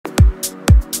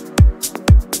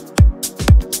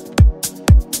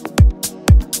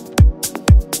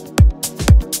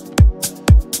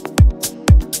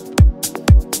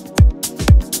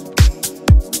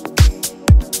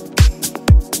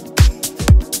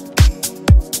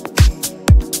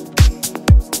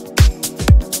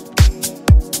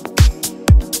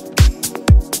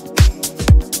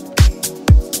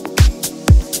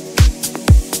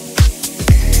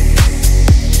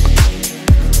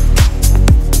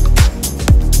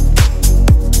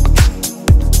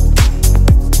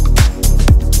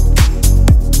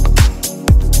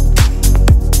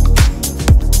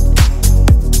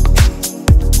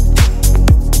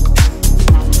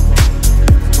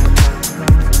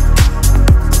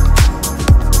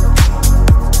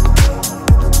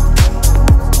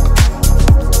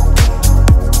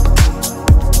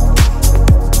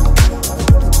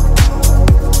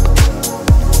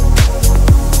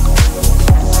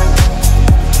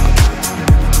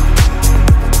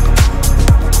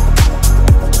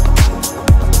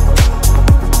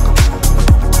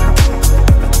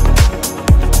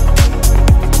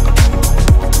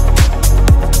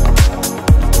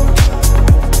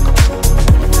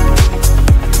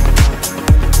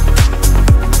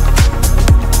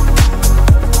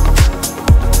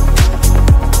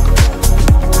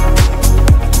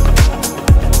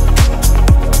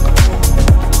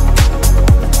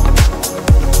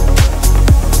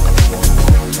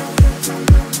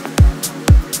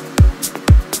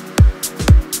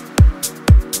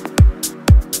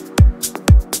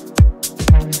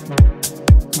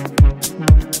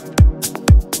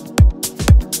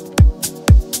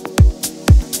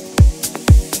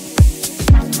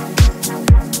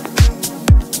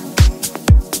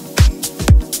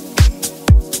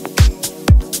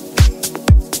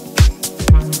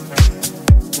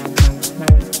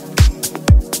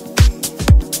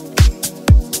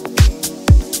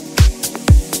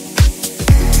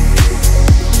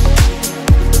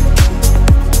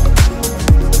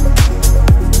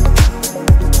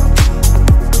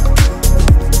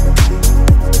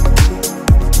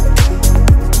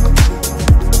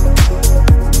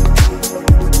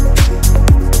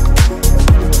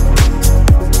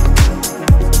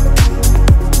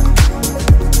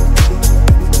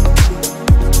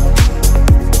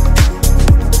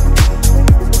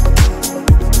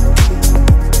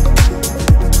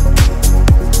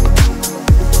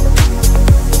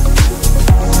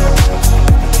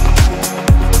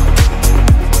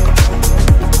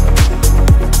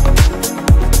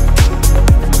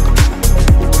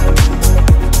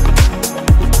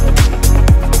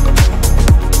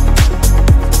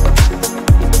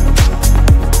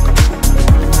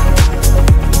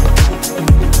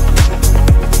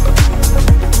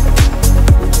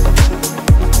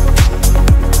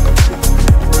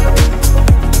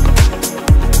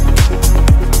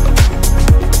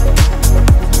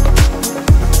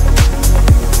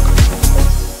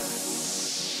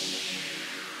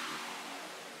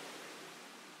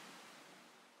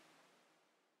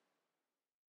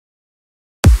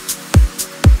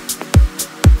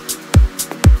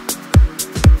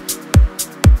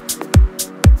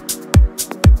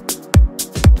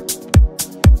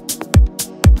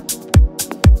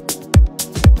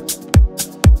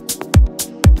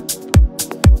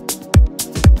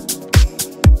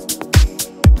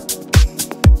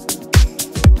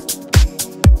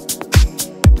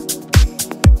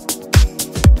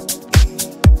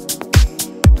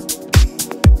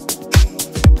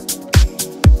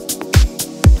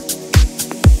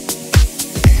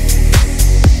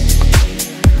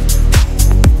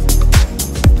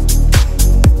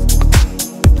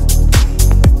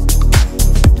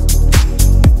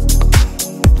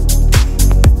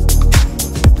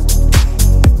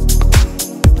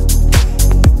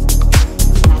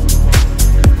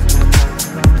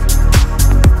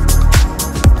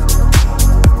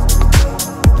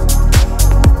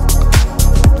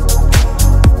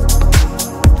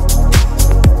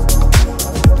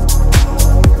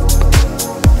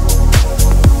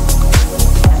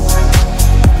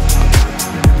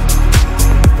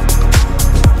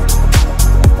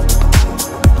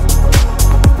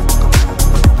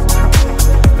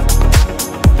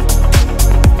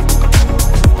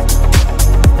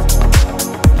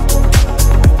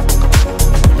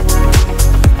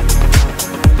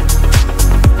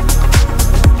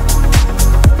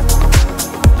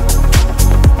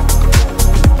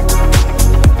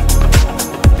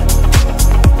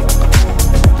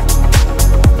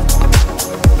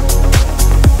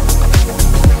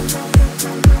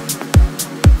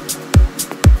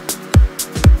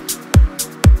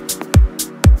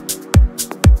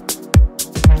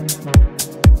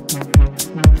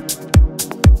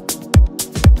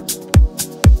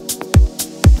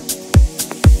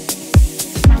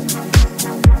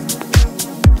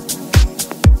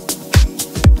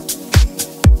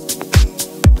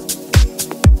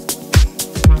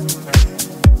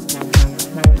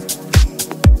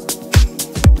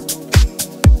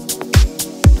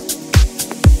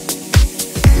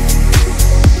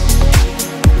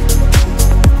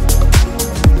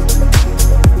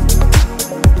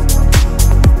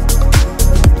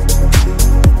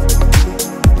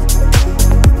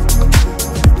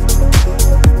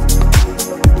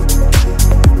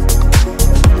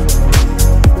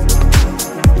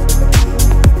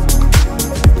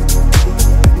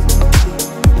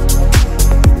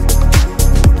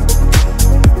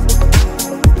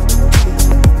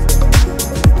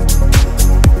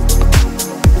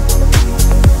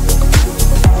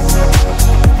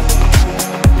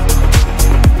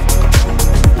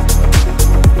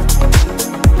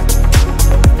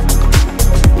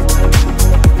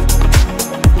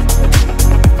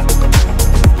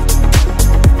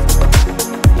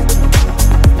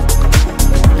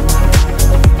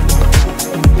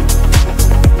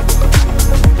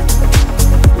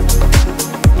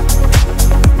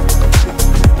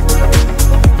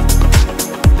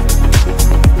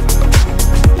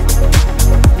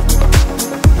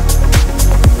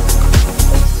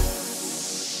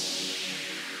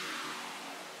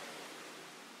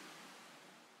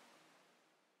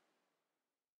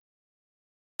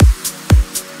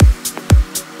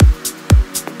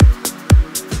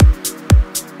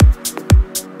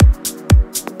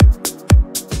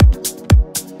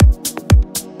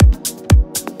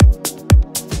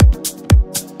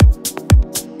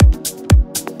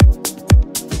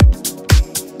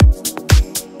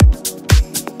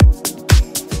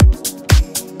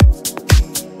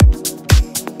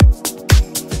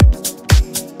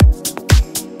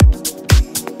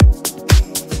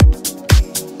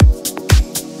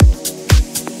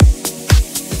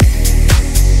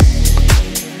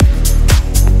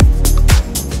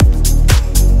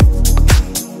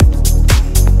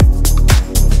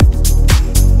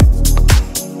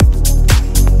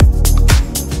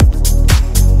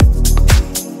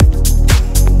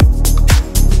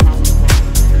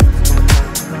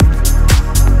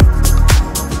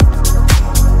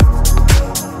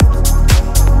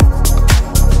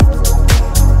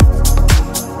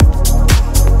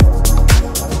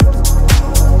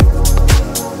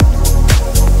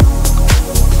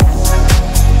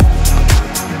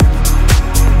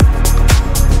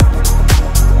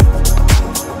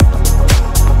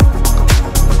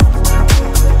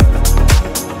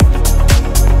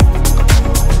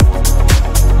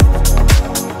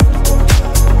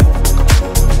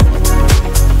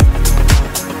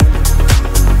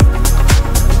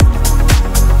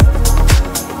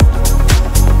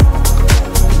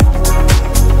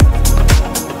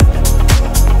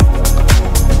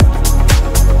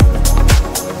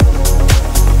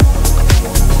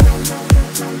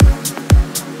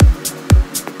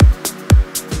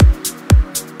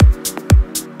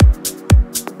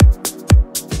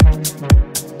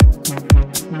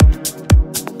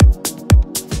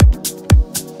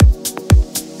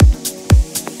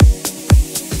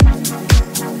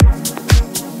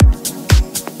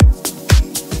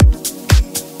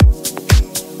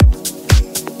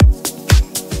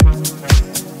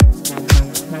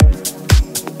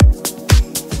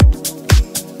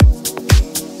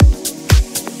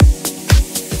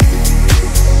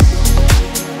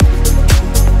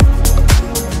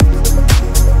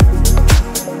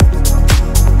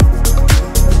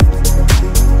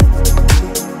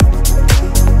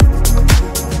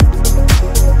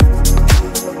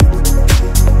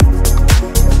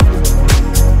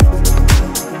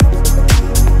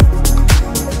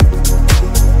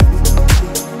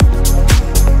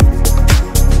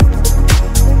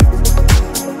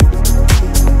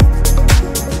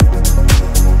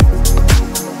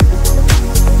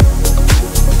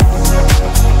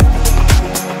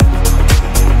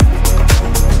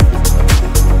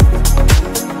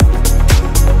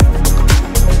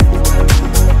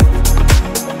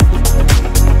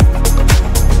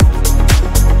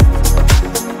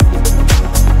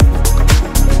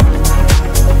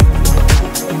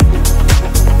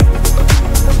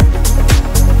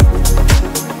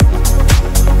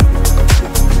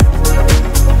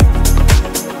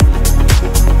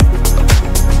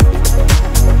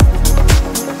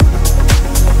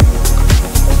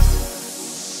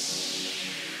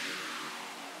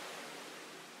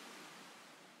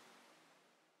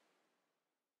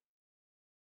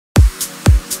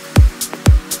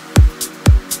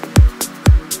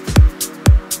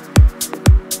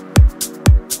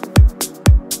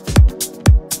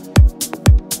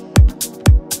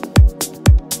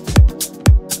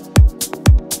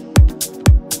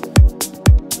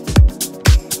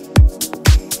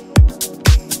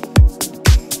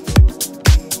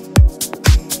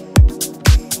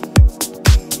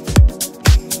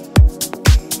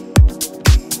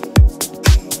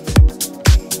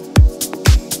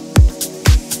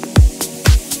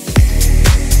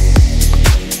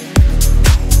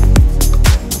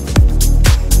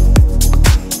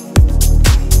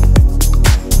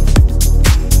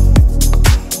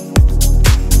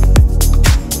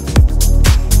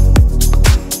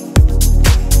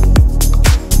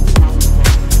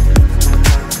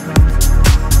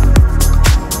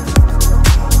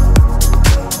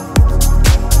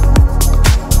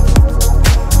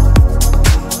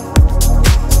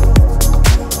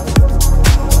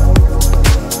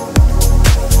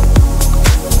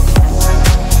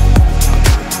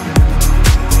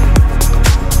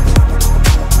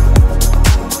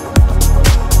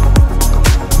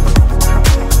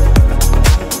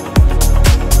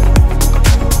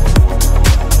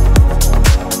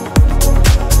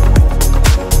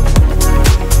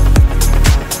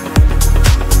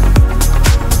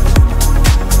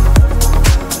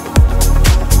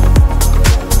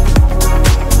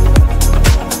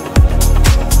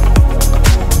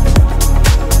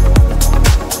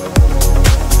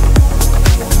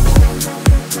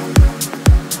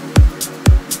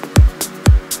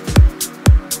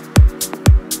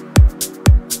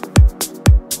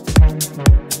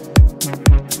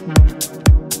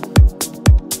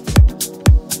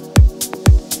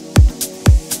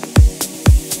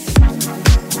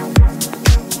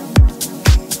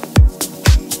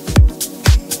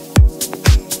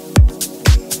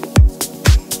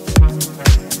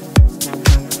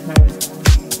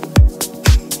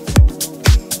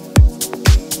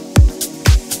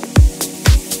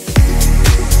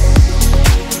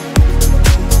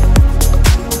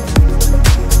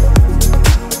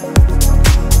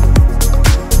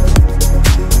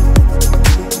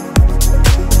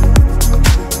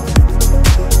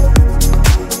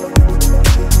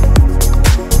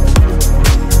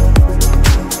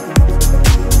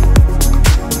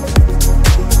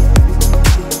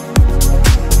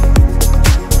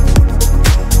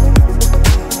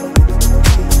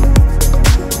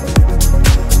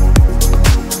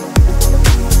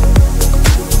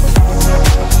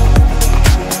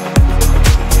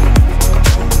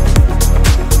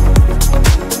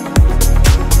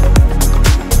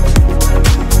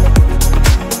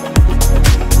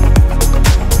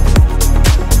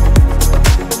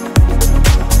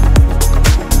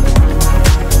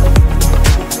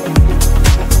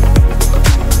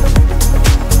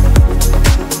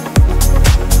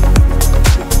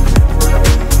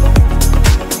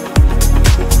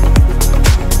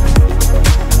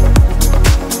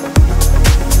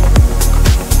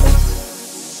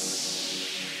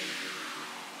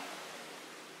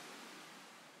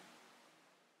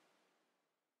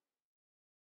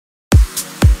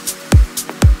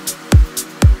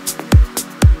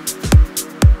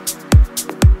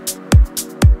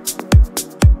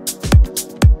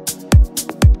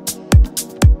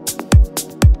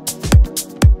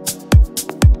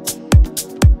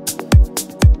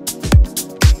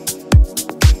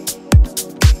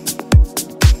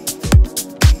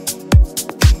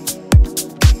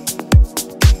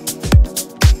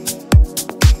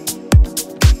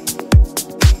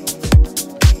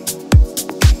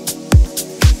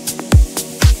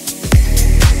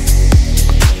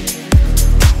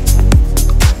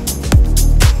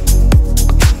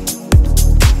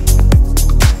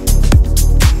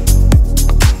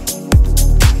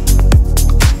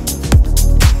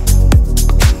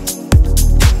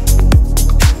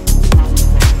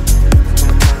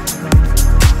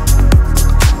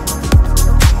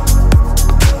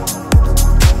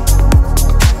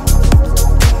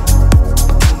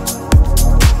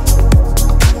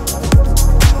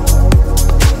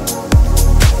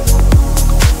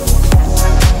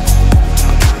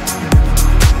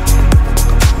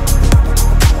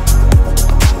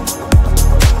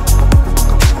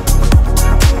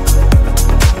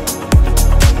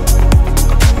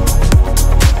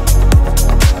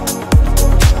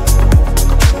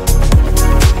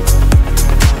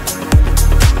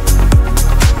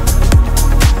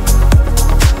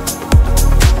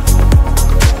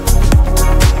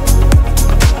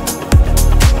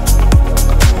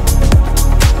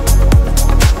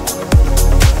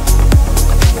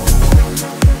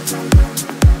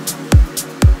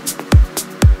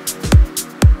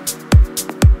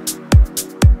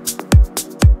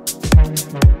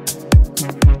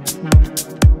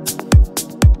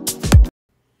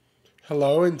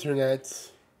Hello,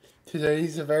 Internet.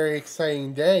 Today's a very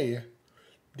exciting day.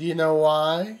 Do you know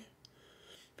why?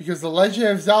 Because The Legend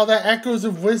of Zelda Echoes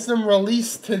of Wisdom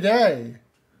released today.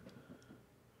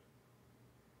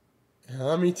 And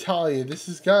let me tell you, this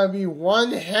is going to be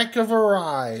one heck of a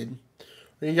ride.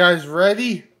 Are you guys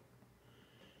ready?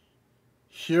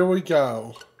 Here we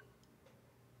go.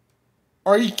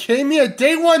 Are you kidding me? A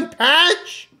day one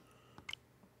patch?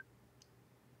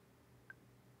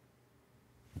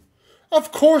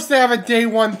 Of course they have a day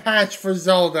one patch for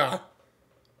Zelda.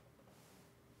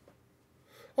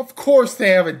 Of course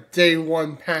they have a day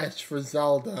one patch for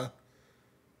Zelda.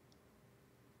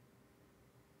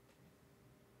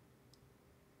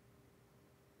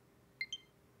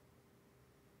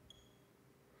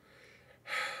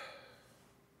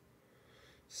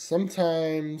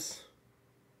 Sometimes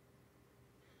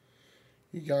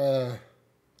you gotta,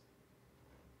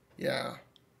 yeah.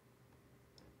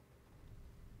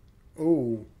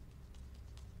 Ooh.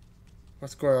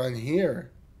 What's going on here?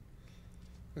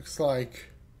 Looks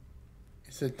like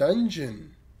it's a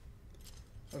dungeon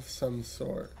of some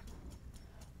sort.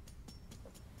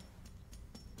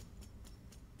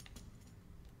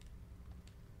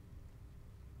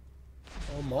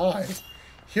 Oh my.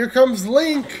 Here comes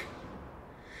Link!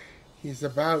 He's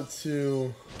about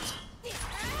to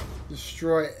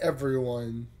destroy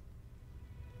everyone.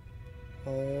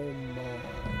 Oh my.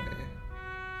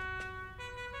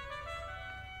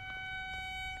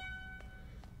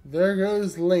 There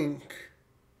goes Link.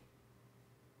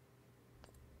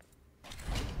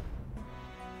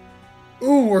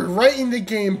 Ooh, we're right in the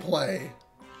gameplay.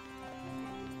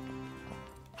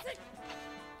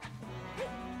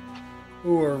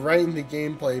 Ooh, we're right in the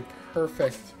gameplay.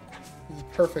 Perfect. This is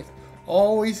perfect.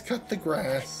 Always cut the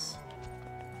grass.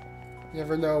 You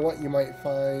never know what you might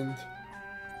find.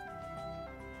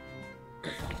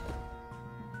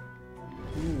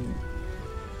 Ooh.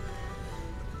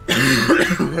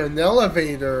 An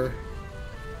elevator.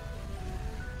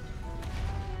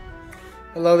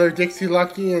 Hello there, Dixie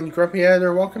Lucky and Grumpy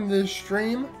Editor. Welcome to the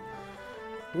stream.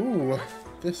 Ooh,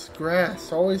 this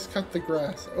grass. Always cut the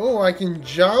grass. Oh, I can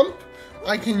jump?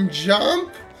 I can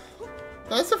jump?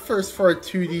 That's a first for a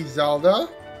 2D Zelda.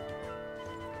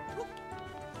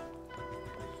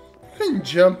 I couldn't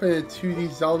jump in a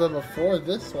 2D Zelda before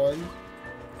this one.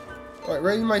 Alright,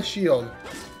 ready my shield.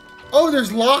 Oh,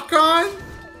 there's lock on?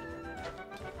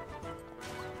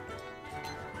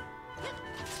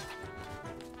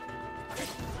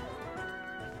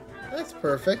 That's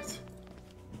perfect.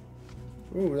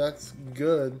 Ooh, that's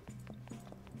good.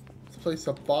 Let's place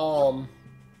a bomb.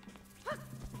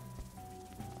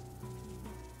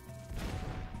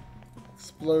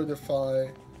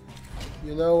 Explodify.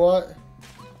 You know what?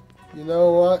 You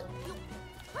know what?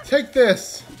 Take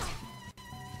this!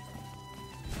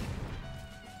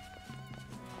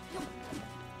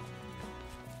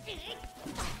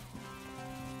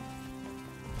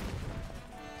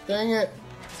 Dang it.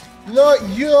 You know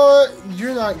what?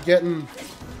 You're not getting...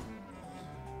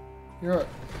 You're not...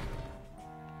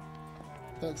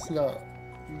 That's not...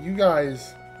 You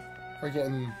guys are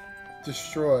getting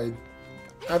destroyed.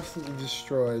 Absolutely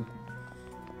destroyed.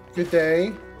 Good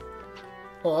day.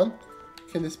 Hold on.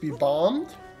 Can this be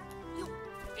bombed?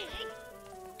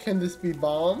 Can this be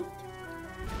bombed?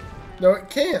 No, it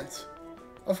can't.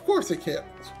 Of course it can't.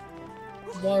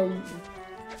 Why...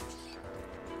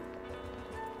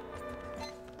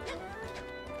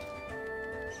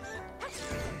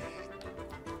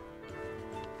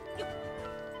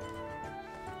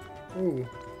 Ooh,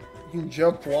 you can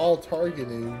jump while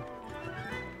targeting.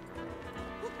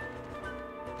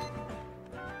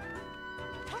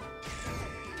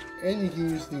 And you can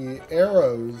use the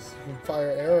arrows. You can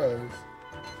fire arrows.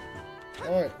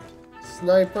 Alright.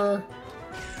 Sniper.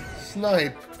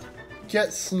 Snipe.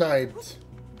 Get sniped.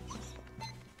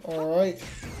 Alright.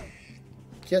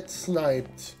 Get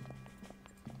sniped.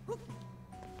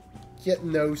 Get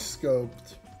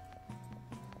no-scoped.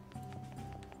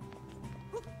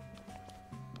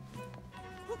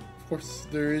 Of course,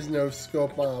 there is no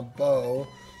scope on a bow,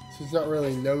 so it's not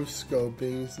really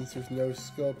no-scoping since there's no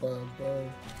scope on a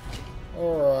bow.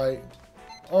 Alright.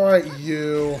 Alright,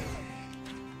 you.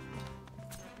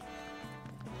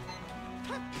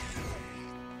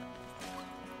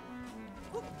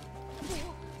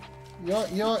 You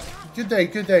know what? Good day,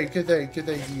 good day, good day, good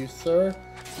day to you, sir.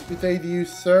 Good day to you,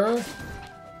 sir.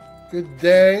 Good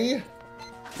day.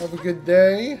 Have a good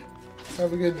day.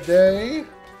 Have a good day.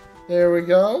 There we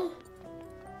go.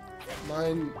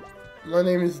 My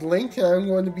name is Link, and I'm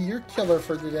going to be your killer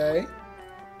for today.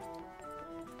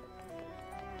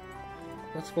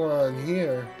 What's going on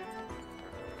here?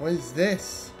 What is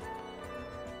this?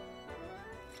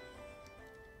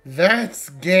 That's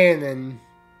Ganon.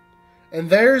 And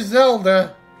there's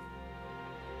Zelda.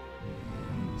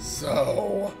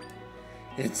 So,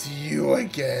 it's you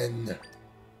again.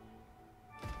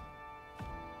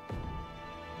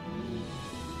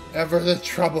 Ever the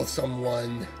troublesome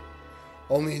one.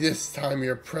 Only this time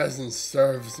your presence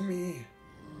serves me.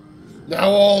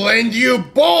 Now I'll end you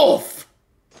both!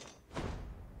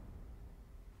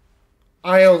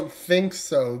 I don't think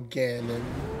so, Ganon.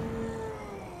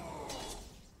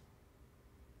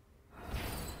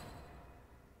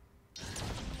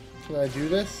 Can I do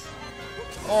this?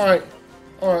 Alright.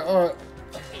 Alright.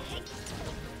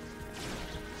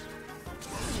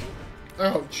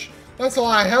 Ouch. That's a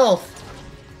lot of health.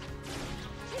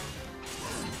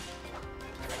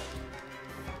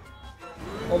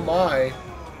 Oh my.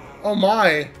 Oh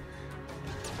my.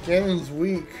 Ganon's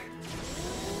weak.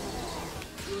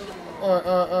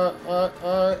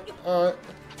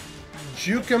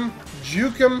 Juke him.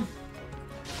 Juke him.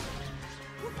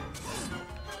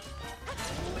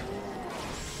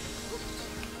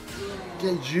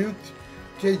 Get juked.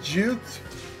 Get juked.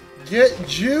 Get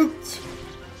juked.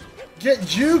 Get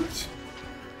juked.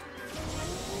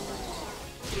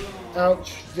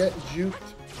 Ouch. Get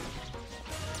juked.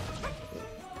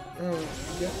 Oh,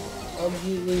 get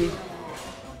absolutely.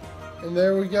 And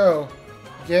there we go.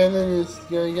 Ganon is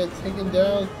gonna get taken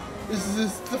down. This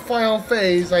is the final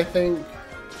phase, I think.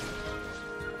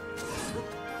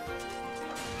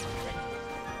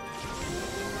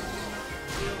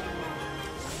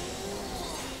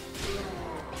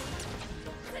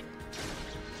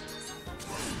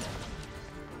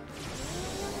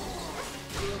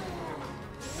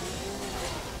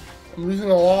 I'm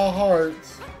losing a lot of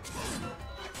hearts.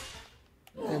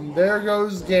 And there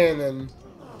goes Ganon.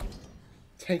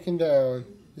 Taken down.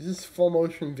 Is this full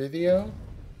motion video?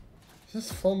 Is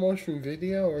this full motion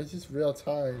video or is this real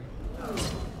time?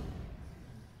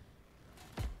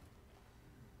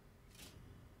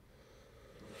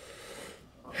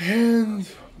 And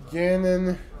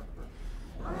Ganon.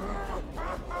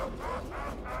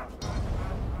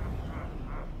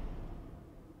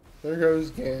 There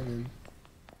goes Ganon.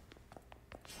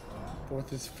 With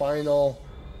his final...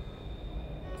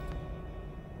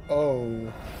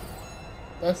 Oh.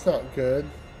 That's not good.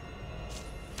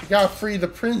 You gotta free the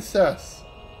princess.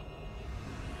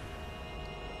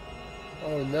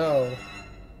 Oh no.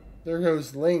 There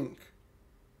goes Link.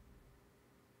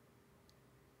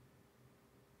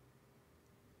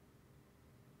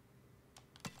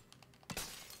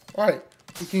 Alright.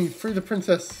 We can free the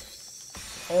princess.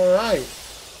 Alright.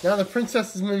 Now the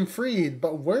princess has been freed.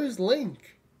 But where's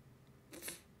Link?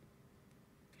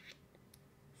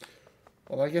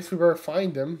 Well, I guess we better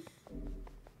find him.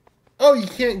 Oh, you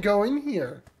can't go in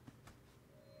here.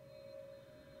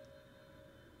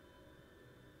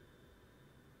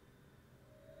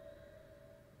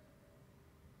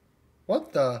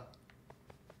 What the?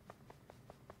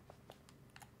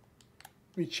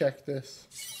 Let me check this.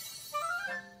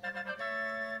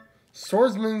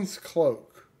 Swordsman's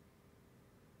cloak.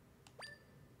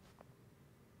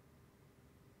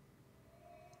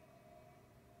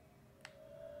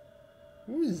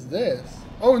 Who is this?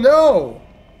 Oh no!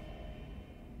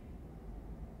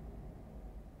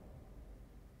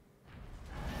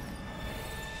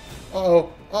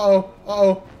 Uh-oh, uh-oh,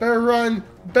 uh-oh. Better run!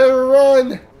 Better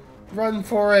run! Run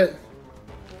for it.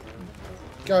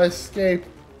 Gotta escape.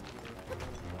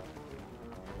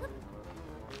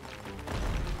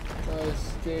 Gotta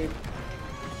escape.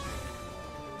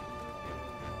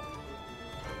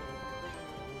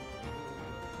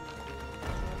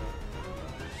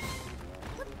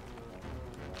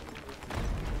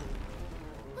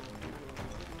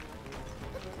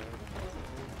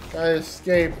 Gotta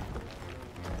escape.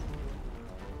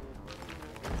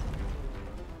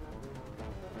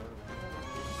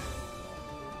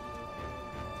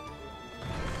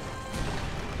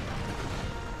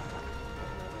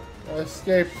 Gotta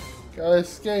escape. Gotta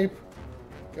escape.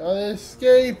 Gotta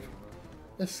escape.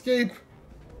 Escape.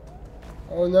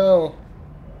 Oh no.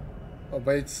 Oh,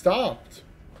 but it stopped.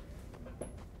 It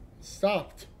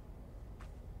stopped.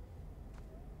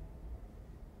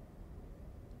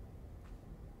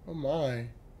 Oh my.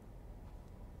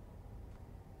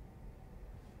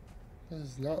 That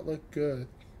does not look good.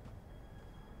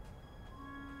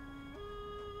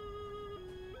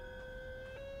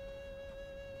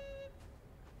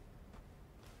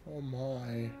 Oh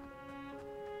my.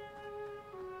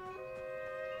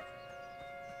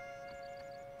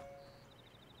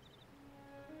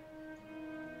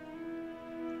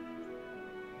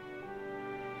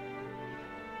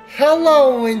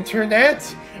 Hello,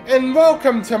 Internet, and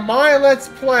welcome to my Let's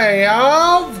Play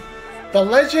of The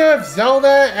Legend of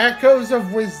Zelda Echoes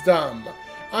of Wisdom.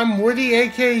 I'm Woody,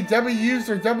 aka W's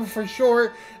or W for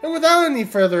short, and without any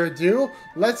further ado,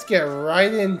 let's get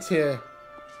right into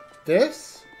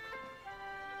this.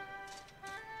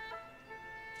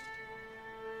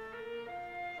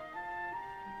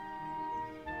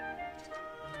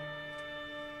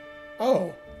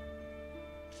 Oh.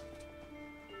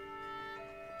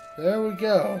 There we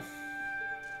go.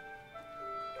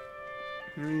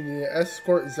 We need to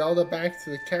escort Zelda back to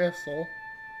the castle.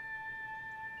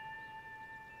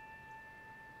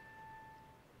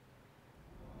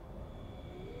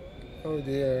 Oh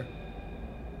dear.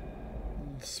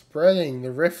 It's spreading.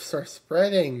 The rifts are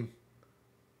spreading.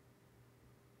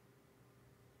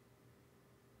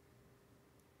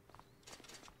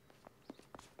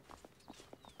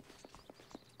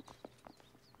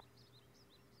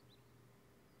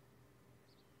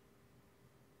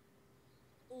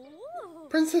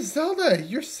 Princess Zelda,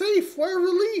 you're safe. What a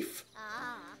relief.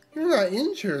 You're not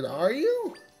injured, are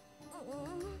you?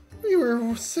 We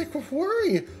were sick with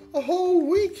worry. A whole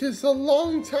week is a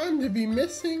long time to be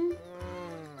missing.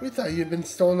 We thought you'd been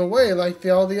stolen away like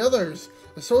all the others.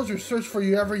 The soldiers search for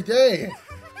you every day.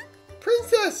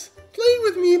 Princess, play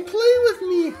with me, play with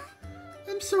me.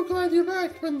 I'm so glad you're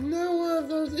back, but now one of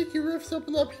those icky rifts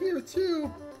open up here too.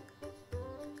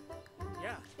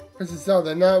 Yeah. Princess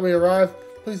Zelda, now that we arrived,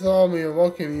 please allow me to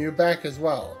welcome you back as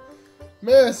well.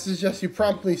 May I suggest you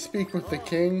promptly speak with the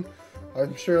king?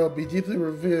 I'm sure he'll be deeply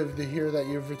relieved to hear that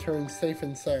you've returned safe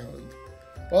and sound.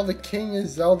 Well, the king is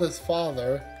Zelda's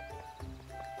father.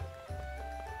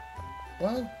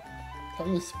 Well,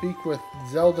 time to speak with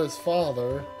Zelda's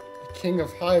father, the king of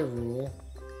Hyrule.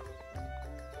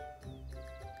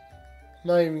 I'm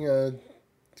not even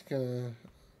gonna...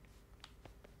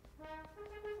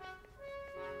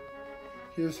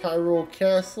 Here's Hyrule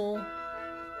Castle.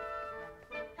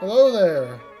 Hello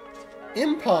there.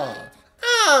 Impa.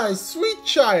 Ah, sweet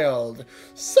child.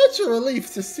 Such a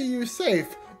relief to see you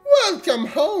safe. Welcome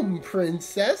home,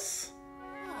 princess.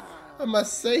 I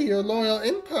must say your loyal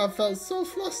Impa felt so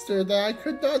flustered that I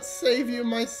could not save you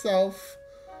myself.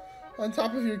 On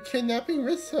top of your kidnapping,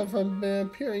 risks have been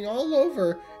appearing all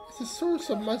over. It's a source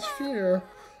of much fear.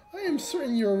 I am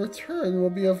certain your return will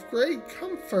be of great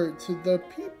comfort to the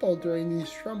people during these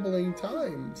troubling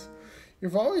times.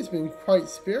 You've always been quite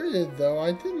spirited, though.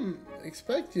 I didn't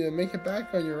expect you to make it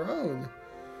back on your own.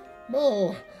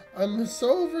 Well, I'm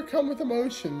so overcome with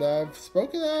emotion that I've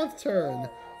spoken out of turn.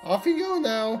 Off you go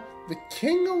now. The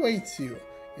king awaits you.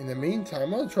 In the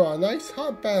meantime, I'll draw a nice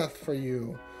hot bath for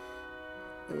you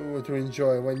to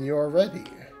enjoy when you're ready.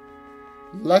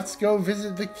 Let's go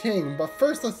visit the king, but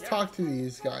first let's talk to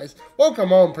these guys. Welcome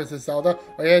home, Princess Zelda.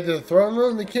 We're headed to the throne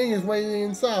room. The king is waiting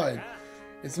inside.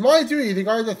 It's my duty to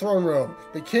guard the throne room.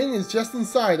 The king is just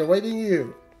inside, awaiting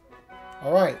you.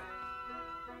 Alright.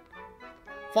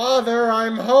 Father,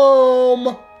 I'm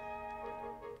home!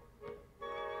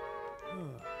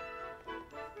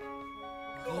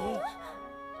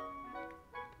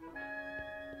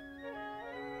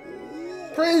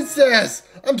 Princess!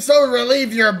 I'm so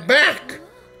relieved you're back!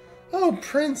 Oh,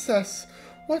 Princess,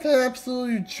 what an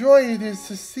absolute joy it is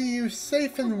to see you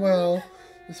safe and well.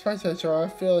 Despite that joy, I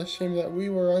feel ashamed that we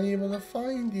were unable to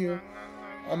find you.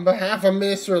 On behalf of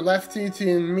Minister Lefty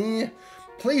and me,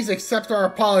 please accept our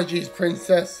apologies,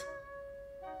 Princess.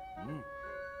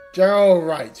 General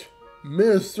Right,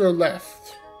 Minister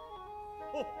Left.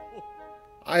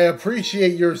 I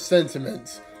appreciate your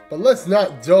sentiments, but let's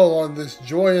not dwell on this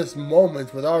joyous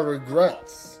moment with our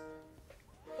regrets.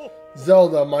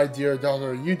 Zelda, my dear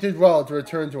daughter, you did well to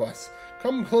return to us.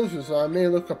 Come closer so I may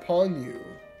look upon you.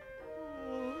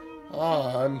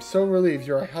 Ah, I'm so relieved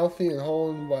you're healthy and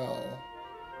whole and well.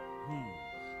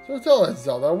 So tell us,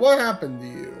 Zelda, what happened to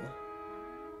you?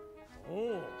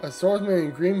 A swordsman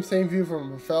in green saved you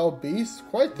from a fell beast?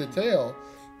 Quite the tale.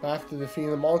 After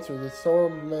defeating the monster, the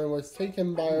swordsman was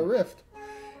taken by a rift.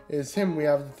 It is him we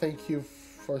have to thank you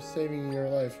for saving your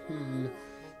life.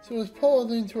 So he was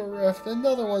pulled into a rift,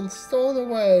 another one stolen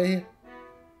away.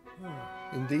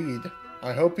 Indeed.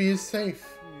 I hope he is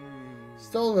safe.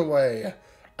 Stolen away.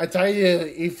 A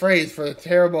tiny phrase for the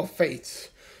terrible fates.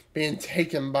 Being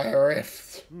taken by a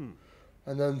rift.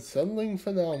 An unsettling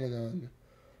phenomenon.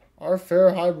 Our fair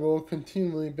Hyrule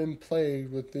continually been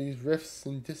plagued with these rifts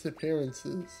and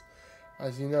disappearances.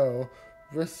 As you know,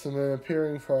 rifts have been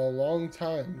appearing for a long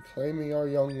time, claiming our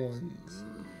young ones.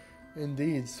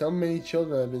 Indeed, so many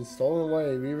children have been stolen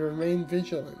away. We remain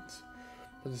vigilant.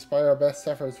 But despite our best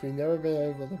efforts, we've never been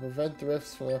able to prevent the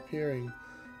rifts from appearing.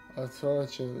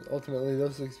 Ultimately,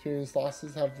 those who experienced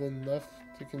losses have been left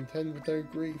to contend with their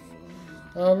grief.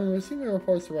 I've been receiving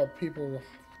reports about people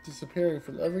disappearing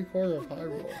from every corner of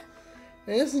Hyrule.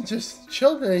 It isn't just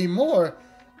children anymore.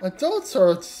 Adults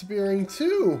are disappearing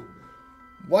too.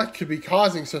 What could be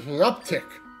causing such an uptick?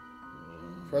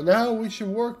 For now, we should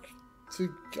work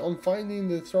on finding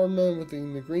the swordman with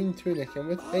the green tunic, and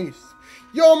with haste.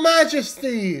 Your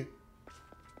Majesty!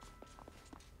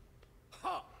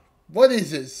 What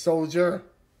is it, soldier?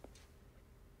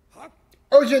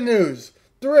 Urgent news!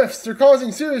 The rifts are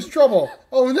causing serious trouble!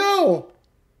 Oh no!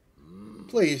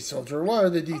 Please, soldier, what are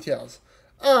the details?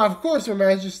 Ah, of course, Your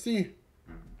Majesty.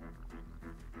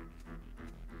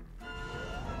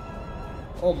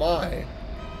 Oh my.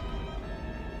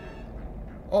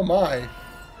 Oh my.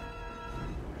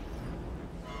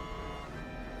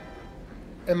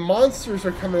 And monsters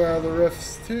are coming out of the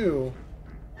rifts too.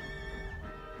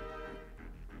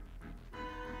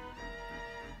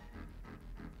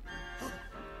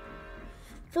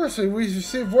 Firstly, we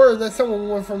received word that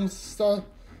someone from southern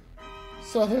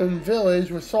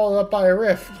village was swallowed up by a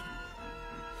rift.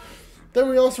 Then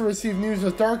we also received news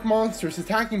of dark monsters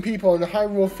attacking people in the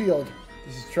Hyrule field.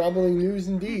 This is troubling news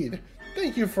indeed.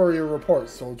 Thank you for your report,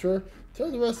 soldier. Tell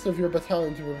the rest of your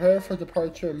battalion to prepare for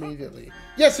departure immediately.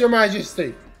 Yes, Your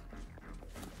Majesty!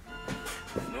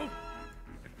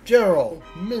 General,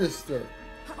 Minister,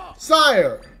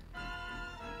 Sire!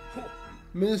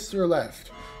 Minister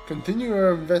left. Continue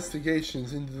your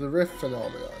investigations into the rift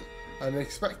phenomenon. I'm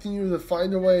expecting you to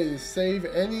find a way to save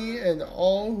any and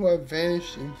all who have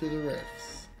vanished into the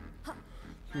rifts. You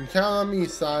can count on me,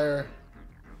 sire.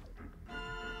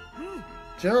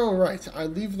 General Wright, I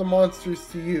leave the monsters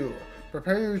to you.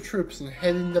 Prepare your troops and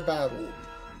head into battle.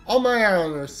 On my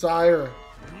honor, sire.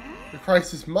 The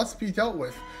crisis must be dealt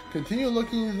with. Continue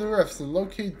looking into the rifts and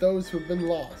locate those who have been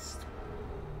lost.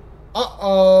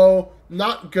 Uh-oh.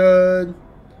 Not good.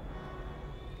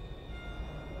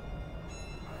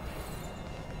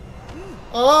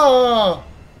 Ah!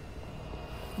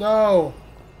 No.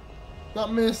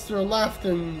 Not Minister Left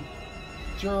and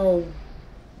General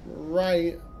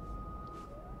Right.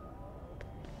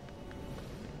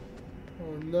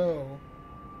 Oh no.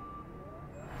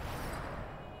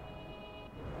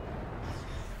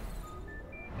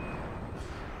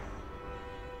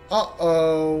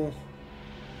 Uh-oh.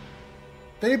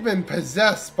 They've been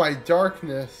possessed by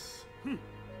darkness.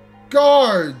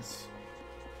 Guards!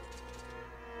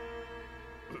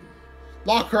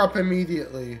 Lock her up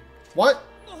immediately. What?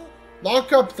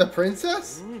 Lock up the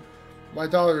princess? My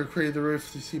daughter created the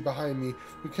rift you see behind me.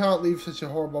 We cannot leave such a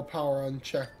horrible power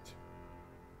unchecked.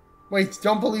 Wait,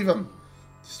 don't believe him.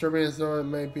 Disturbing as though it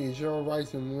may be, General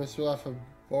Wright and Mr. Left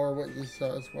bore witness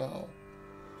as well.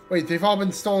 Wait, they've all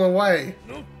been stolen away.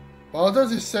 Well, don't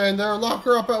just stand there. Lock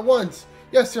her up at once.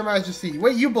 Yes, Your Majesty.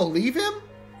 Wait, you believe him?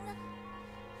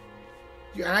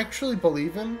 You actually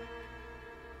believe him?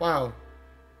 Wow.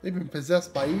 They've been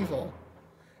possessed by evil.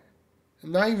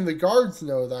 And not even the guards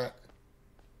know that.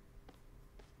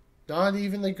 Not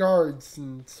even the guards.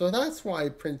 And so that's why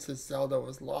Princess Zelda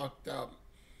was locked up.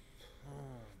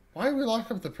 Why would we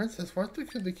lock up the princess? What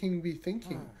could the king be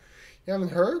thinking? You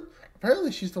haven't heard?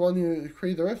 Apparently she's the one who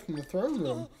created the rift in the throne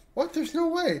room. What? There's no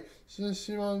way. So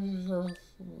she wants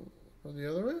the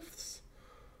other rifts?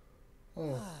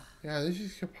 Oh, yeah, they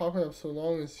just keep popping up so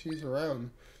long as she's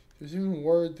around. There's even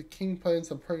word the king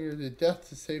plans on putting her to death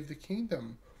to save the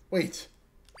kingdom. Wait.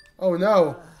 Oh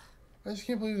no. I just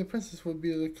can't believe the princess would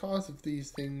be the cause of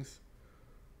these things.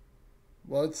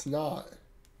 Well, it's not.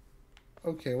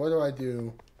 Okay, what do I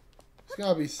do? There's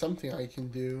gotta be something I can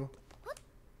do.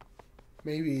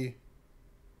 Maybe.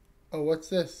 Oh, what's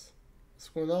this? What's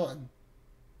going on?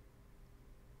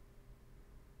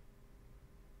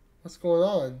 What's going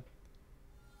on?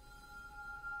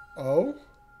 Oh?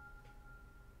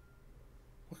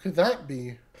 What could that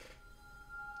be?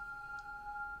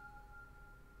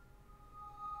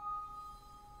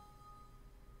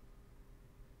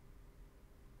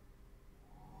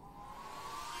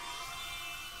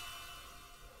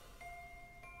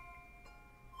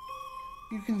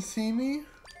 You can see me?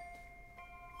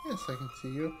 Yes, I can see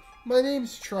you. My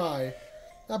name's Try.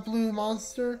 That blue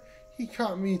monster, he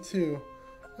caught me too.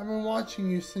 I've been watching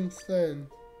you since then.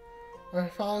 I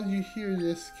followed you here to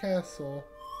this castle.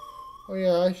 Oh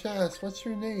yeah, I should ask, what's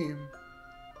your name?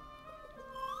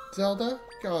 Zelda?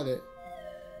 Got it.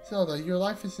 Zelda, your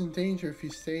life is in danger if you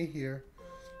stay here.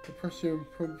 The person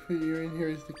who put you in here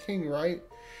is the king, right?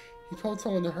 He told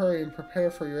someone to hurry and prepare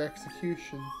for your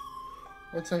execution.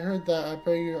 Once I heard that, I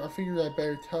figured I'd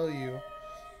better tell you.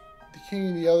 The king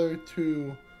and the other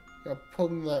two got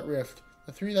pulled into that rift.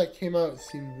 The three that came out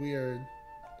seemed weird.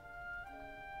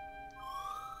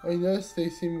 Oh, you noticed they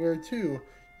seemed weird too.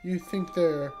 You think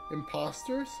they're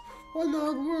imposters? What an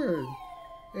odd word.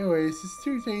 Anyways, it's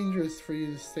too dangerous for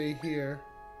you to stay here.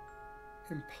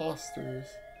 Imposters.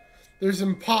 There's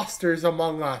imposters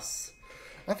among us.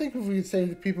 I think if we could save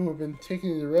the people who've been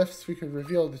taking the risks, we could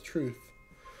reveal the truth.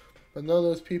 But none of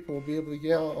those people will be able to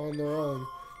get out on their own.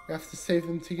 We have to save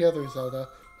them together, Zelda.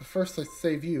 But first, let's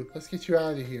save you. Let's get you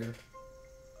out of here.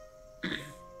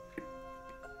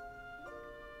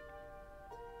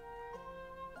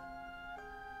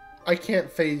 I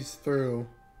can't phase through.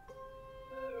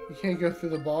 You can't go through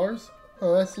the bars?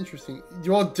 Oh, that's interesting.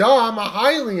 Well, duh, I'm a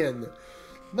Hylian.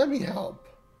 Let me help.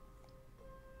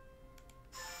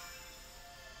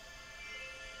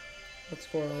 What's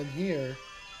going on here?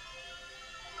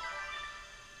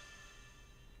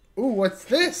 Ooh, what's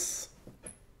this?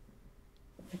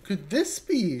 What could this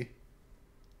be?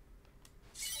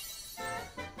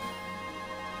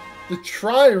 The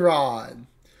Tri-Rod.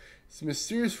 It's a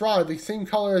mysterious rod, the same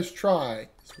color as Tri.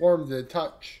 It's warm to the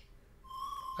touch.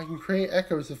 I can create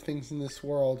echoes of things in this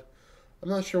world. I'm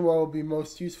not sure what will be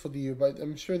most useful to you, but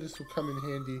I'm sure this will come in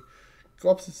handy.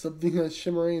 Go up to something that's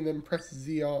shimmering and then press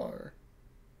ZR.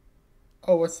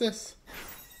 Oh, what's this?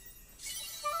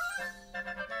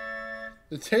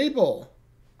 The table!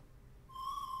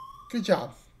 Good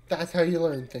job. That's how you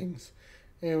learn things.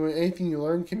 And anything you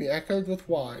learn can be echoed with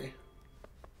Y.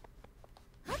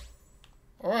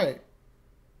 Alright.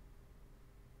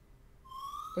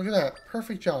 Look at that.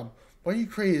 Perfect job. What you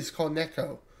create is called an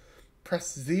echo.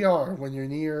 Press ZR when you're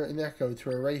near an echo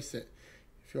to erase it.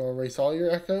 If you want to erase all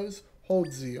your echoes, hold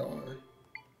ZR.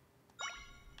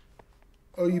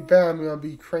 Oh, you bet I'm going to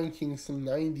be cranking some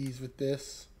 90s with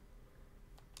this.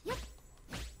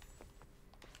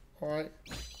 Alright.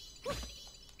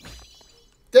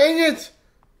 Dang it!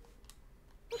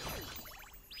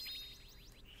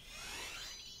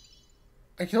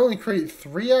 I can only create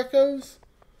 3 echoes?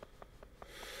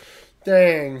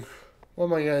 Dang. What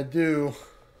am I gonna do?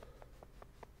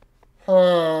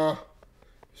 Huh.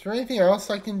 Is there anything else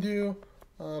I can do?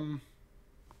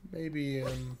 Maybe,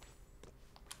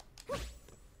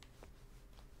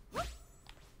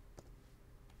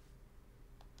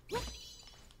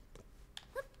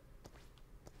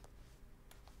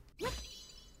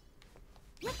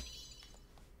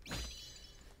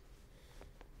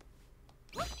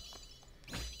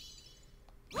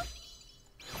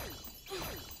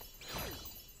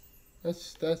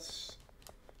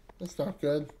 That's not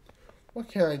good. What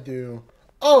can I do?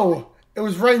 Oh! It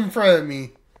was right in front of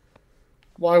me.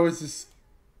 Why was this...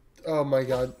 Oh my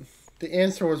god. The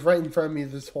answer was right in front of me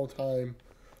this whole time.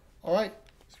 Alright.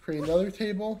 Let's create another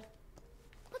table.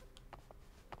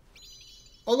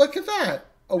 Oh, look at that!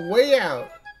 A way out.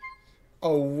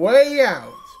 A way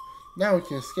out. Now we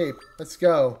can escape. Let's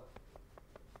go.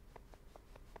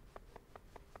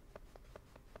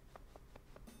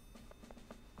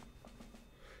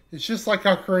 It's just like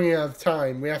Ocarina of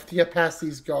Time. We have to get past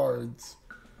these guards.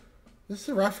 This is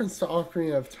a reference to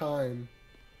Ocarina of Time.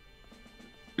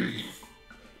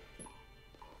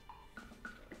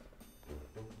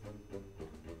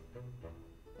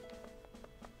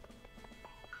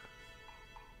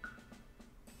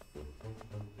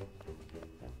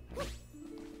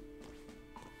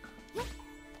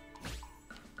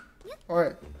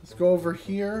 Alright, let's go over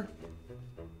here.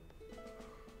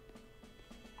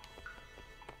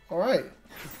 Alright,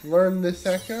 learn this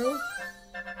echo.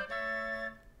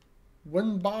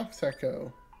 Wooden box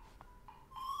echo.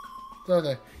 So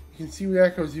that you can see what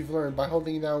echoes you've learned by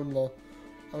holding down the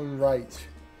on right.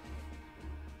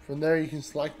 From there you can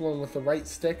select one with the right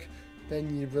stick,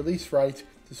 then you release right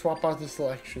to swap out the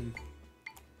selection.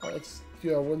 Alright, let's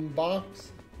do a wooden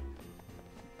box.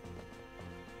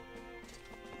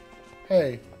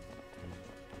 Hey.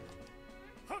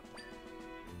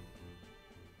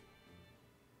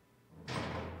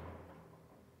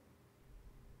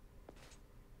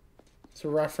 It's a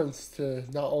reference to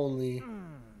not only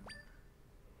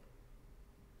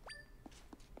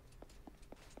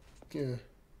yeah.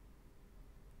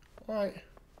 Alright.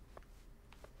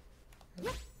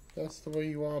 That's the way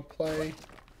you want to play.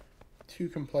 2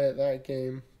 can play at that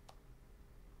game.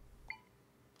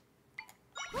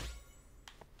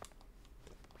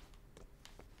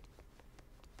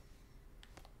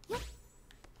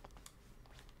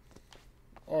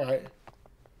 Alright.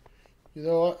 You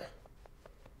know what?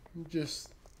 I'm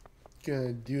just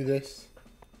gonna do this.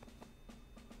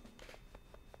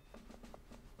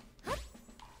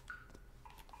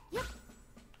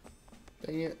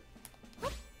 Dang it.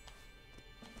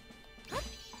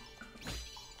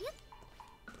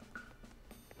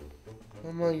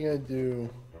 What am I gonna do?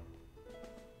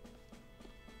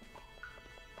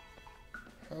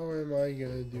 How am I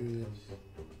gonna do this?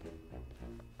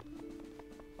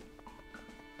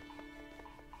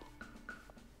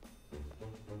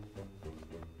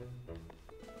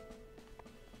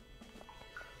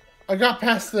 I got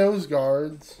past those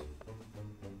guards.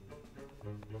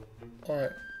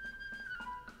 Alright.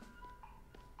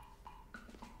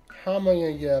 How am I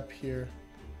gonna get up here?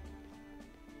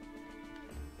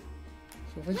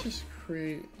 So if I just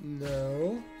create...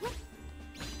 No.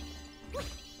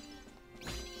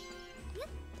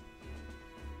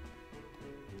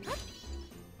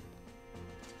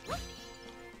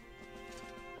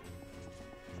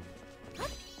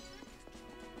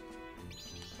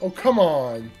 Oh, come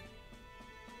on.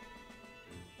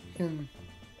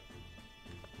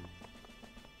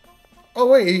 Oh,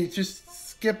 wait, it just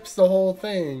skips the whole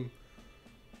thing.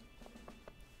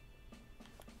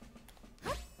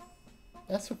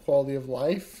 That's a quality of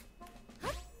life.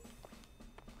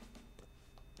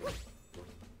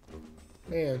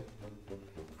 Man,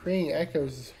 creating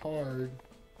echoes is hard.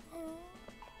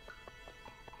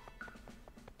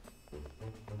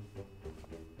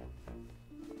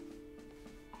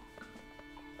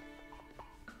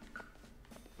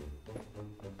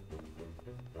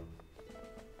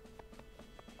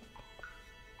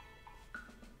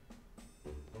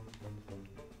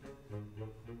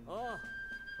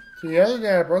 So the other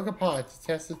day I broke a pot to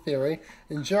test the theory,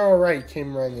 and General Wright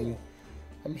came running.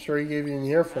 I'm sure he gave you an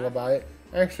earful about it.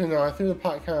 Actually, no, I threw the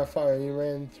pot kind of far and he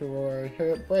ran to where I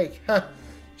heard it break. Ha!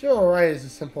 General Wright is a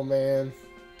simple man.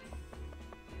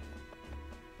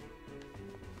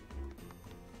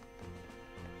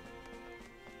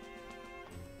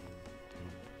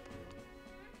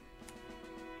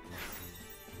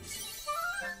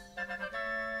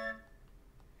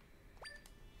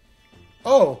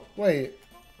 Oh, wait.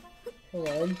 Hold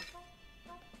on.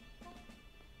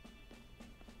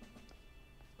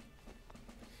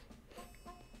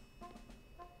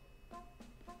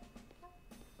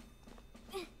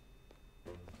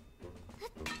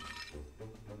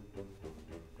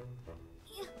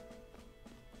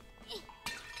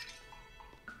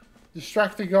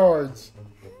 Distract the guards.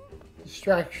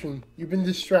 Distraction. You've been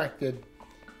distracted.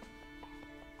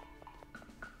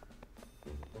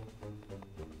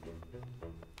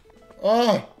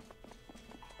 Ah!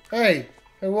 Hey!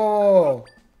 Hey, whoa, whoa, whoa.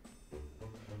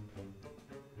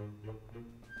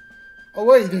 Oh,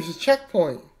 wait, there's a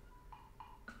checkpoint.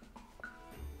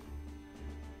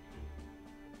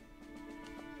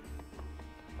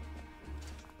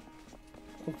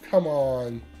 Oh, come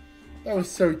on. That was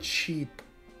so cheap.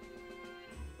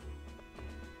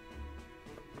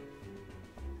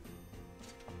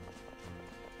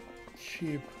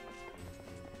 Cheap.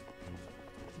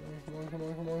 Come on, come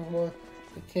on, come on, come on.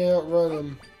 I can't run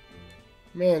him.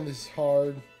 Man, this is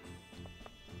hard.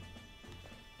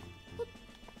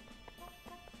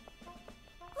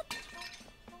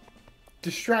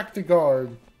 Distract the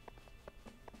guard.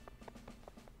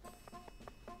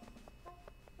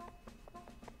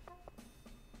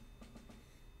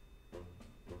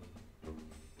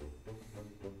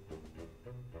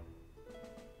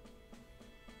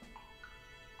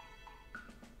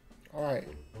 Alright.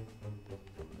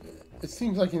 It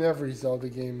seems like in every Zelda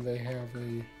game they have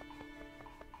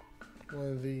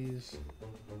one of these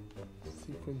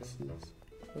sequences.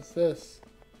 What's this?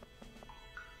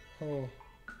 Oh.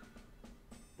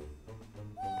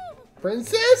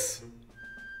 Princess?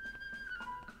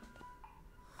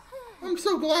 I'm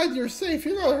so glad you're safe.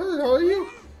 You're not hurt, are you?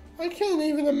 I can't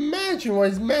even imagine what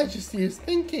His Majesty is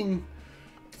thinking.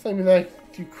 Claiming that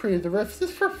you created the rifts.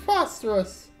 This is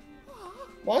preposterous.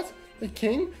 What? The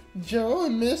king, the general,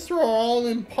 and minister are all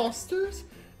imposters?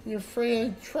 You're afraid a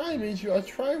try made you a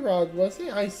tri-rod, was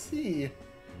it? I see.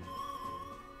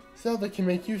 Zelda can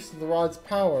make use of the rod's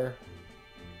power.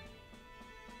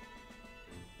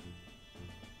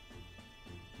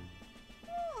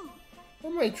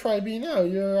 What might Tri be now?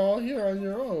 You're all here on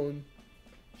your own.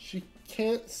 She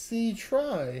can't see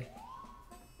Tri.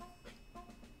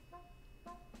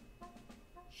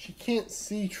 She can't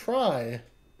see Tri.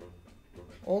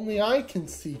 Only I can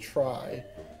see Tri.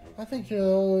 I think you're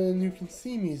the only one who can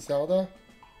see me, Zelda.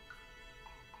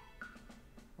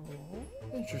 Oh,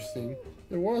 interesting.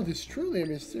 The world is truly a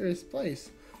mysterious place.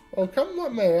 Well, come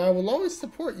what may, I will always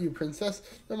support you, Princess,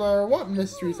 no matter what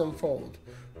mysteries unfold.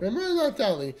 Remember that,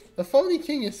 Dally. The phony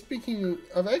king is speaking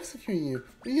of executing you.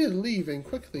 We need to leave, and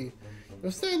quickly.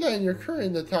 You'll stand out in your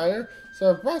current attire,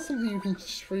 so I've brought something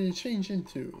for you to change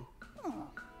into.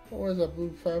 What was that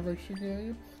blue fabric sticking out of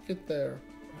your pocket there?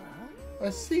 I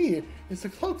see. It's the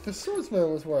cloak the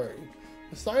swordsman was wearing.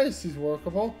 The size is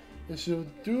workable. It should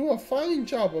do a fine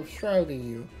job of shrouding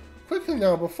you. quickly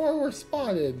now before we're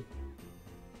spotted.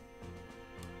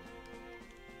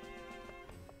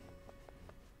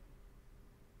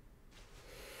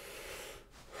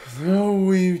 So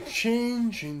we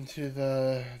change into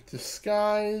the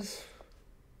disguise.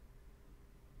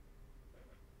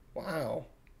 Wow.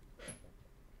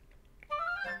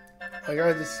 I got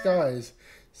a disguise.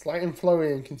 It's light and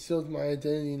flowy and conceals my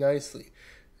identity nicely.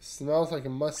 It smells like a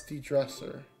musty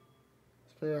dresser.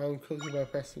 Spin around quickly by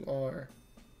pressing R.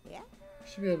 Yeah.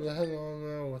 Should be able to head along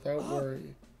now without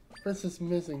worry. Princess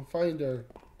missing. Find her.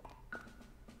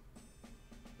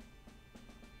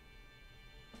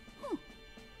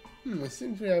 It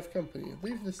seems we have company.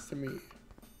 Leave this to me.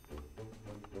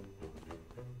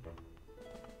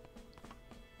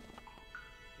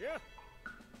 Yeah.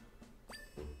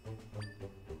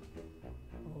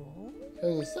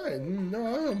 On the side. No,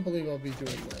 I don't believe I'll be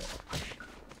doing that.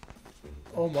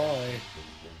 Oh my.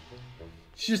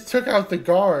 She just took out the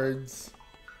guards.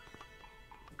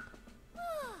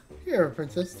 Here,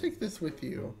 princess, take this with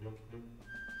you.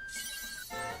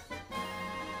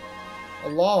 A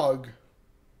log.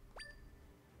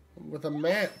 With a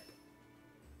map.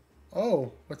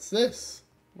 Oh, what's this?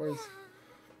 Where's...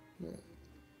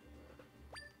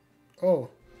 Oh.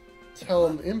 Tell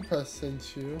him Impa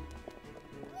sent you.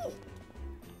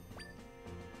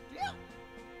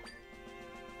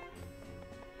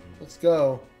 Let's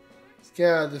go. Let's get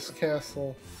out of this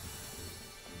castle.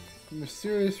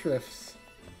 Mysterious rifts.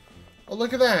 Oh,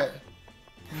 look at that!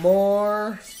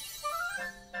 More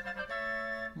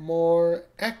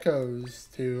echoes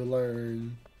to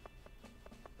learn.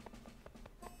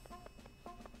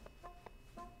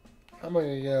 How am I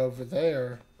gonna get over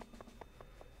there?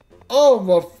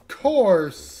 Oh, of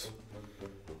course!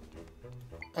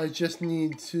 I just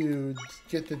need to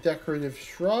get the decorative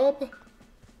shrub.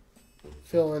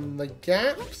 Fill in the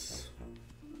gaps.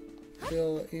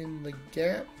 Fill in the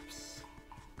gaps.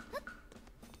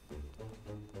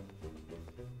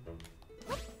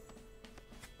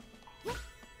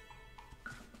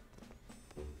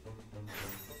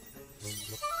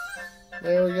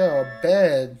 There we go, a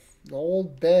bed. An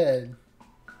old bed.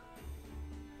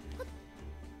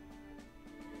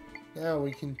 Now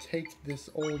we can take this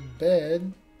old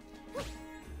bed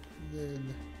and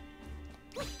then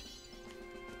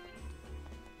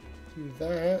do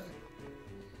that.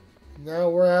 Now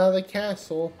we're out of the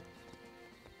castle.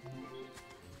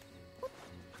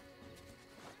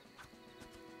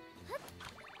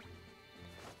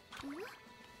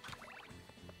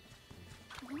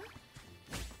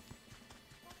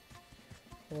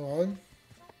 Hold on.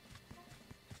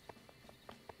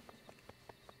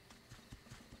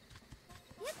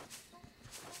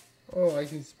 Oh, I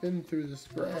can spin through this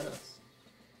grass.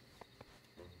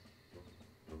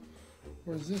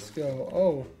 Where does this go?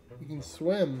 Oh, you can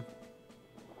swim.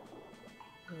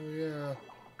 Oh yeah.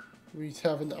 We just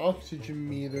have an oxygen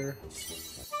meter.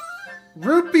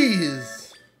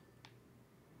 Rupees!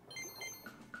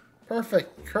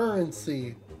 Perfect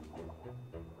currency.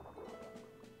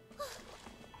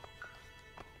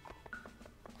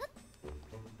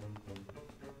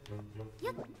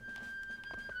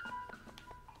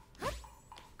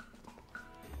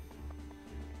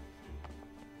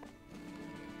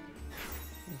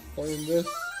 Find this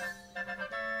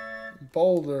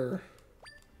boulder.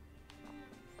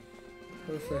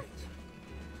 Perfect.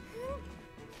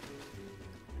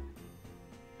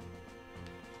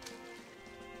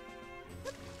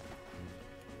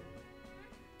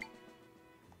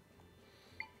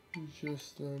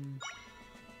 Just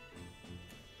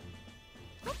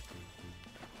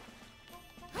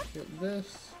get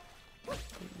this.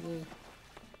 Get this.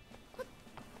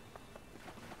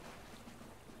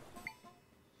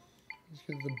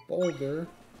 Because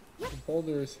the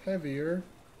boulder is heavier.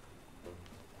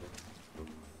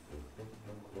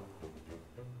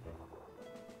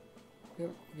 Yep,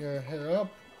 you gotta head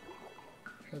up.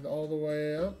 Head all the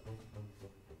way up.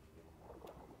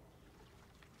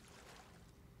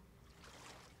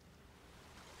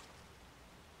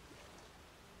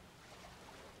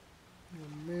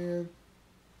 Oh man.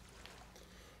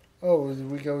 Oh,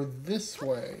 we go this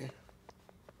way.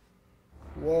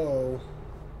 Whoa.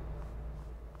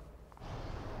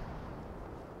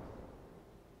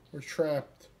 We're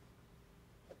trapped.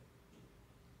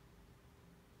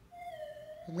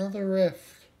 Another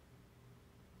rift.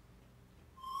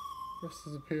 Rifts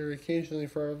appear occasionally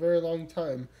for a very long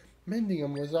time. Mending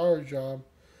them was our job.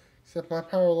 Except my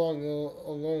power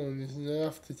alone isn't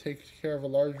enough to take care of a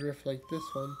large rift like this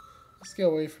one. Let's get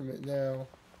away from it now.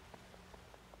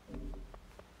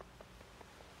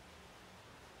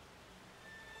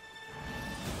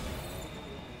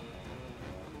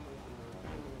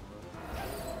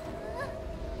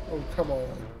 Oh, come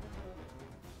on.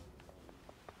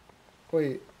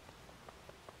 Wait.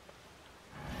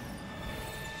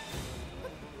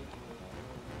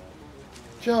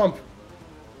 Jump!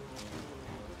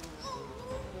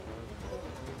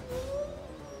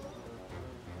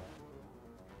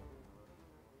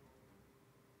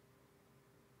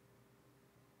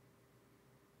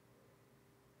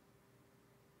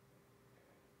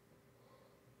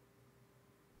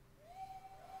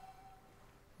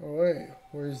 Oh wait,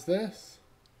 where's this?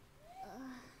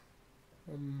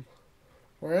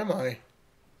 Where am I?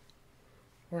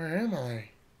 Where am I?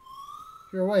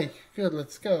 You're awake. Good,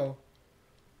 let's go.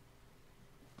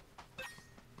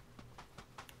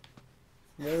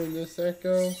 Where in this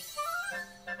echo?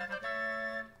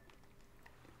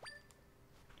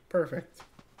 Perfect.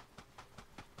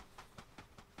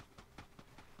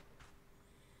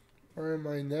 Where am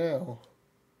I now?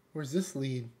 Where's this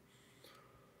lead?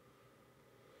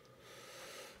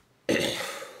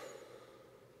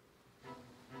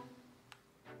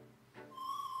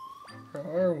 How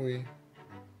are we?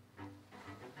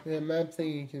 That map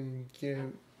thing you can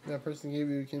give, that person gave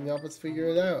you, can help us figure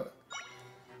it out.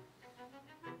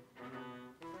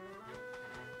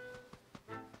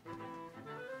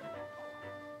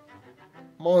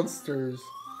 Monsters.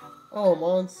 Oh,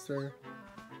 monster.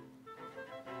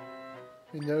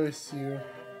 I noticed you.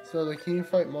 So, like, can you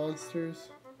fight monsters?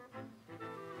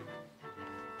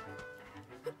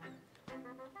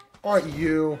 Aren't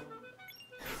you?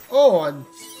 Oh, and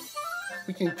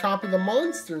we can copy the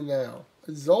monster now.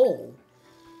 Zol.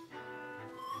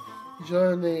 You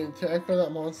learn to echo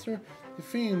that monster.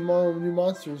 Defeating new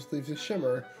monsters leaves a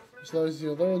shimmer, which allows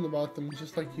you to learn about them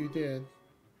just like you did.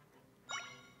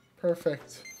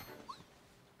 Perfect.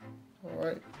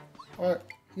 Alright. Alright.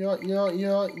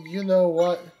 You know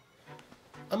what?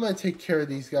 I'm gonna take care of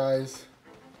these guys.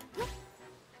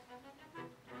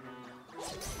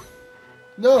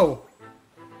 No!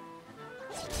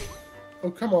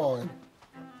 Oh, come on.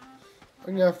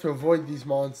 I'm gonna have to avoid these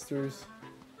monsters.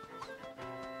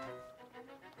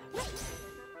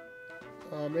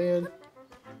 Aw, man.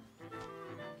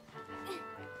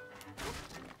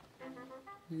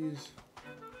 These.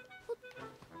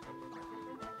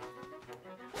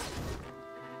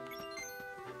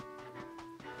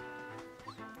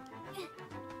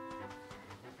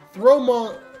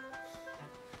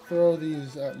 Throw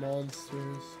these at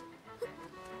monsters.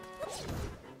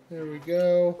 There we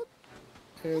go.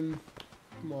 And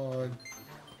come on.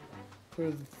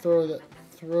 Throw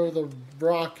the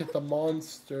rock at the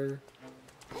monster.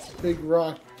 Big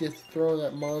rock gets thrown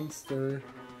at monster.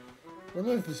 I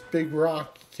wonder if this big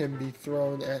rock can be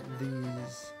thrown at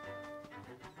these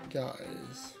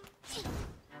guys.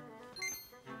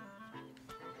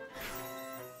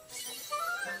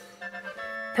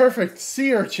 Perfect.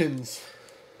 Sea urchins.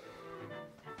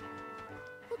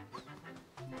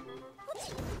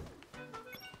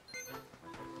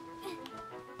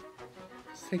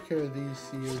 Let's take care of these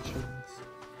sea urchins.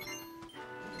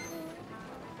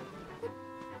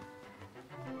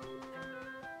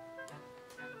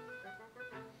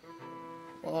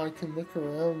 Oh, I can look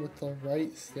around with the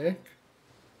right stick.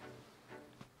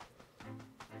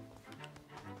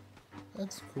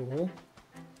 That's cool.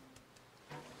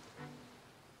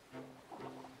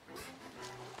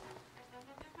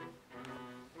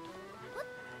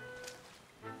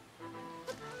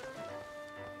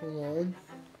 Hold on.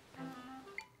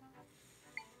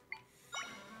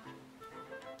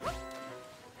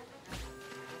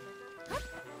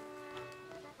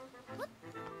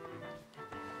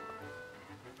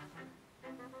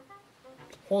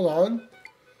 Hold on.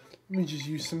 Let me just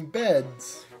use some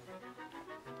beds.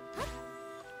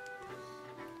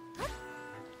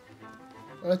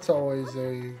 That's always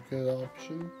a good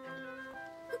option.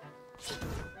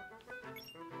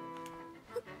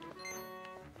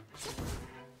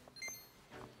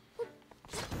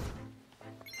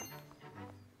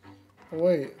 Oh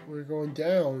wait, we're going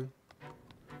down.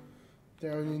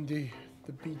 Down into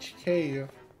the beach cave.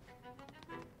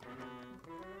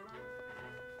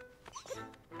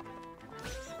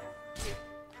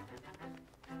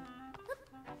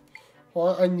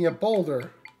 Well, I need a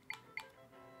boulder.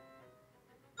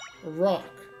 A rock.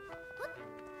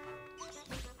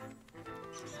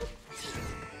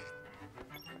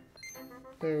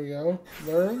 There we go.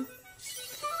 Learn.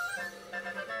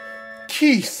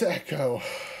 Keys echo.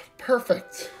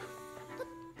 Perfect.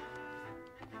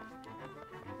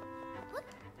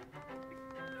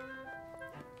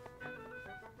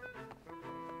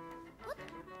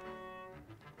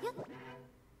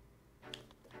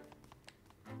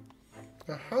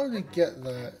 Now, how to get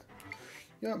that?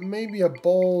 Yeah, maybe a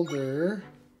boulder.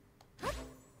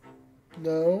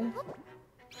 No.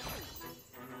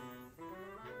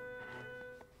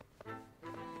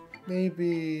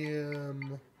 Maybe,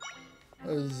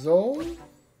 a zone?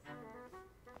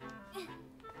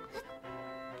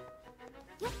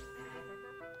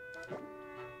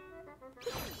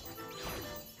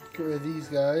 Get rid of these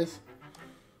guys.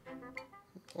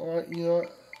 Alright, you know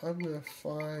what? I'm gonna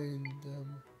find,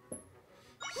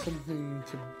 something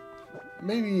to...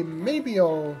 Maybe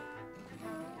I'll...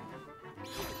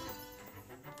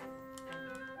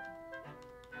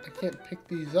 I can't pick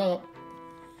these up.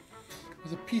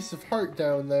 There's a piece of heart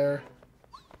down there.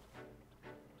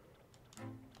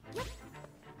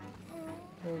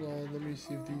 Hold on, let me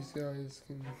see if these guys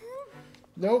can...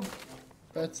 Nope!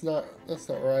 That's not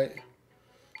right.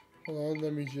 Hold on,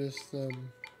 let me just,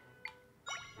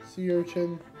 sea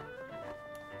urchin.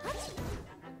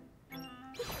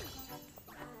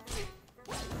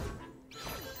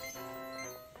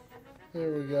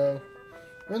 There we go.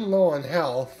 Running low on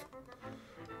health.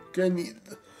 Gonna need...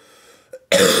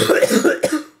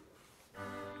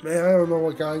 Man, I don't know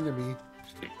what kind to be.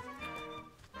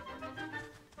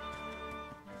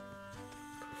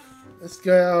 Let's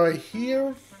get out of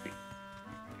here.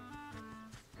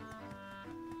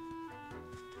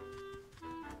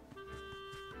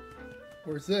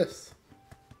 Where's this?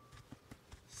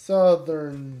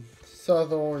 Southern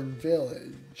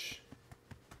Village.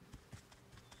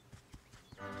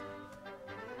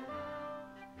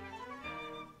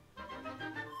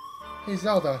 Hey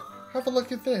Zelda, have a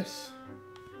look at this.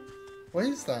 What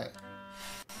is that?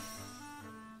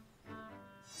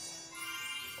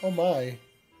 Oh my.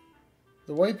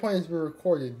 The waypoint has been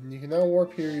recorded, and you can now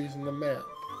warp here using the map.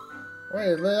 Alright,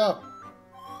 it lit up.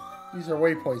 These are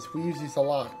waypoints. We use these a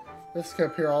lot. This can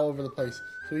appear all over the place,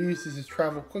 so we use these to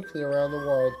travel quickly around the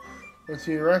world. Once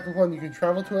you interact with one, you can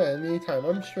travel to it at any time.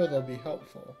 I'm sure they'll be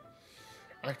helpful.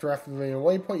 After activating a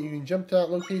waypoint, you can jump to that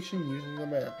location using the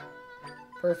map.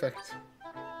 Perfect.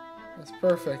 That's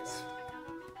perfect.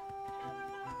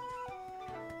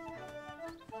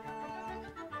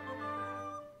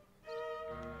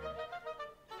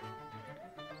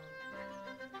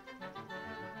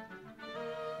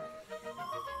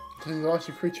 There's lots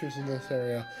of creatures in this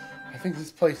area. I think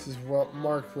this place is well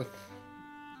marked with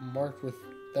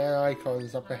that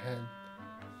icons up ahead.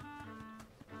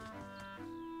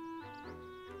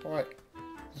 Alright.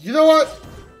 You know what?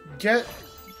 Get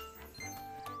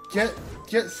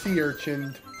sea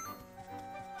urchined.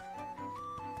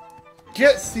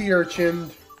 Get sea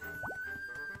urchined.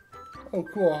 Oh,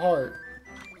 cool, a heart.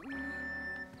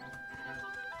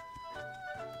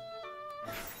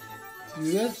 Do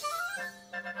this?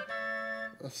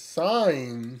 A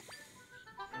sign.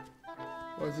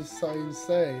 What does this sign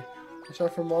say? Watch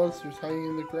out for monsters hiding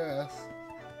in the grass.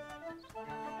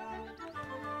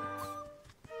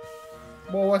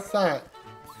 Well, what's that?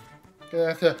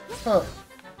 Gonna have to,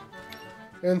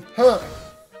 and what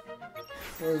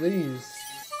are these?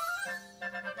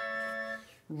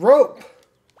 Rope!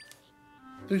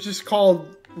 They're just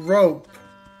called rope.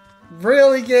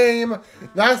 Really, game?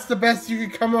 That's the best you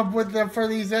could come up with for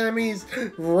these enemies?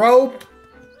 Rope?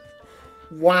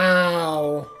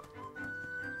 Wow.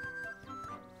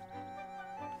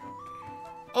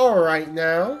 Alright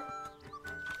now.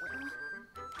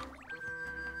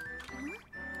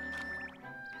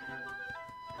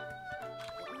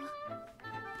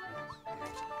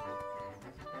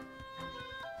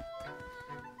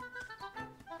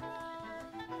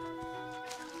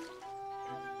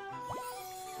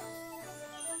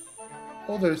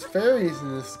 Oh, there's fairies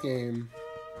in this game.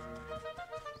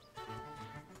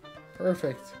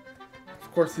 Perfect.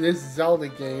 Of course, it is a Zelda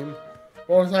game.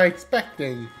 What was I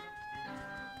expecting?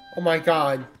 Oh my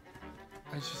god.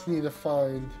 I just need to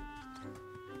find...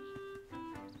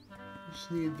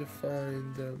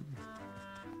 an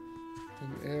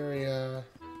area...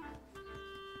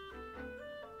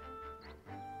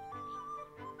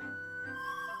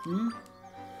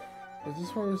 Is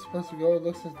this where we're supposed to go? It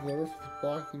looks like the roof is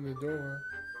blocking the door.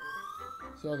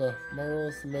 Zelda, my role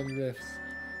is to mend rifts.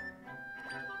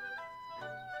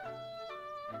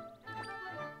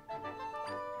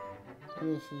 I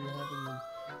know something happened.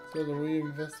 Zelda, will you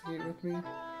investigate with me?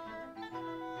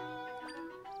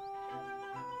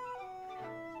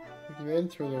 We can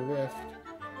enter the rift.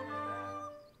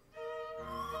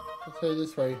 Let's head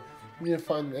this way. We need to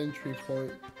find an entry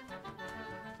point.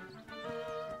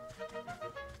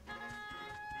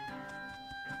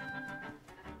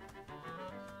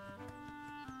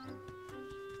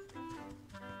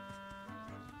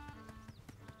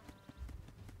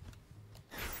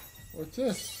 What's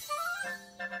this?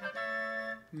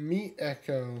 Meat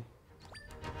Echo.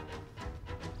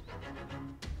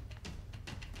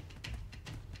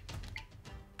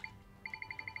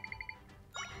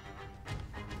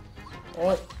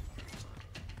 Alright.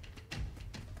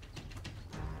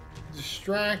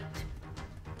 Distract.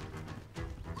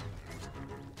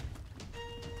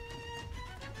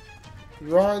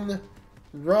 Run.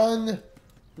 Run.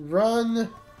 Run.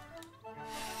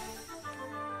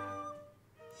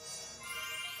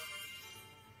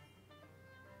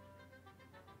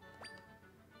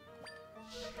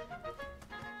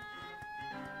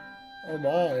 Oh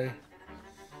my.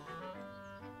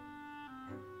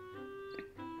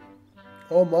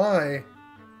 Oh my.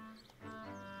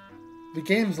 The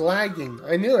game's lagging.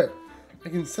 I knew it. I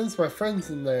can sense my friends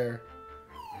in there.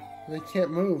 They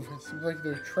can't move. It seems like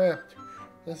they're trapped.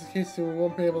 If that's the case, then we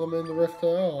won't be able to mend the rift at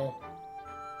all.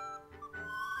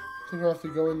 I think we'll have to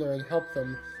go in there and help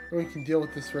them. Then we can deal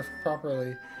with this rift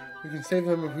properly. We can save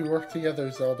them if we work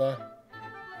together, Zelda.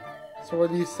 So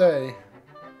what do you say?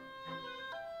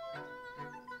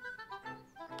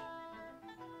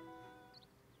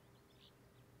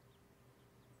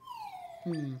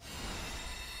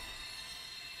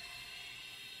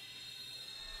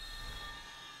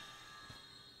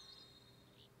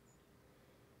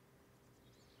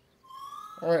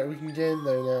 Alright, we can get in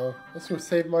there now. Let's go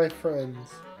save my friends.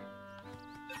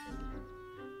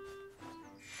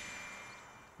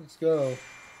 Let's go.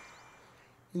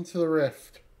 Into the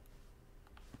rift.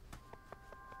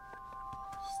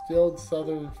 Stilled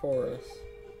southern forest.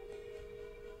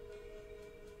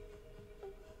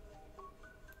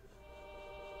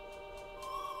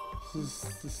 This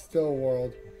is the still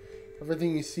world.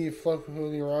 Everything you see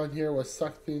floating around here was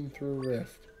sucked in through a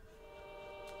rift.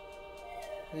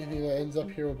 Anything that ends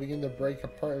up here will begin to break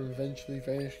apart and eventually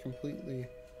vanish completely.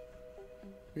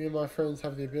 Me and my friends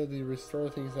have the ability to restore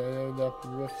things that end up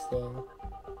in rifts, though.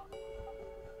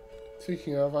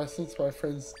 Speaking of, I sense my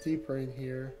friends deeper in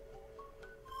here.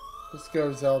 Let's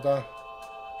go, Zelda.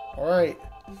 Alright,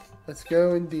 let's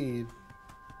go indeed.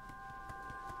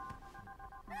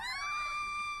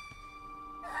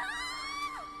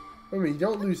 Wait a minute, you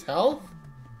don't lose health?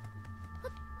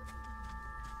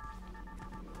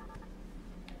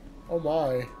 Oh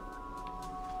my.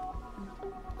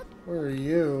 Where are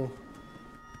you?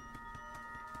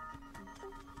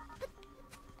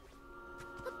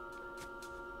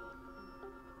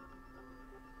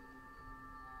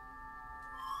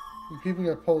 When people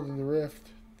get pulled in the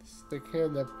rift, they're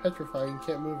petrified and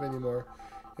can't move anymore.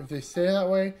 If they stay that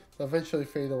way, they'll eventually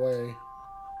fade away.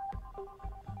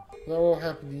 That won't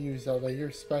happen to you, Zelda.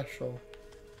 You're special.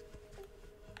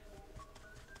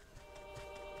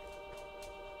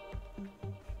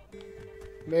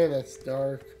 Man, that's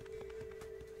dark.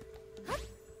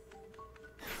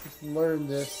 Just learn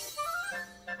this.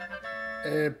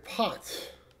 A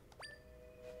pot.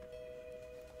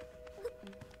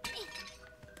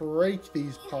 Break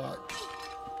these pots.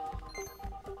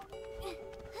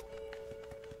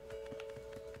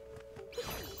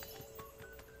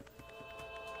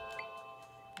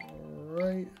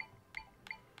 Alright.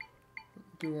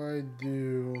 What do I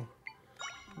do?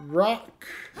 Rock.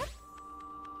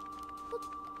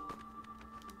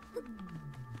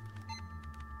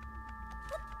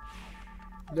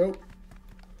 Nope.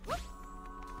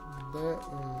 That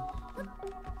one.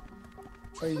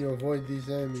 I need to avoid these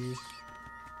enemies.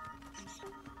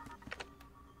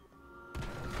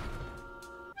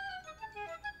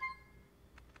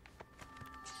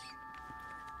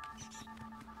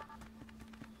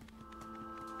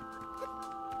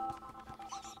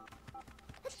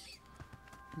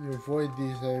 You avoid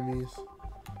these enemies.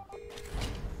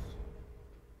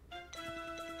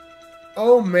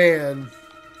 Oh man.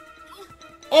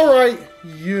 Alright,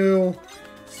 you.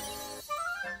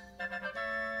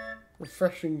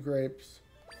 Refreshing grapes.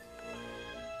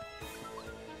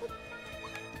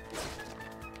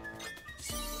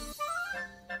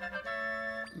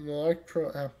 An electro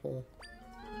apple.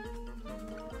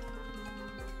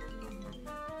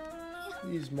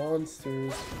 These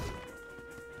monsters.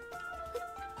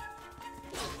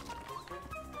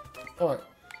 Alright.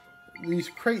 These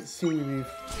crates seem to be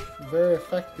very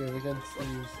effective against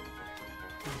these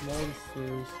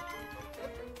monsters.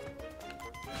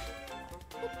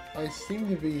 I seem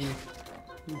to be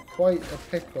in quite a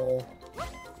pickle.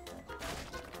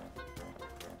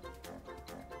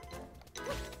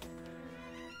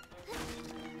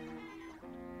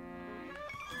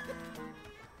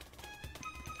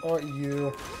 Aren't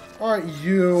you? Aren't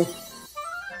you?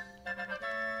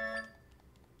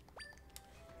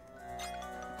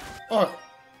 Oh,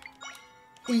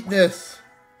 eat this.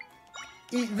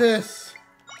 Eat this.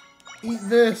 Eat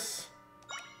this.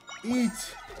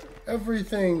 Eat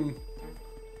everything.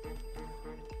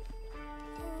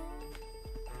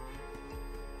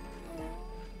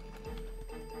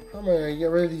 How am I gonna get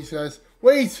rid of these guys?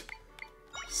 Wait!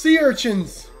 Sea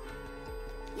urchins!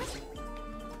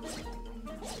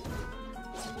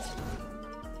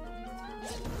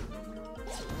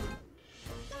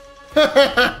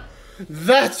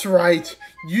 That's right!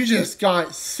 You just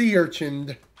got sea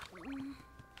urchined.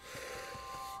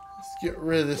 Let's get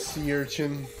rid of the sea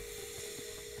urchin.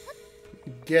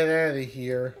 Get out of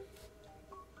here.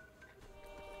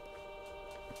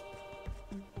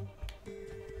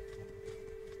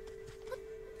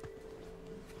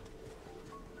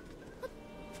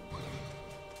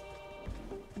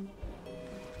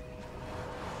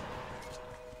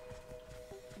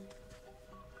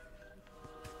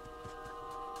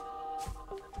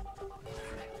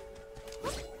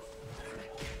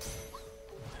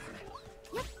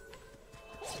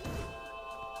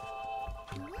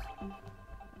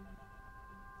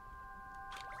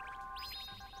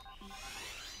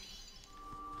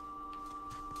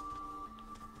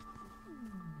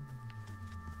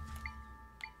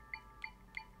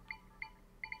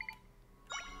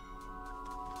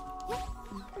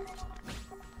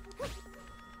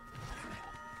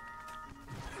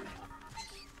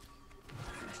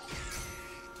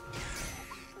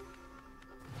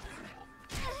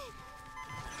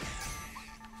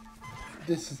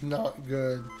 This is not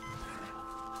good.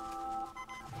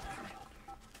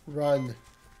 Run.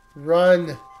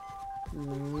 Run!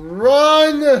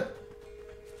 Run!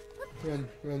 Run,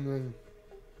 run, run.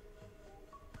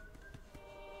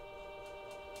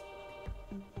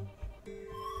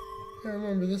 I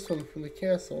remember this one from the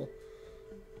castle.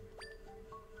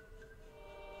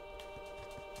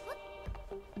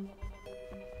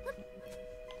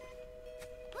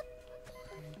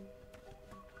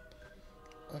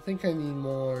 I think I need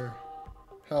more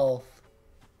health.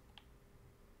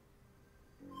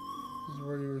 This is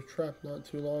where you were trapped not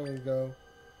too long ago.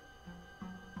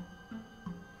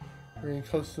 We're getting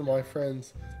close to my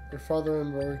friends. Your father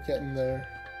and brother are getting there.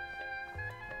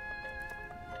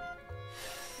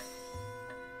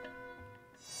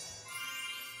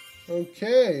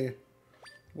 Okay.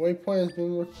 Waypoint has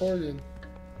been recorded.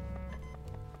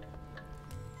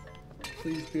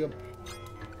 Please be a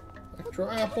electro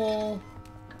apple.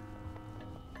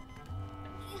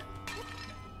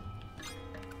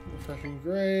 Refreshing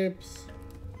grapes.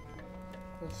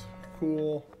 That's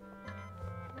cool.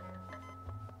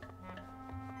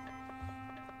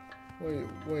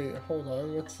 Wait, hold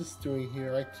on. What's this doing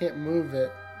here? I can't move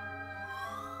it.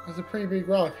 It's a pretty big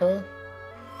rock, huh?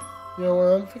 You know,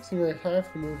 when I'm fixing it, I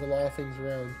have to move a lot of things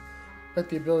around. Bet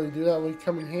the ability to do that would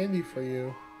come in handy for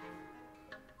you.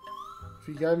 If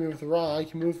you guide me with a rod, I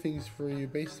can move things for you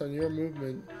based on your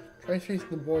movement. Try facing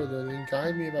the border, then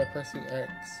guide me by pressing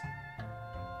X.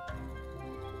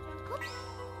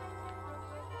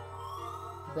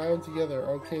 Bound together.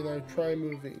 Okay, now try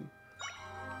moving.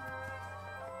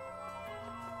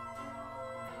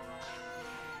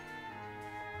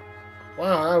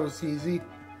 Wow, that was easy.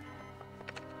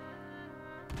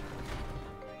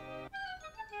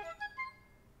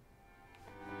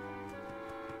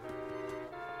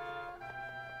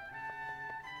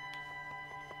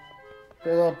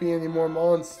 There not be any more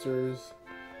monsters.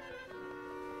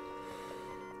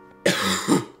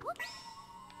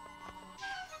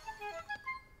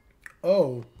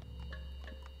 Oh.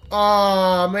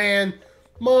 Ah, man.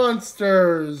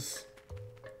 Monsters.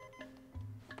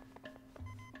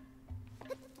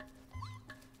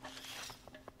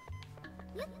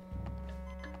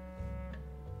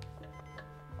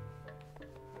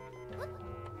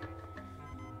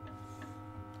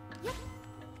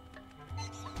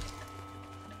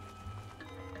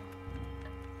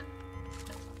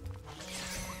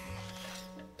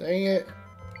 Dang it.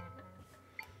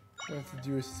 I have to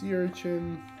do a sea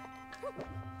urchin.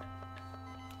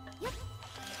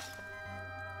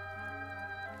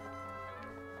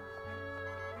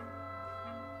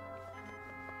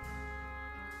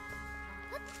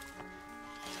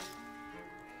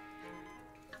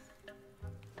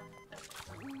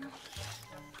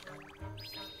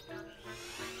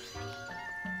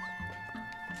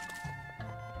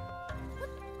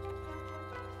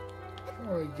 How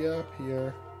do I get up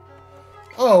here?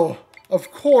 Oh, of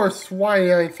course, why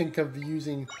did I think of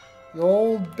using an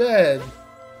old bed?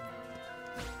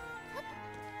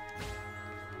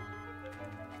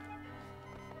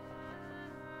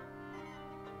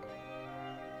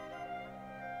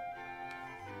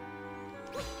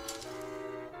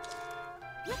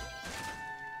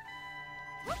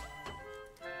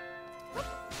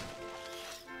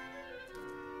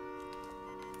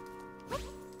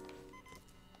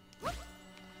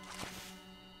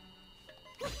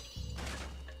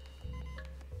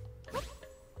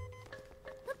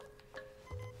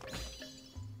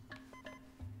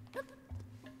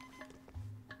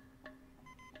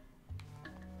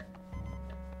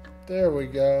 There we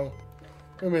go.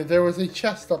 Wait a minute, there was a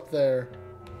chest up there.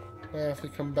 I have to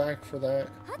come back for that.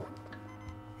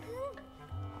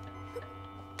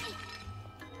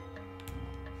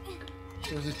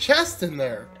 There's a chest in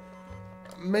there.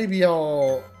 Maybe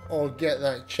I'll get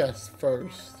that chest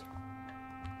first.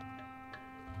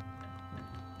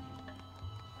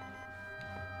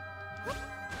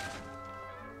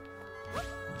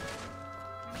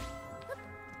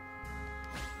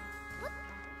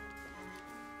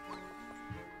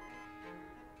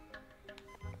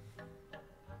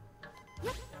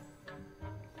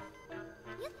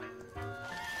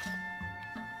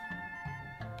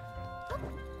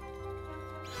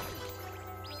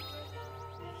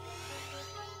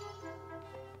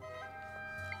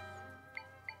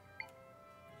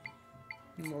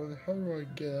 Well, how do I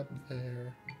get up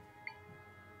there?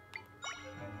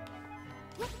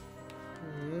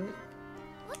 Alright.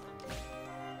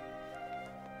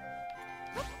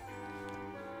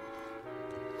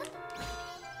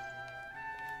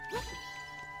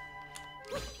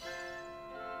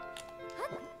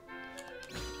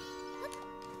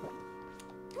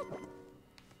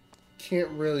 Can't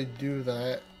really do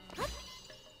that.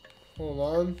 Hold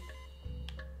on.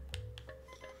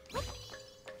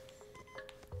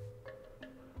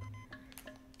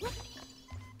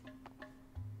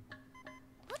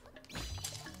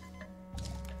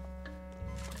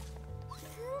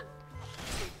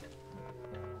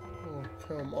 Oh,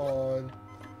 come on.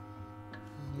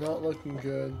 Not looking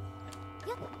good.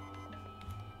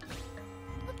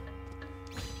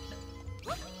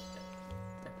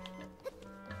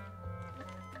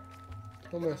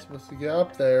 How am I supposed to get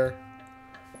up there?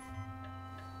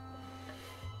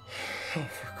 Oh,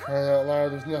 for crying out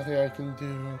loud, there's nothing I can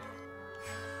do.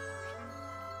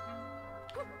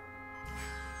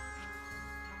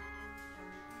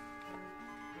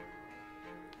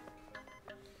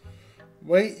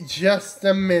 Wait just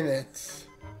a minute.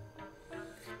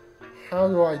 How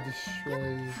do I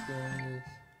destroy these guys?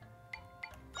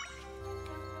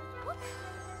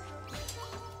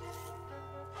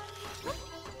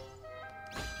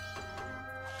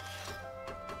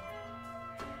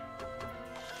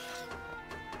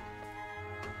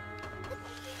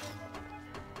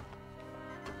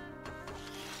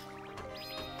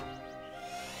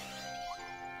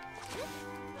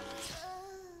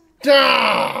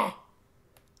 Ah!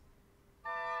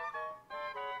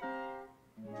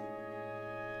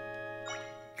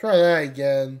 Try that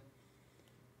again.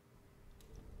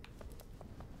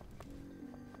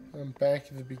 I'm back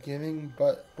at the beginning,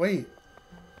 but wait.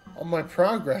 On my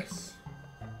progress.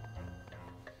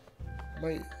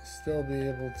 Might still be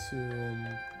able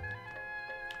to,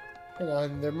 hold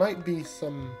on, there might be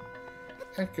some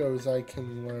echoes I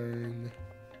can learn.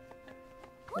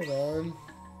 Hold on.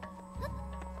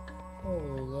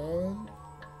 Hold on.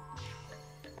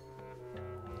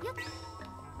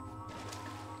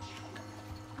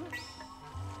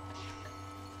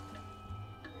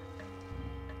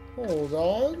 Hold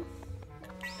on.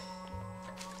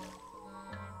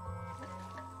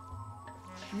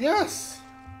 Yes!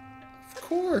 Of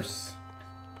course!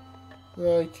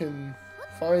 I can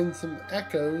find some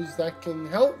echoes that can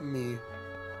help me.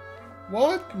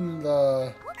 What in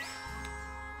the...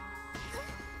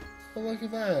 Oh, look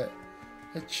at that.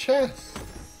 A chest.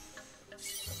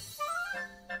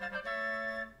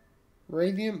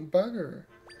 Radiant butter.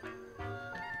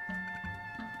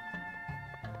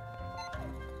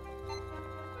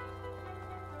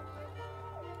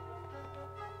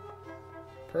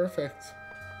 Perfect.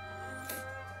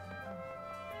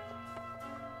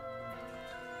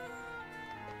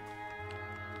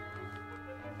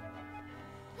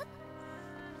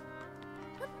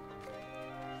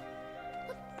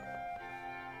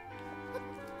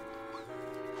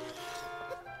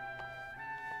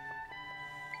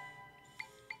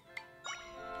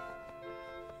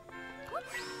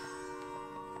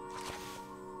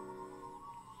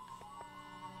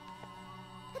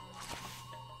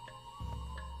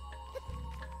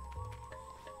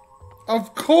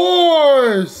 Of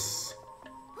course!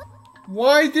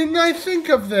 Why didn't I think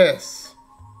of this?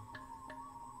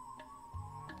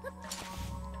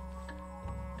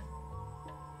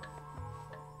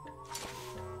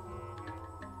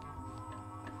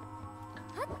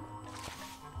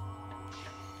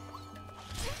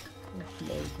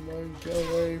 Come on, get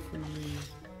away from me.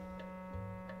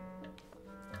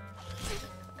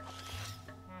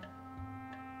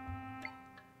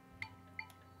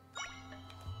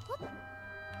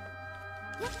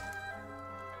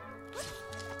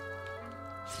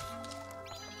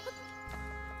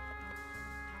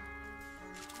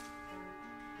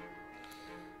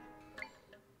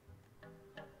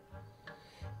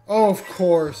 Oh, of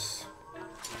course.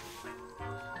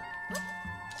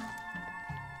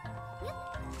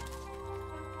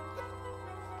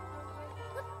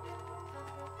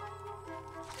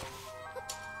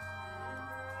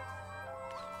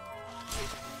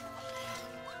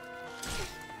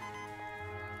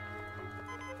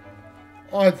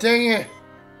 Oh, dang it.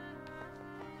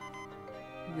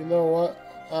 You know what?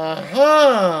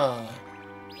 Aha!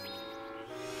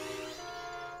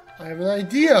 I have an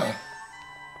idea.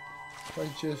 If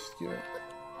I just do it.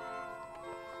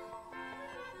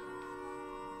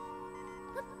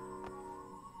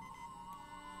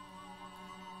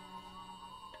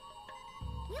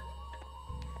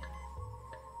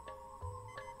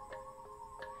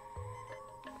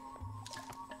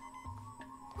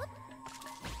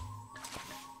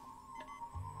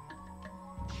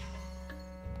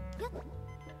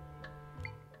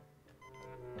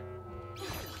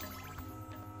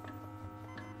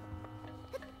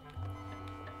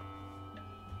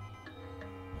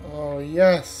 Oh,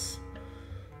 yes.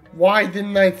 Why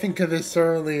didn't I think of this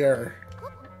earlier?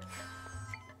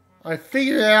 I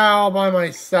figured it out all by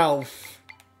myself.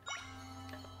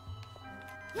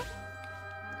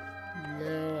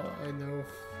 Now I know.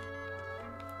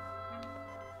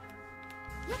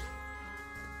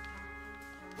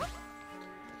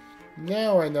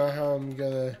 Now I know how I'm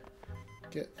gonna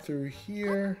get through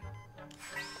here.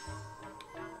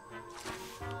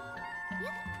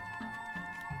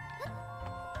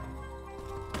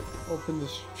 Open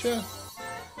this chest.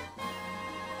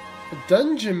 A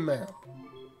dungeon map.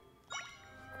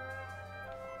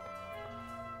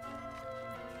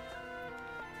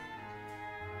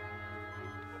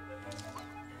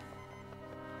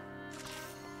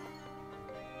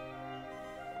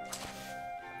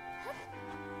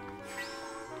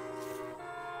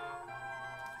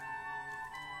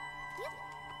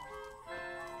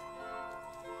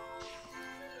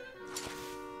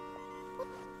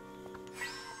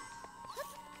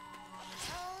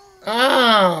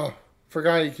 Ah!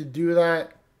 Forgot you could do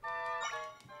that.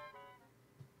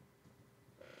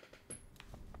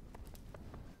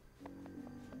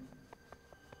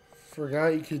 Forgot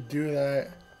you could do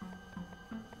that.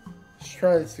 Let's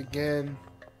try this again.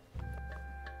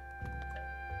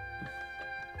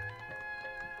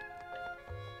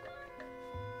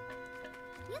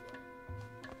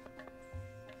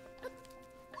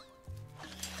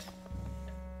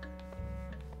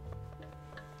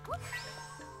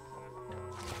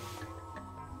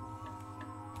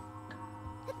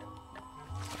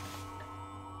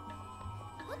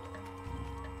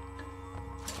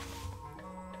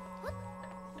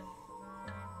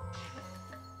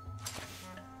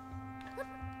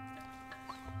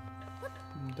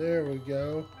 There we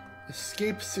go.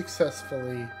 Escape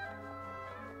successfully.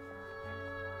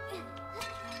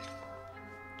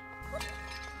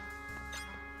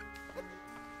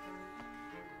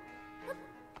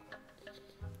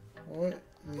 What?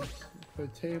 Let's put a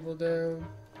table down.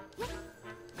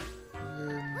 And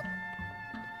then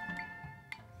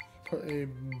put a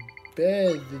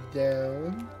bed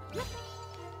down.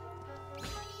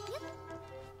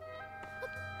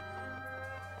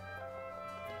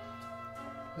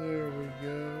 There we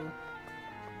go.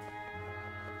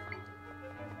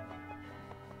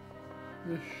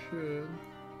 This should.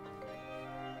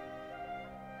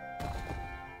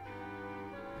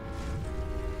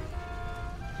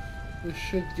 This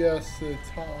should get us to the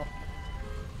top.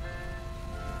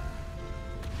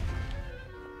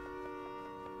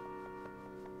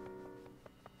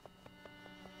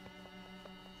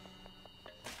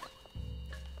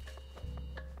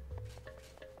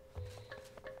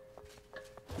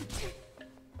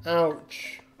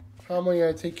 Ouch. How am I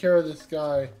gonna take care of this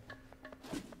guy?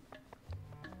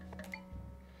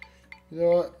 You know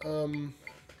what?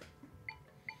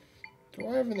 Do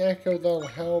I have an echo that'll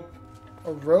help?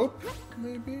 A rope,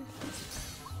 maybe?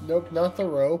 Nope, not the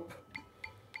rope.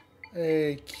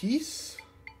 A keys?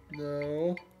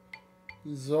 No.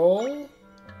 Zol?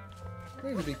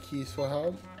 Maybe the keys will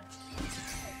help.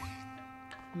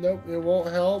 Nope, it won't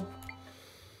help.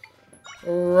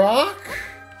 A rock?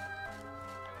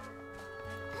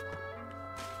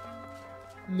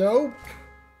 Nope.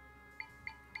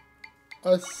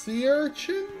 A sea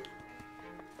urchin?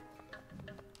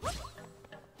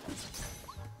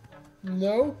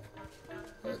 Nope.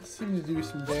 That seemed to do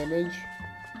some damage.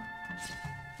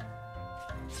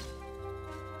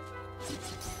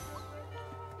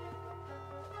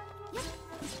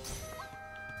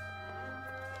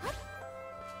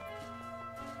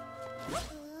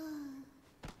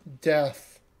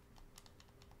 Death.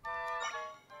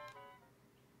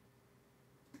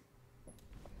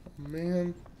 Oh,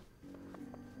 man.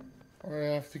 I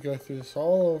have to go through this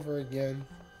all over again.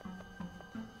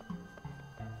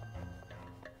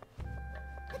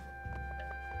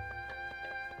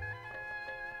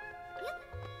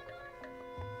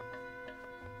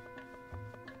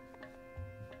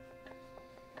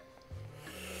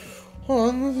 Hold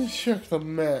on, let me check the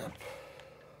map.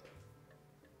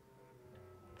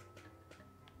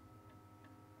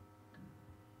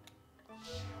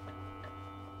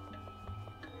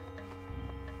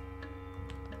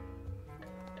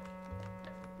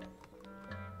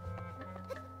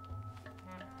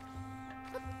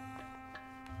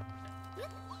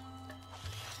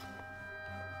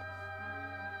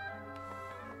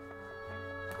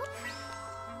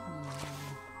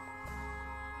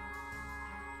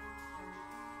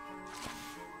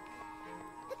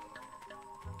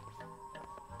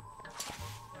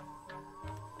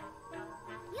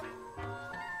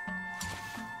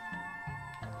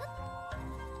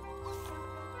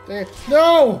 Dang.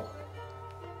 No!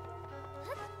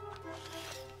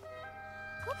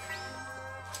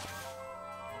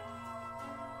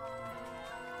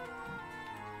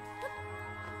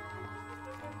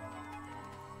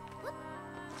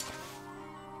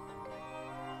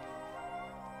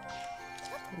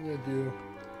 What am I gonna do?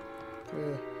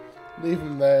 Leave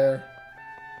him there.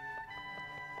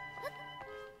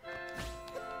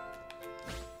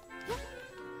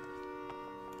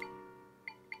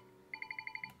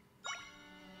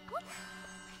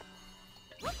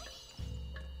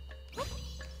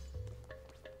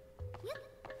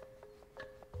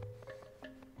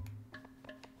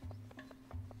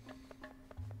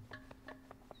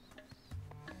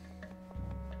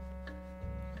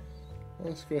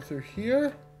 Let's go through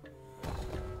here.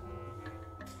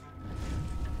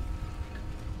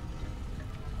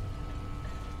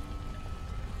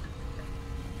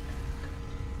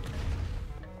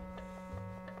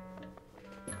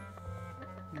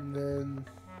 And then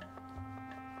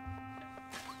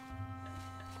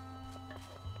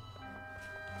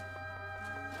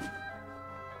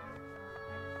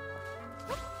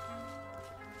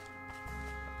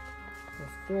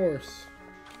of course.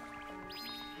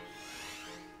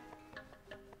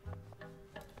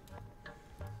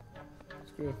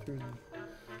 Let's go through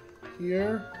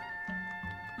here.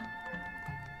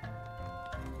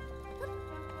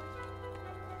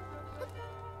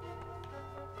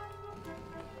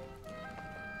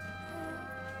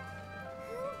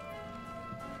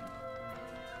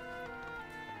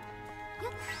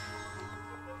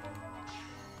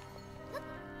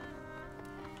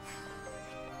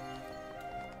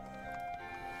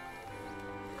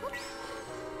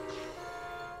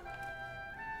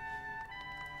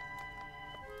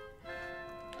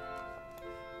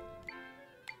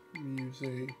 Use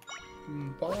a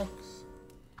box.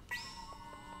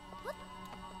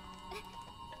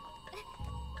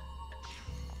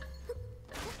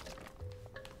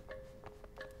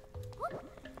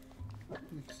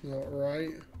 It's not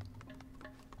right.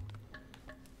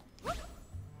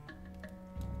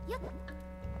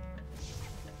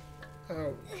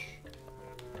 Ouch.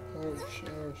 Ouch,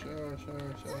 ouch, ouch,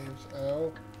 ouch, ouch,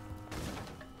 ow.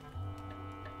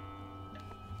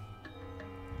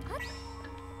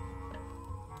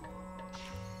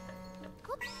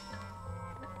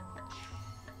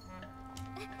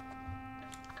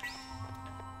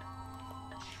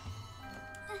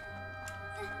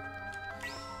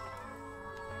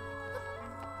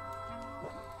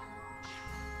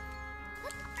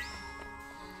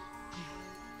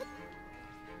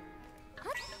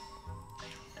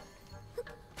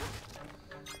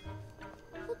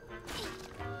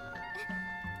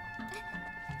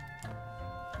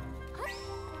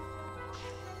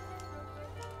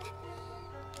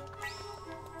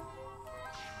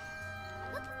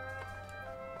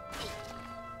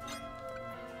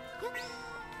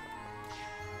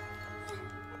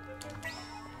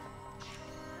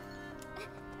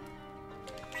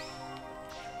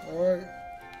 Alright.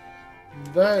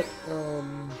 That,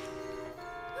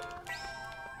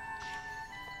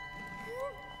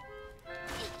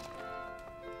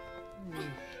 we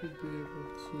should be able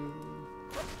to...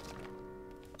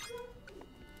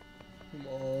 Come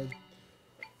on.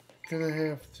 Gonna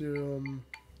have to,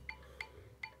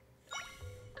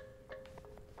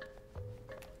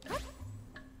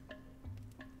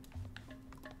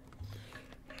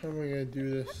 how am I gonna do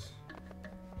this?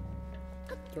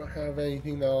 Don't have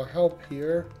anything that'll help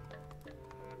here.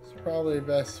 It's probably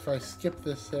best if I skip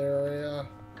this area.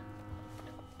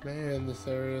 Man, this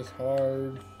area is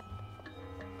hard.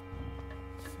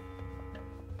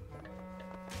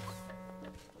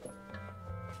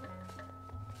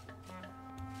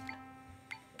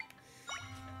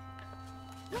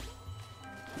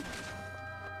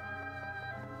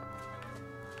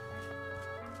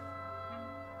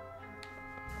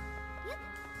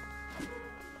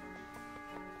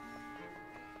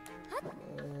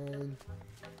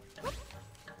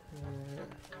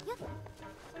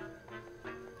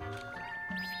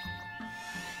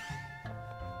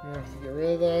 I have to get rid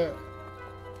of that.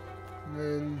 And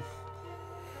then...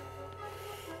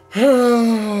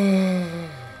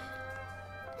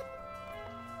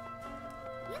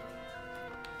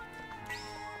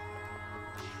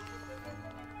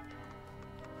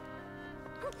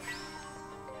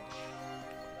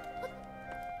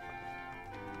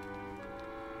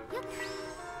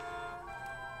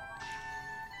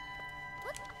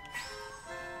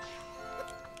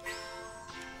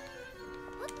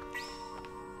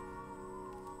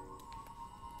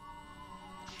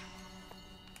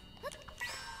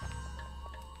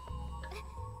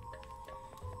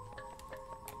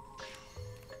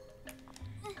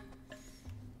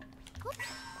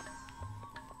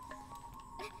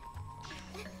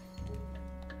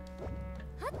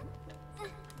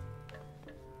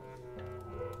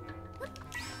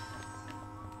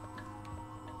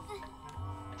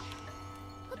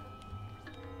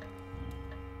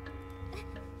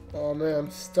 Oh man,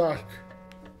 I'm stuck.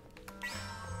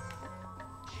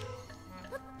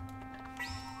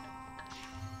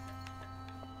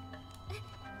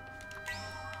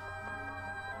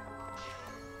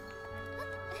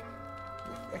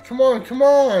 Come on, come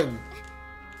on!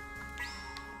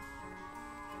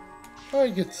 I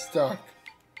get stuck.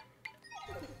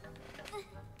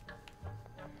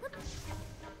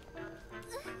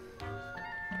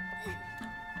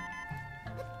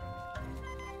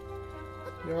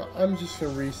 You know, I'm just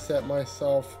gonna reset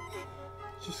myself.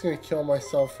 Just gonna kill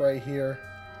myself right here.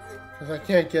 Because I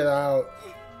can't get out.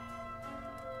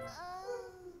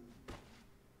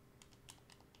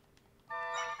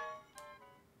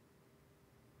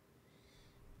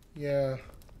 Yeah.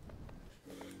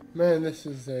 Man, this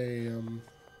is a,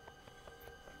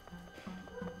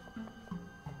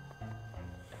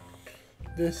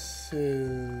 this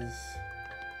is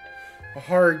a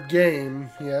hard game,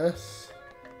 yes.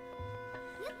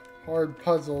 Hard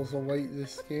puzzles await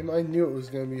this game. I knew it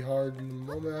was going to be hard. And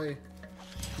the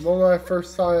moment I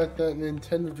first saw it at the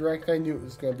Nintendo Direct, I knew it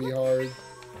was going to be hard.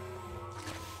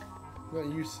 I'm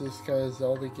not used to this kind of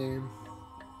Zelda game.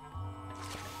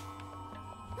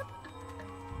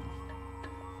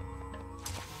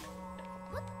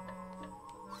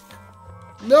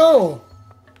 No!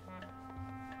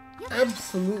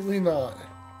 Absolutely not.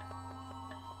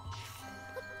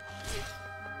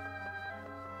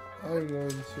 I'm going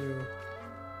to...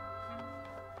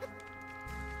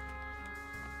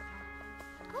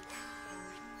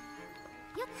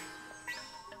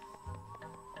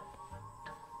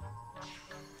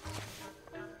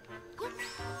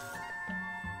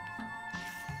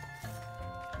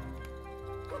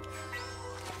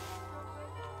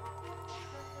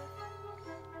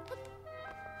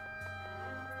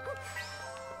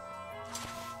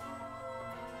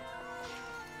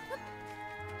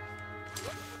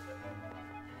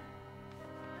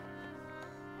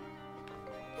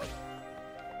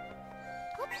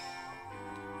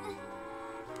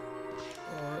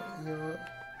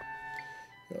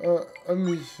 I'm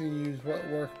just going to use what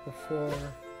worked before.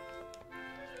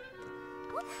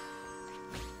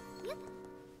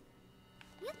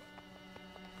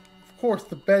 Of course,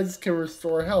 the beds can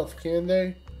restore health, can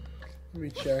they? Let me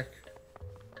check.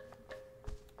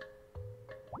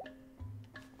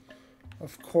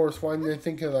 Of course, why didn't I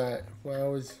think of that when I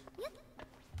was...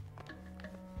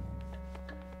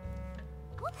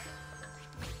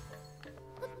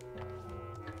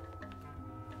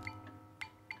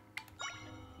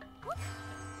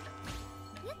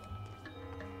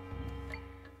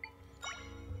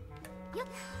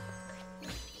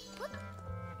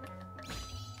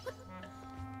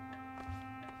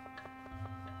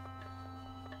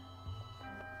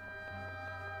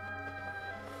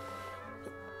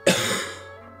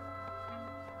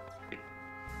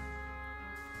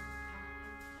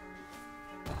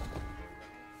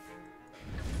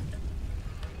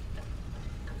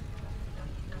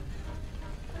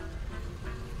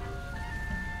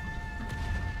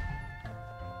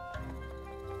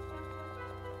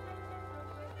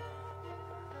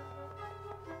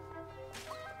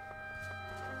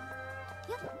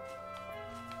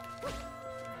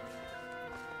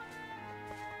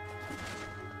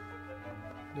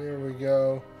 There we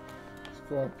go. Let's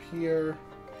go up here.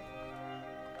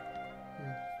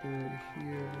 And through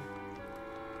here.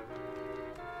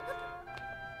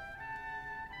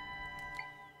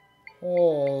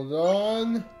 Hold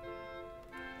on.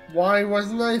 Why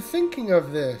wasn't I thinking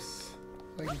of this?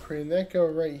 I can create an echo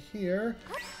right here.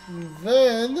 And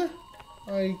then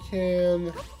I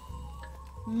can...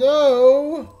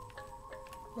 No!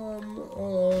 No,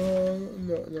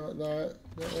 not that.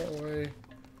 Not that way.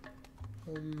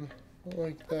 Not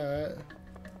like that.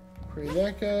 Create an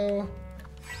echo.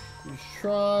 Let's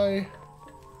try.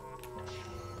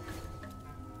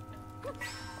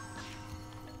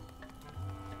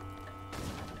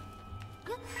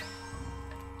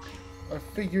 I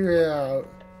figure it out.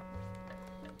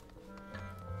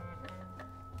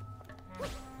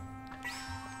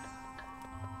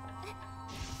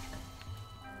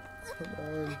 Come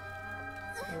on.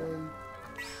 Come on.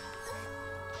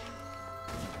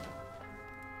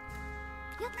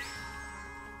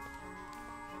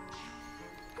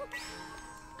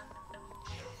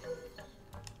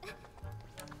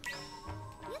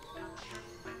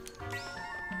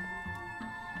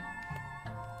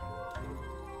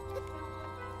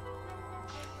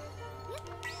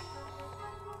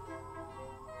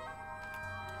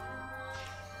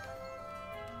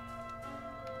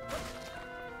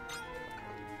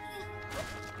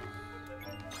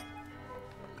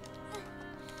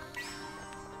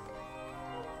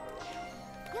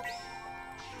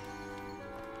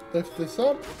 Lift this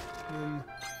up, and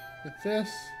with this.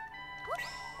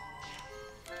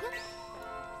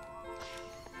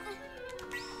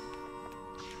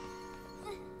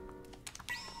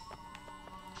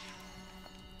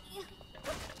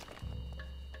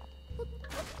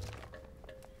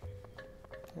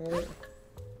 All right.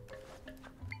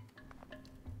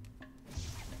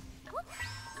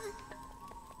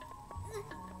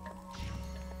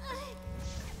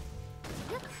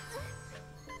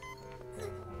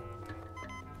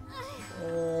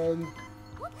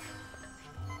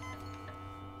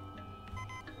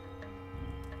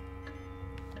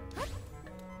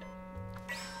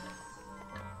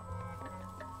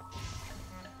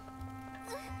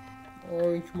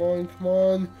 Oh, come on, come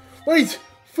on. Wait!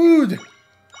 Food!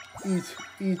 Eat,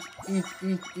 eat, eat,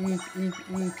 eat, eat, eat,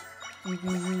 eat, eat,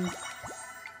 eat.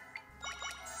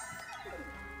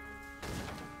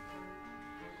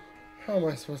 How am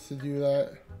I supposed to do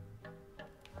that?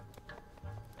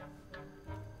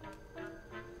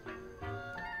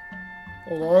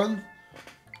 Hold on.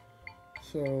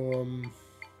 So,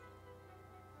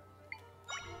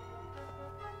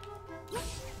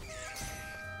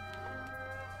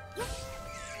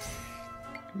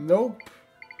 nope.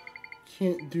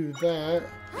 Can't do that.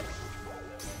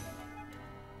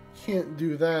 Can't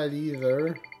do that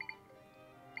either.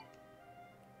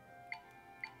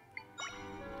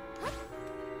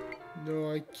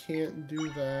 No, I can't do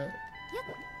that.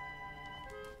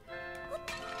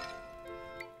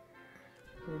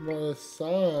 What about a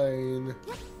sign?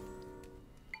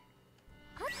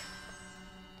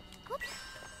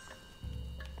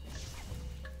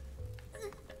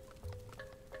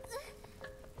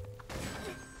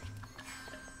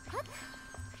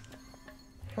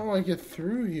 How do I get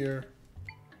through here?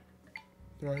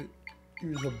 Do I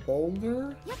use a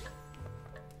boulder?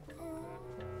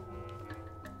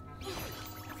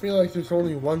 I feel like there's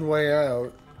only one way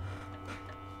out.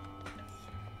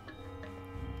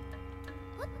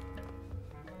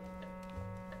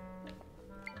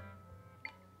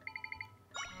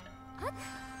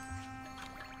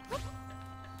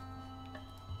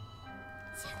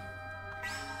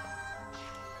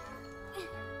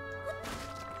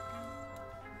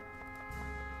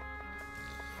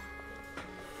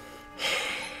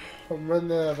 I'm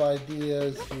running out of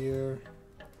ideas here.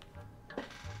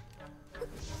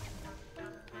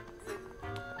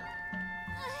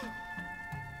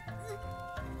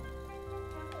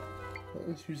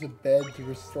 Let's use a bed to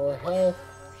restore health.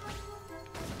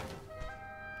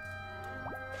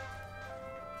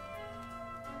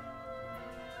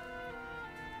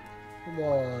 Come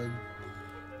on.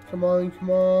 Come on, come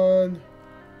on.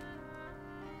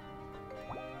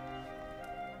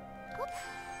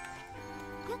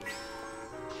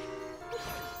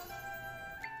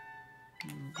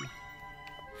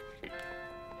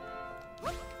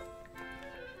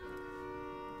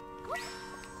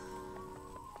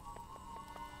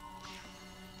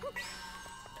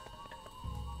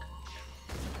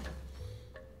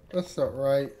 That's not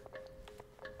right.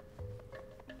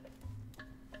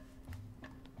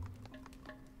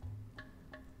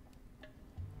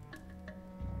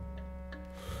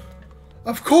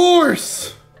 Of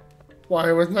course!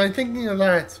 Why wasn't I thinking of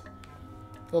that?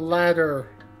 The ladder.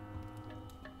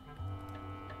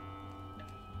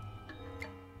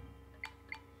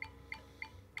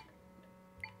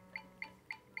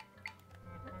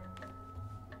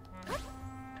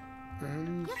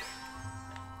 And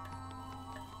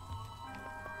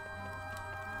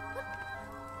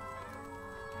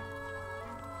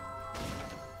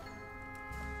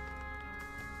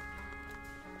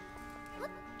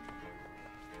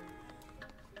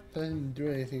that didn't do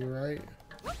anything right.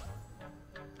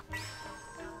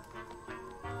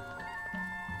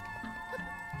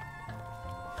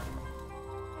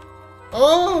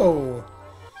 Oh!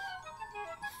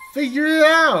 Figure it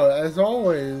out, as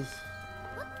always.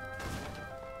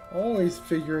 Always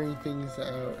figuring things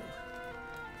out.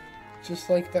 Just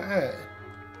like that.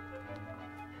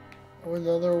 Oh,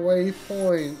 another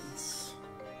waypoint.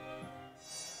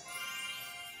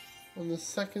 On the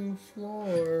second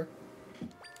floor.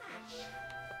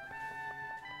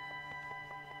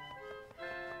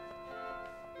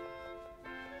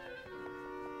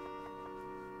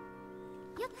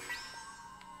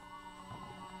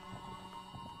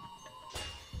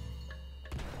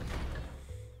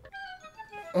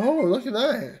 Oh, look at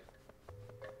that.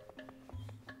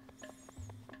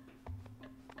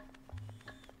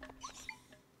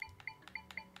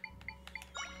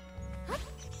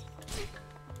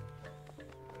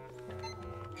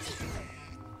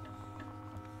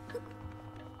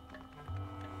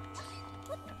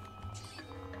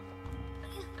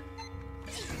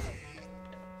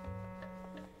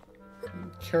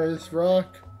 Carry this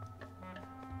rock.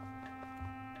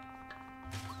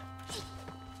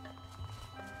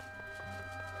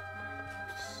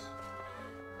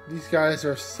 These guys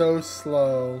are so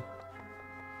slow.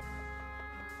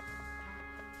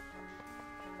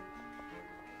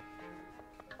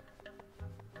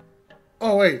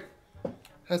 Oh wait,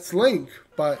 that's Link,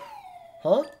 but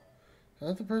huh? Is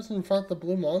that the person who fought the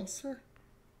blue monster?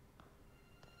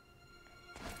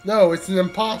 No, it's an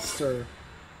imposter.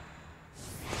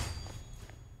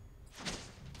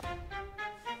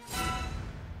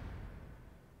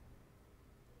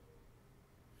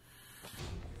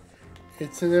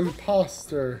 It's an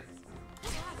imposter.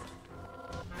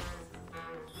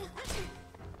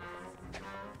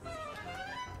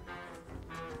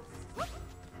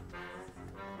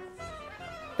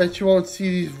 Bet you won't see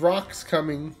these rocks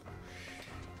coming.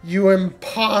 You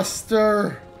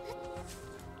imposter!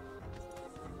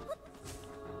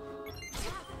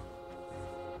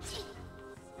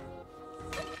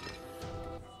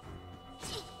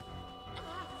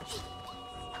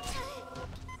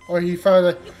 Oh, he found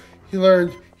it. He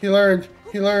learned. He learned.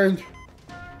 He learned.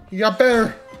 He got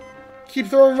better. Keep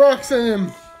throwing rocks at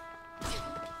him.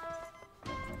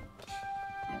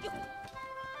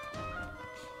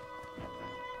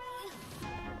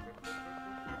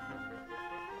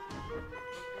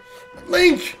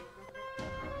 Link!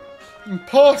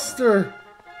 Imposter!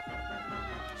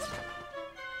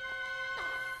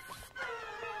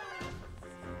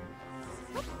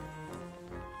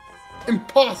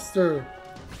 Imposter!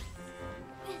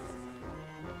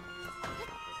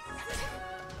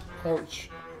 Ouch.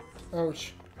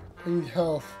 Ouch. I need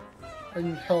health. I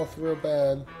need health real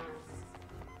bad.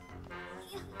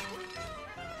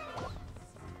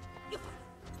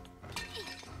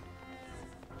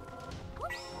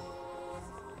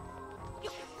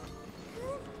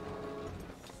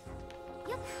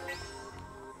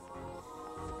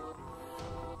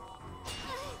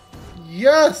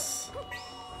 Yes!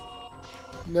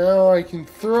 Now I can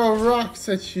throw rocks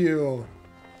at you.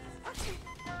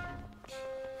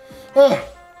 Ah!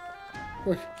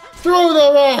 Wait. Throw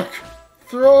the rock!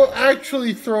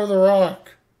 Actually throw the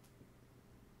rock.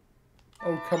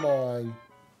 Oh, come on.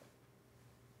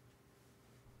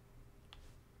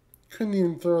 Couldn't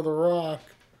even throw the rock.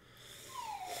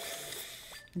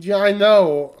 Yeah, I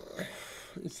know.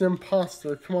 It's an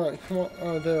imposter. Come on, come on.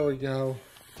 Oh, there we go.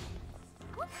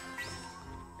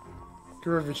 Get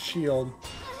rid of his shield.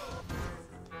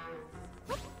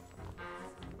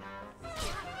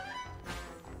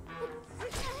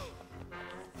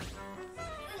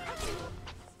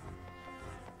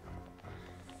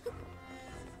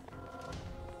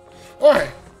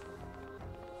 Alright.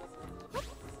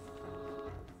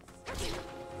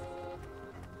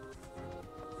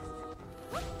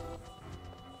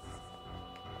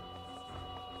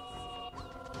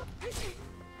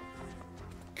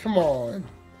 Come on.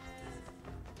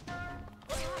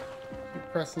 You're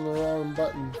pressing the wrong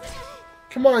button.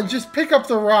 Come on, just pick up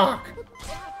the rock.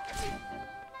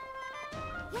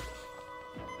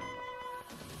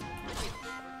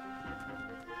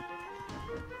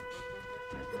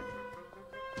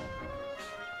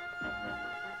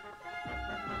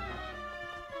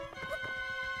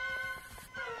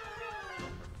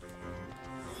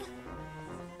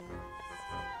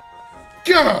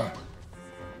 Gah!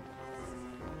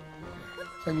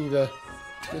 I need to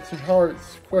get some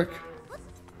hearts quick.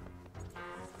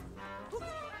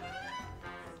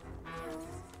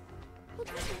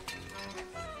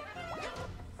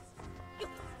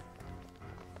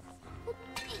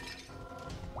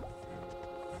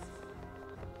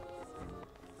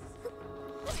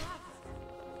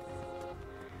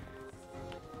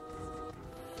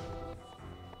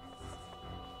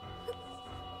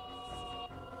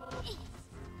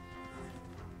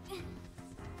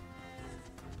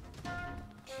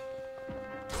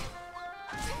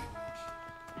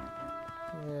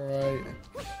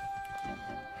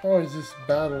 How is this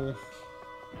battle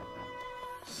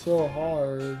so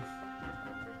hard?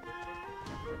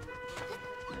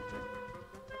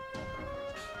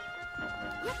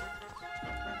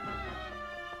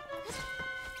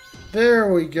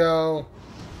 There we go.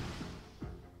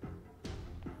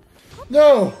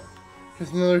 No!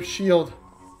 There's another shield.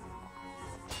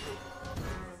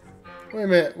 Wait a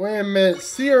minute, wait a minute.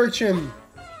 Sea urchin!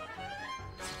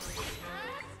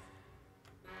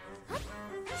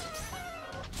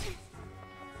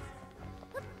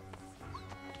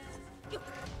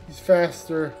 He's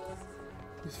faster.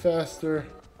 He's faster.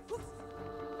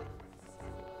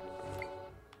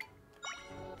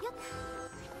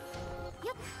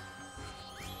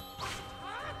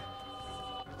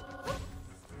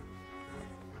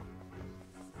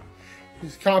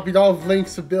 He's copied all of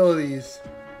Link's abilities.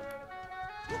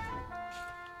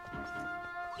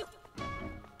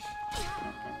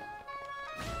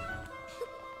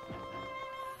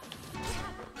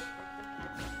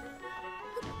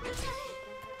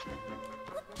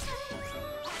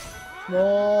 Come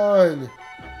on!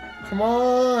 Come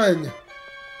on!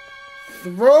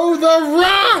 Throw the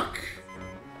rock!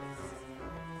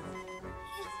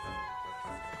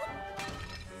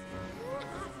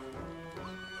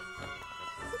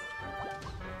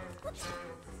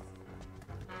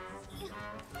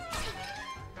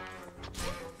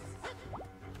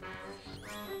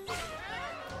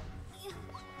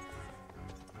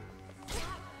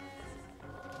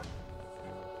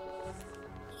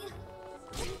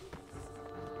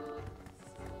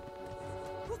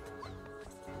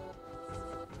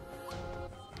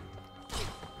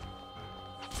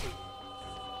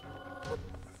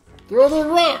 Throw the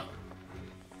rock!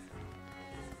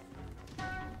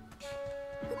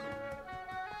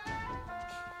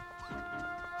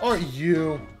 Aren't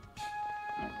you?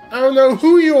 I don't know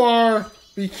who you are,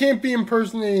 but you can't be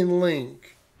impersonating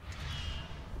Link.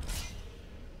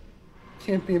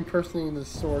 Can't be impersonating the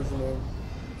swordsman.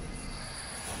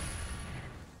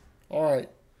 Alright.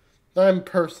 That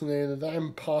impersonator, that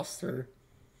imposter,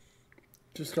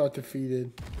 just got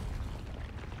defeated.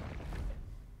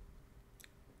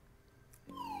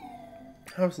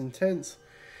 That was intense.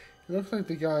 It looks like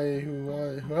the guy who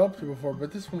helped you before,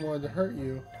 but this one wanted to hurt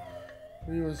you.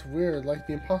 It was weird, like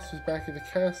the imposters back at the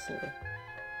castle.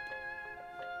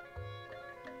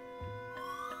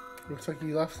 Looks like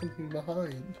he left something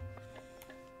behind.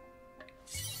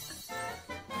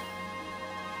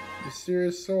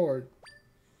 Mysterious sword.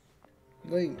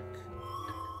 Link.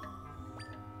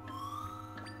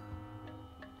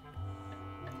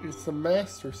 It's the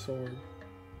Master Sword.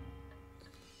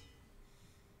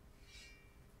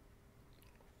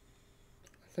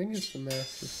 I think it's the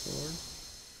Master Sword.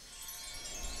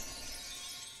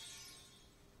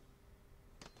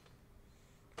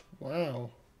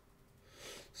 Wow.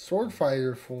 Sword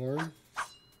fighter form.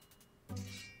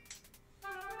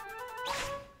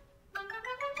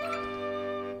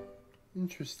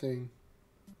 Interesting.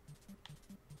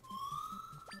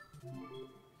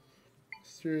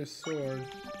 Mysterious sword.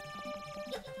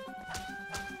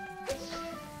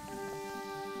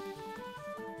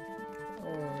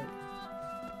 Alright.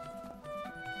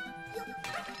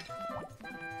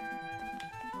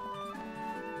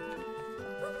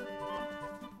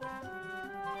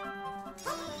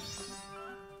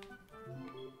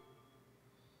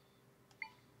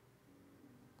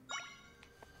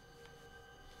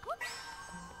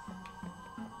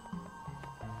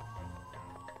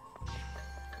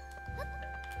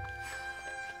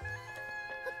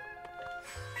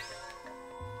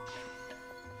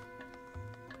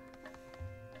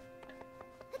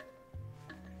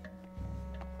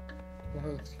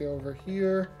 Let's go over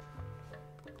here.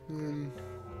 And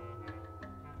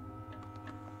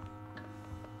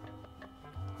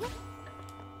what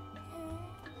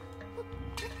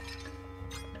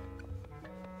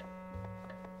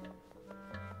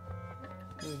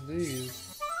are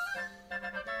these?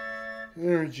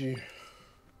 Energy.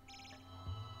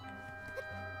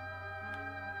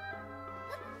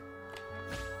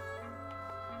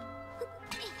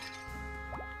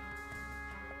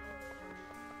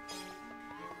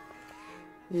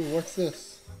 Ooh, what's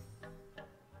this?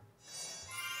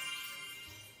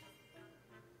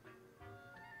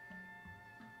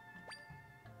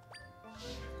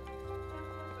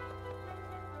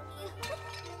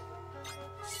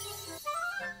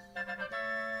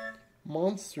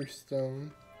 Monster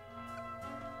Stone.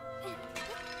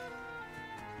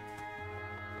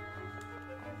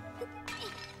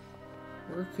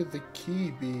 Where could the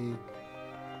key be?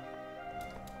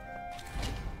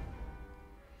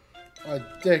 A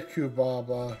Deku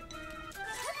Baba.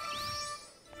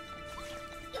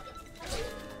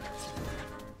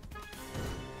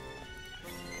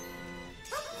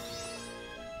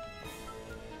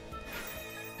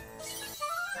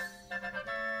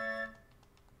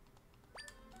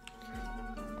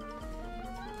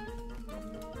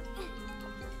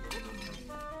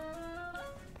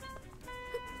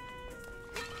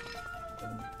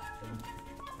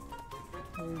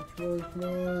 Come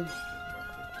on.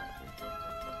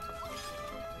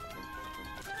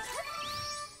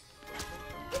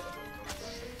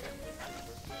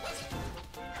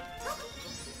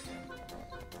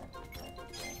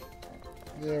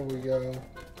 There we go.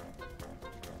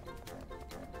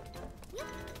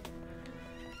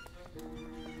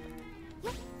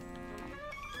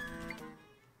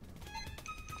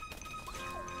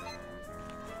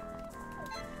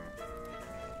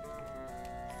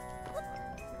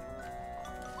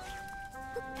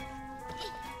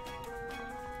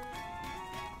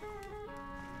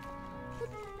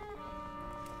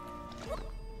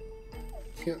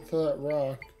 Can't throw that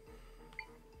rock.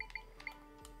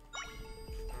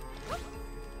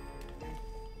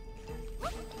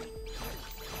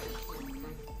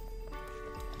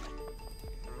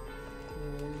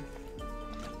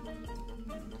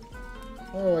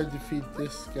 How do I defeat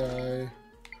this guy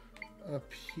up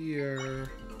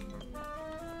here?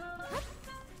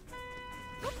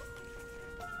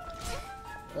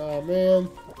 Oh man.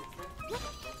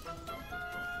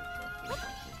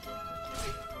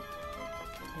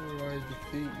 How do I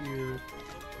defeat you?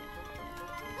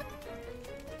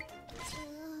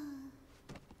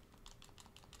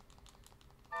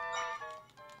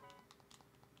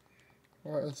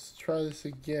 Alright, let's try this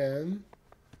again.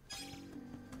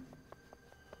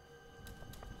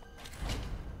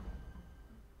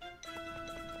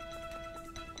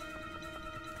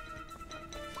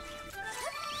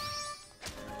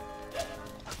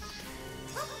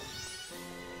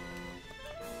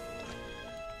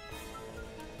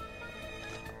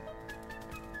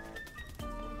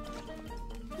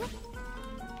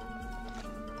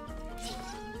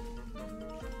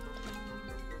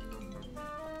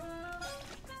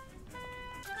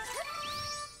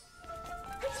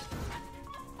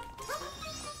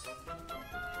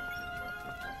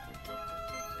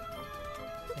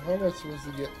 How am I supposed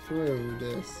to get through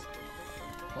this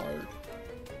part?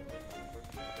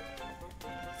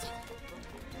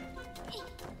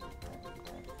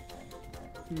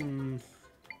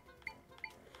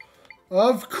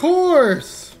 Of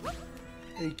course!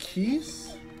 A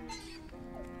keys?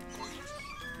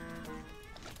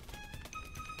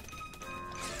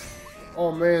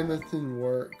 Oh man, that didn't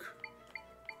work.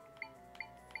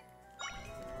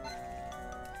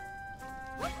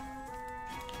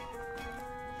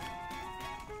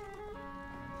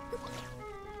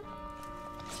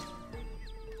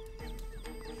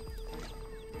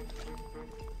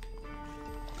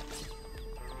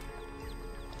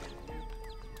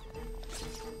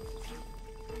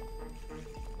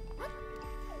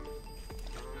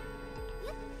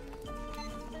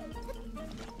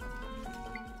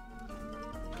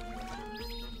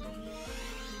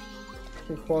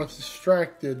 While it's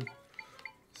distracted,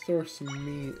 store some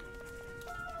meat.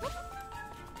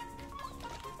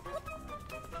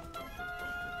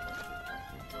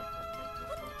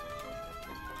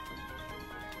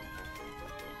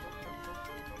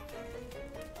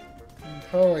 And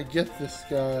how do I get this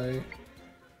guy?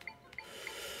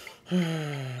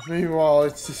 Meanwhile,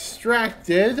 it's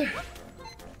distracted.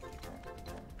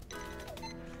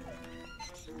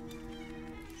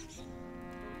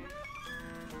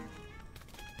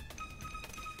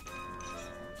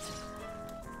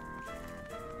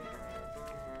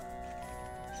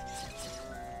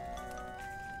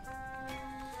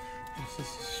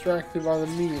 It's distracted by the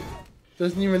meat.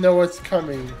 Doesn't even know what's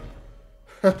coming.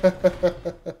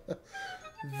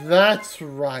 That's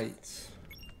right.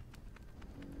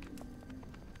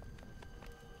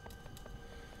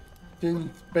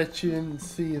 Bet you didn't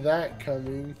see that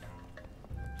coming.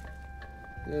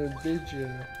 Did you?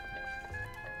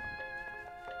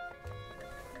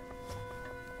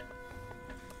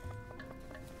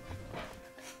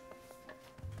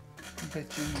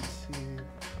 Bet you didn't see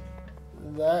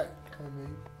that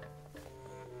coming.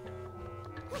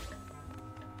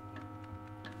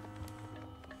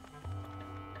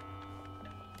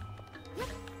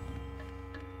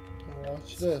 Now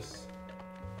watch this.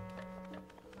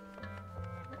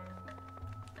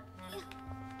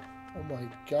 Oh my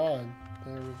god,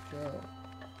 there we go.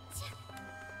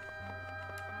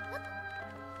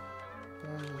 I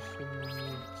just need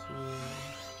to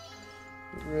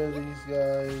get rid of these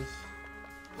guys.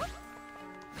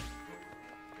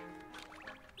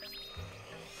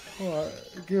 Alright,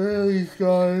 get rid of these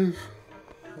guys.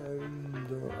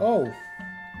 And, oh!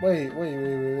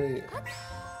 Wait.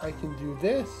 I can do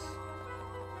this.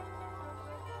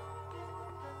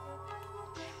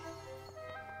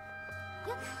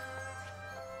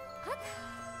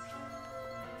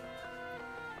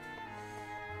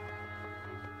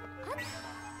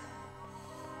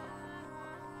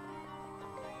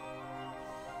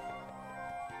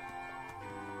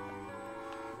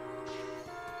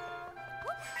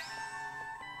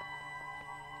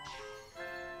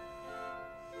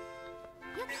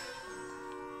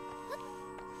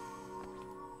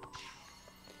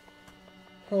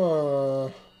 Huh.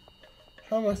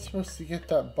 How am I supposed to get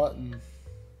that button?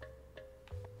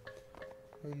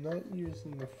 I'm not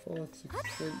using the fullest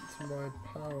extent to my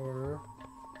power.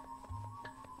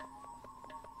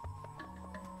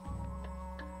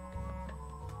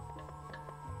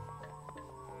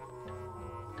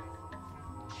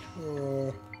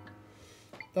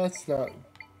 That's not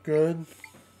good.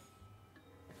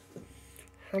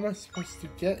 How am I supposed to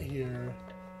get here?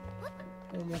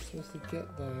 How am I supposed to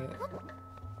get that?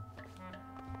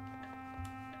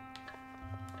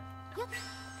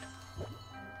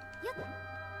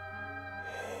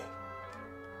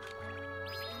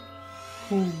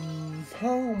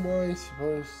 How am I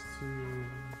supposed to...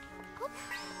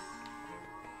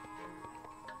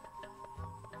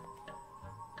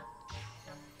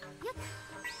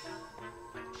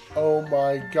 Oh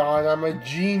my god, I'm a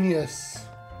genius!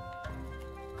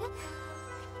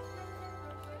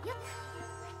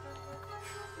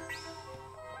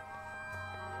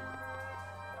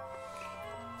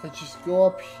 I just go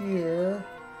up here.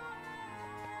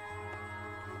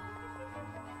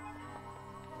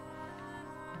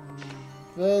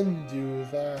 Then do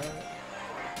that.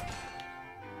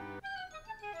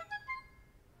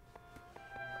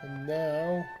 And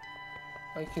now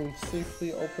I can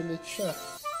safely open the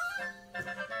chest.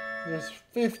 There's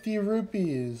 50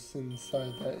 rupees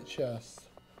inside that chest.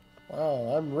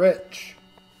 Wow, I'm rich.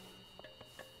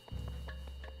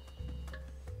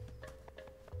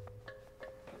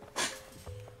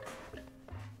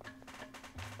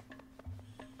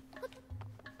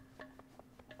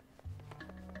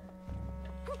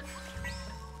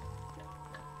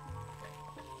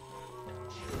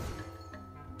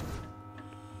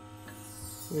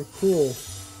 Oh, cool.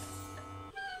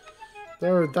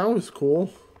 That was cool.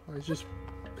 I just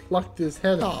plucked his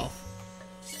head off.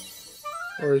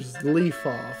 Or his leaf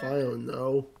off, I don't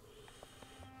know.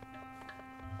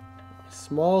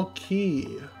 Small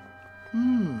key.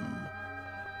 I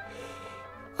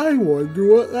wonder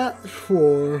what that's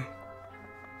for.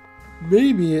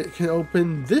 Maybe it can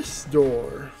open this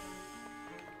door.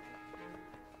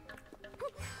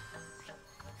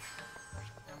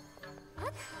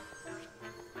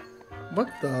 What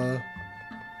the?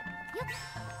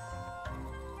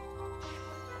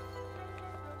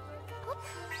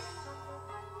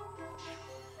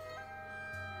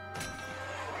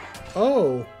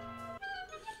 Oh,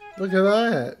 look at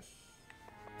that.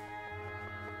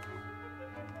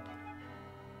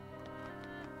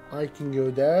 I can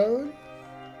go down.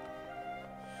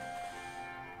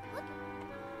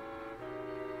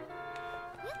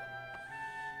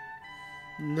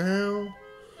 Now,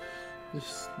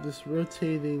 this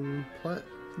rotating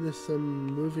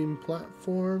moving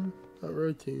platform, not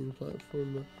rotating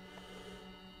platform, but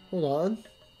hold on.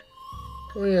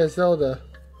 Oh yeah, Zelda.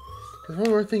 There's one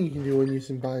more thing you can do when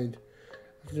using bind.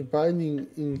 After binding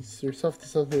yourself to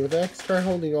something with X, try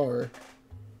holding R.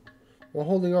 While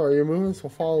holding R, your movements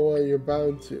will follow what you're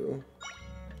bound to.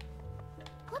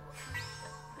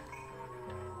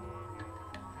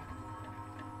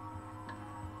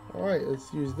 Alright,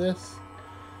 let's use this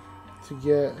to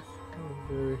get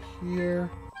over here.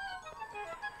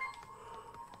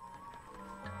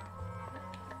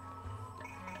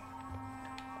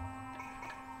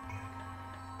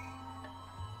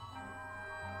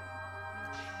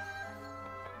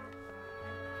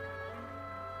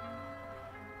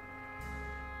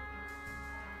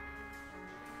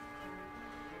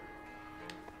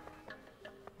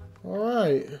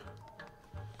 Alright,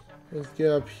 let's get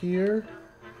up here.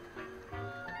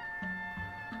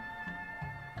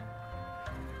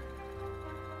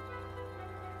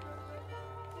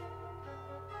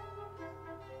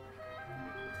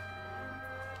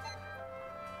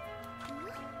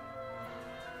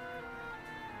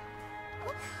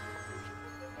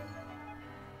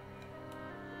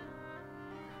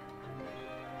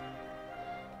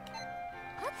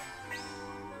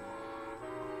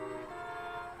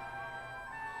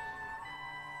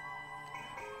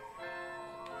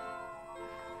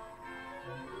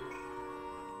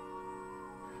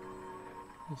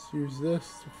 Let's use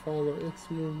this to follow its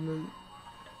movement.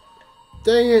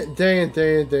 Dang it, dang it,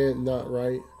 dang it, dang it. Not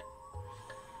right.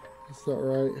 It's not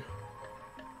right.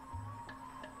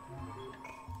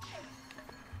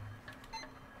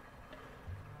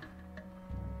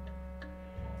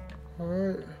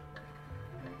 Alright.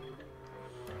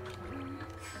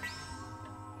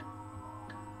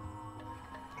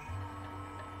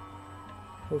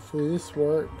 Hopefully this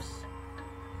works.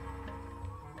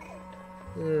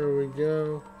 There we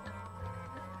go.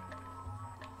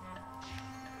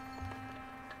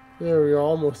 There we go,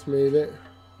 almost made it.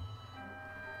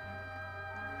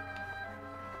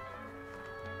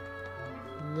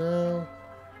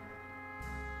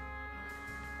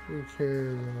 We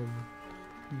can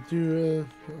do it.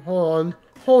 Hold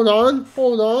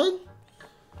on.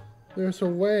 There's a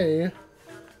way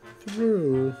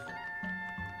through.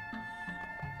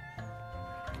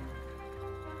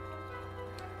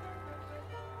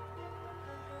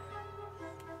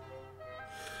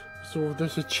 So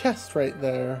there's a chest right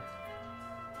there.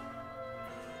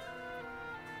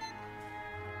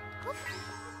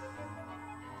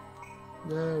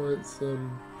 Now let's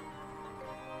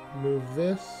move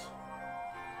this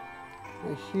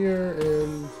right here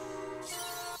and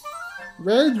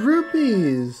red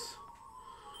rupees.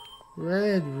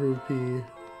 Red rupee.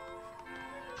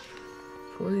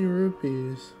 20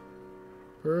 rupees.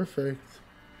 Perfect.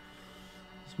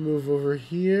 Let's move over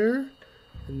here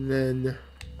and then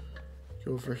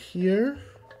go over here.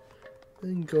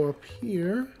 Then go up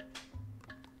here.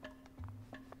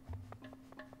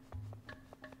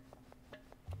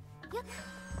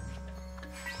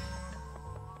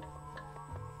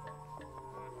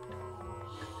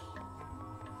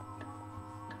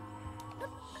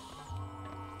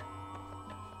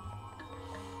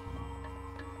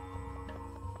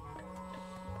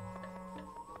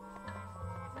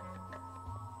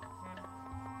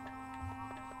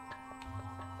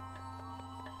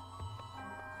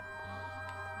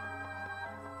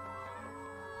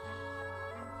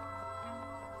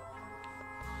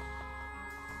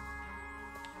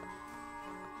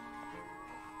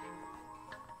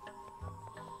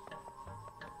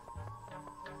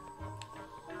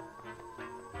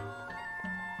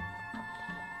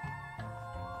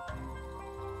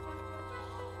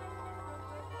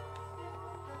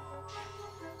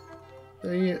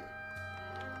 Dang it.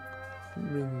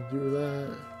 Didn't mean to do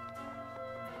that.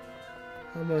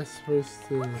 How am I supposed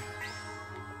to...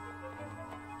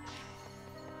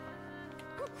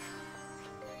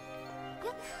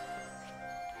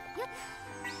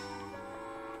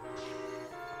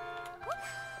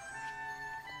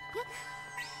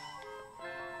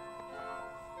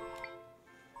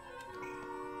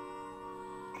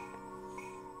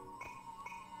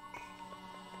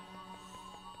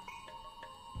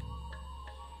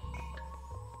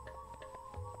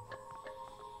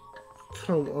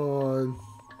 Come on.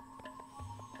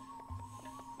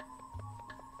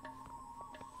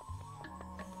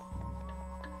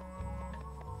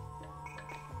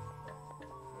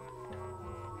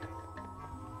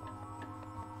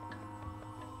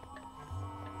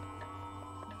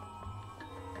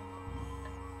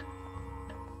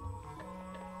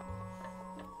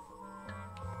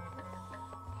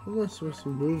 How am I supposed to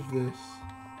move this?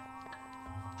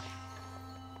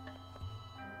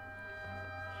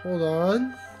 Hold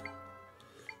on.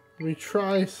 Let me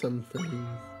try something.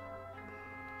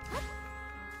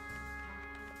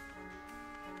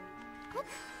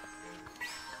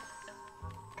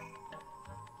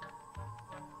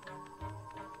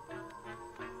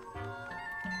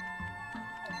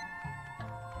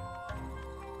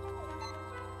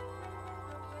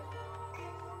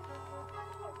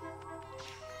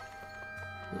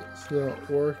 It's not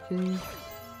working.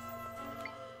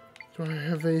 Do I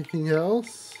have anything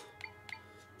else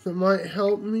that might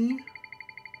help me?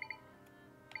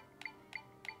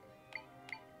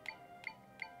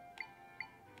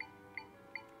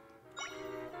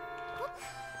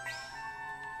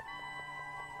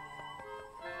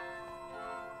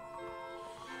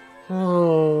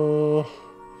 Oh,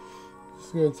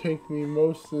 it's gonna take me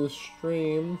most of the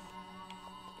stream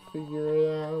to figure it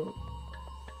out.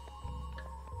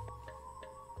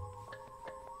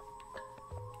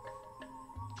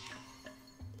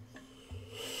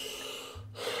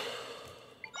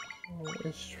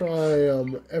 Let's try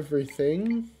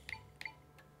everything.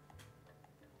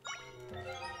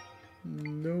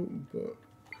 Notebook.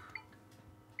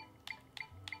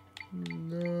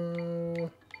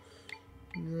 No.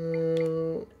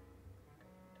 No.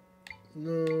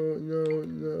 No, no,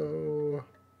 no.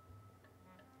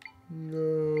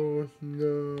 No,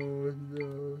 no,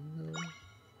 no,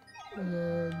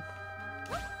 no.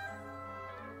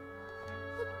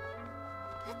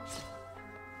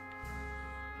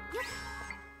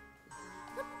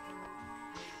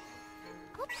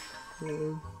 Come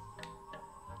on.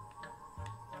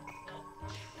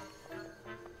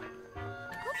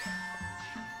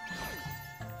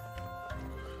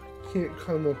 Can't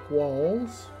climb up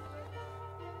walls.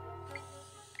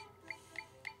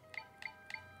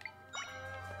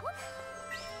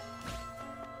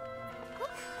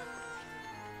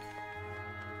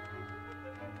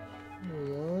 Hold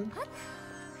on.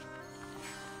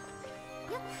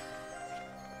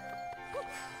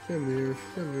 Come here,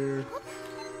 come here.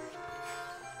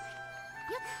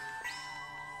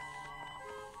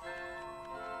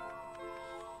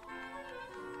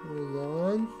 Hold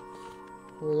on.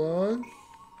 Hold on.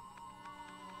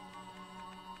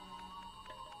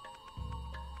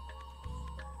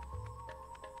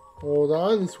 Hold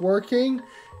on, it's working.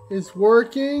 It's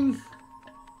working.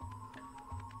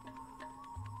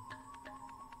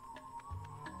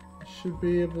 I should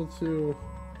be able to.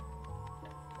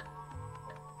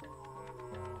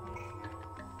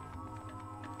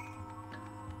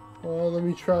 Well, let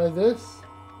me try this.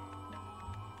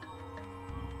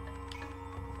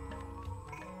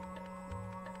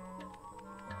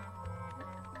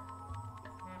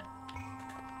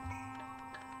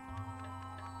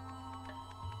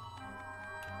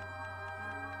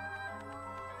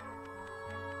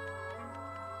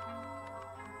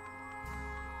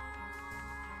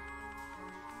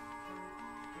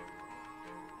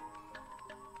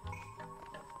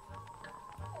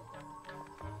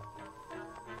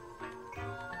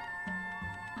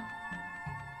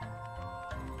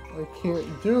 I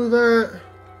can't do that.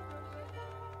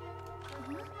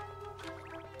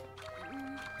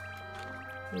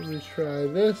 Let me try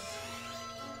this.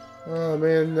 Oh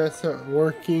man, that's not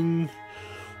working.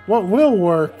 What will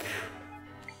work?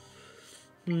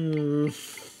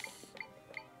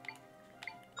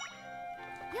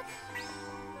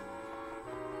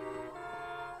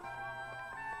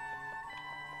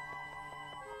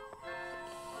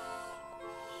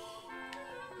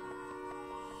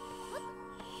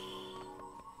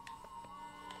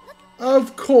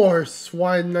 Of course!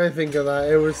 Why didn't I think of that?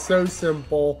 It was so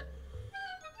simple.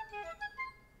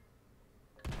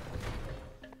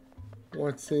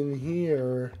 What's in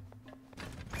here?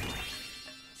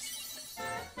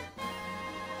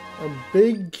 A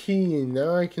big key.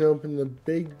 Now I can open the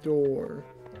big door.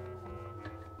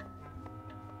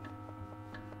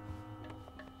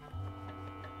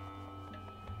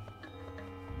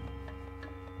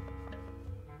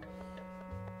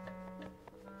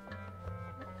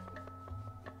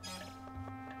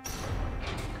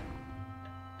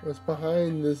 What's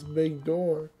behind this big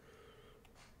door?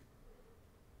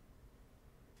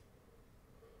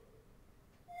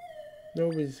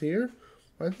 Nobody's here?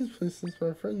 Why this place since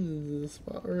my friend in the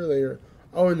spot earlier?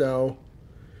 Oh no.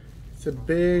 It's a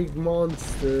big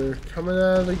monster coming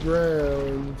out of the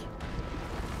ground.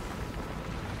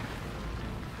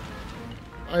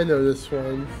 I know this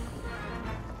one.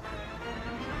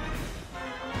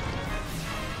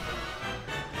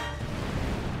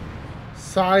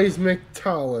 Seismic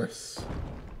Talus.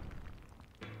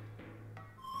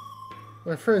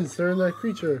 My friends, they're in that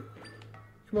creature.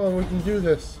 Come on, we can do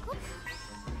this.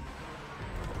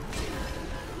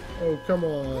 Oh, come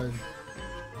on.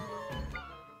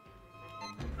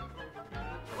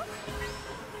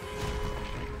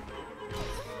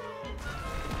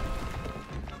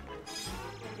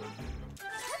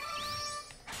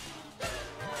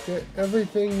 Get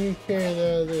everything you can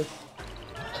out of this.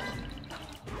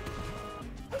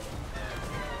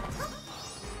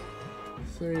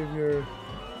 Savior.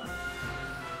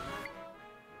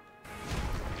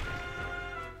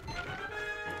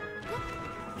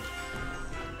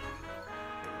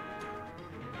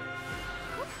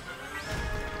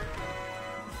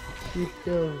 Keep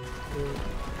going.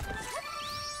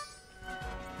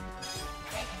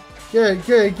 Get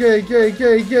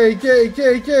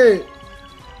it.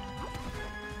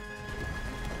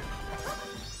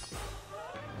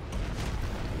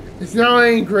 It's now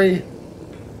angry.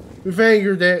 We've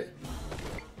angered it.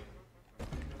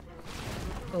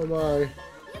 Oh my.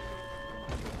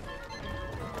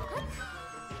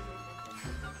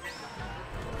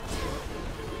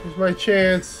 Here's my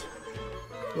chance.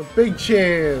 A big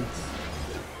chance.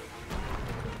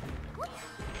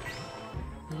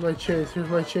 Here's my chance. Here's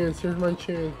my chance. Here's my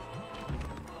chance.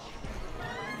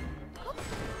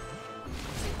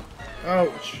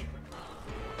 Ouch.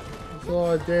 That's a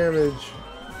lot of damage.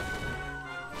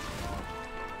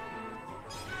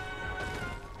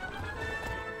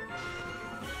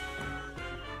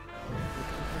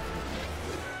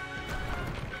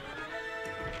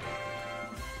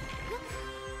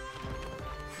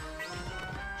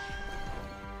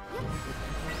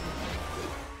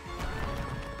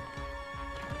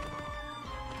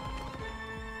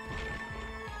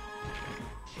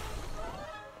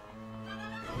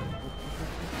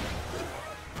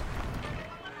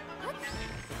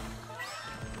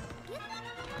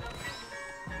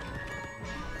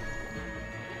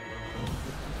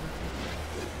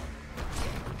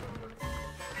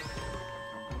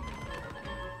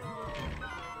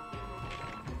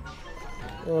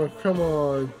 Oh, come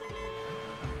on.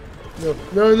 No,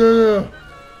 no, no,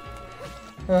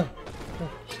 no.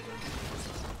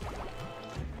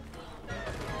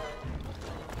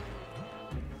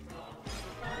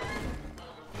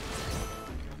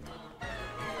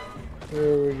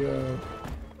 There we go.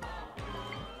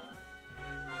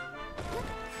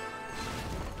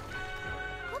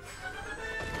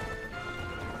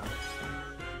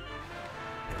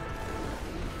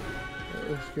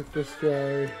 Let's get this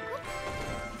guy.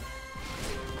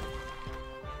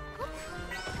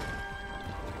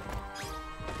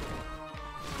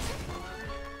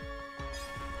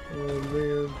 Oh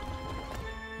man.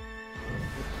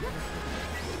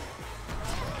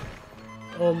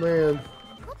 Oh man.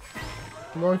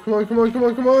 Come on, come on, come on, come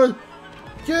on, come on!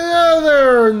 Get out of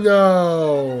there!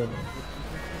 No!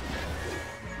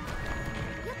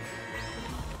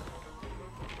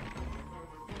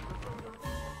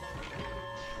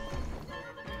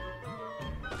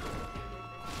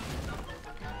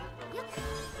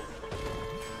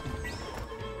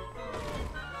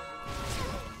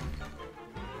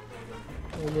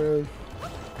 Oh man.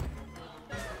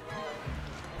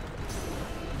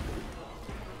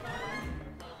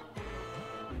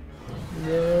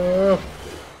 No.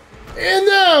 And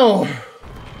no!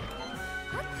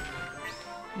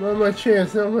 Not my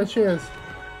chance, not my chance.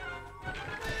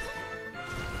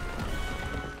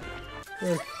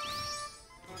 Look.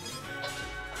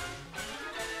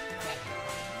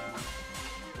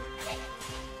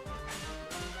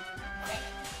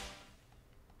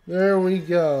 There we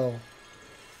go.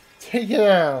 Take it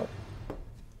out.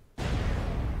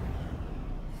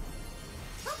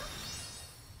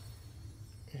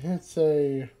 It's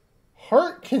a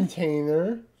heart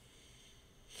container.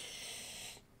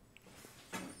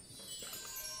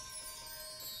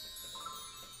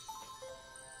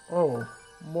 Oh,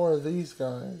 more of these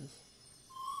guys.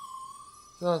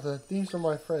 Zelda, these are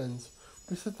my friends.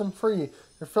 We set them free.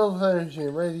 They're filled with energy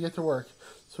and ready to get to work.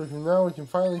 So we can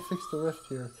finally fix the rift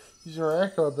here. Using our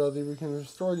echo ability, we can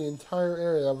restore the entire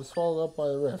area that was swallowed up by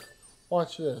the rift.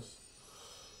 Watch this.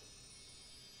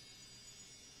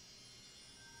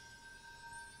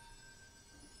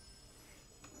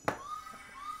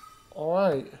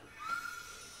 Alright.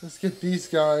 Let's get these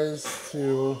guys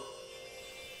to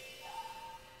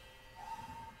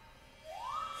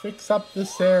fix up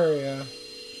this area.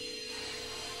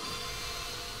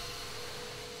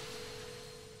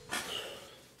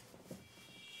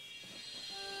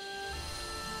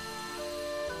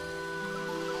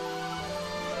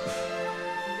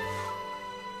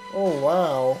 Oh,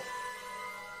 wow.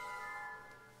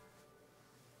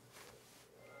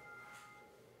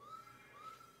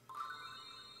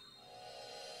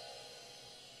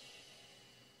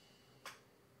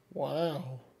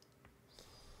 Wow.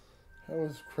 That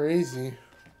was crazy.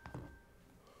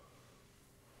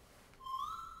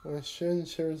 I shouldn't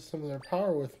share some of their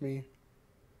power with me.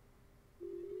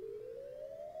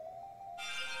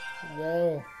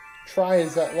 Now, Try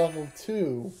is at level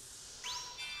 2.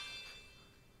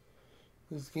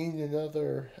 Has gained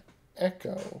another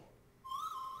echo.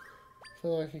 I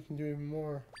feel like I can do even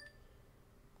more.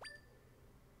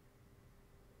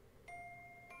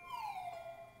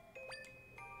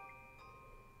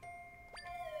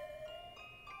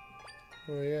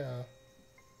 Oh yeah.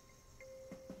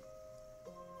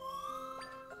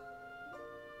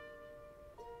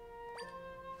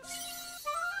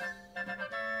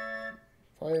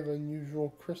 Five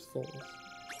unusual crystals.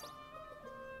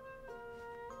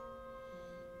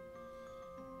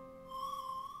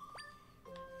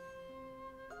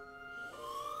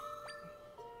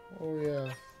 Oh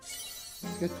yeah.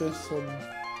 Let's get this some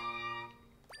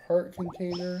heart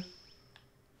container.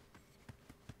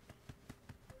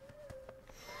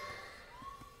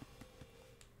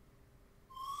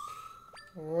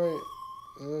 Alright,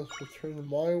 let's return to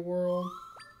my world.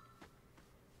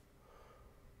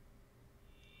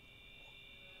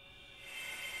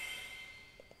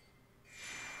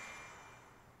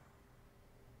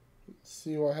 Let's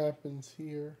see what happens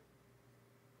here.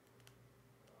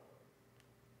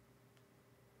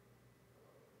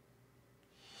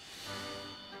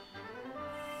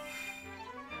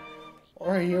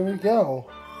 Alright, here we go.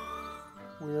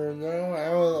 We are now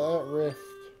out of that rift.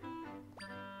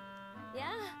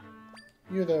 Yeah.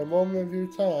 You're the moment of your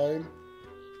time.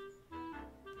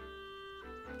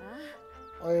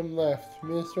 I am left,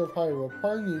 Minister of Hyrule.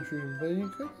 Pardon the intrusion, but you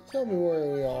couldn't tell me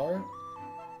where we are.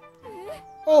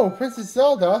 Oh, Princess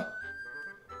Zelda!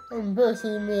 I'm embarrassed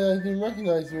to admit I didn't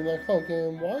recognize you in that cloak,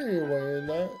 and why are you wearing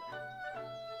that?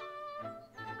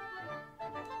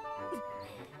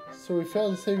 So we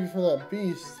failed to save you from that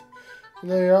beast, and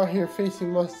now you're out here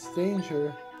facing much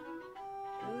danger.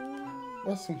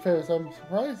 Must confess, I'm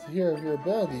surprised to hear of your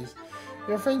abilities.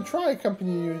 Your friend Try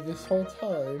accompanied you this whole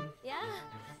time. Yeah.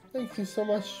 Thank you so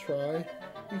much, Try.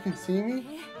 You can see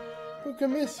me? Who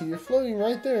can miss you? You're floating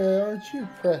right there, aren't you,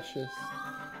 precious?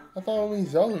 I thought only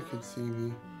Zelda could see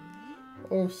me.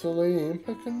 Oh, so Lady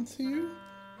Impa couldn't see you?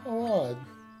 How odd.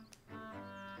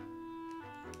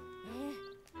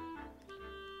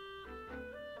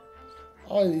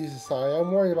 Oddities aside,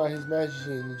 I'm worried about His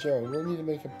Majesty and the Joe. We'll need to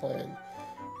make a plan.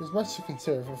 There's much to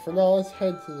consider, but for now, let's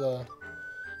head to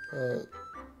the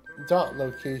dot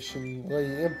location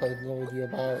Lady Impa told you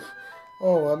about.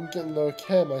 Oh, I'm getting a little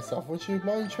ahead of myself. Would you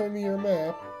mind showing me your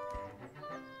map?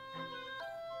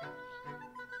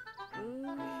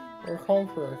 If I recall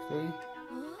correctly.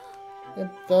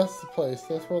 Yep, that's the place.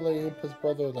 That's where Lady Impa's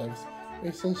brother lives.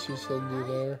 Makes sense you send you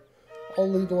there. I'll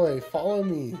lead the way. Follow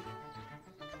me.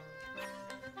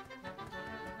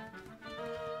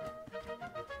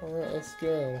 Alright, let's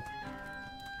go.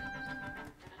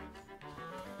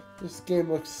 This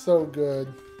game looks so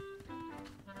good.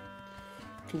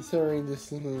 Considering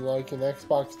this isn't like an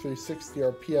Xbox 360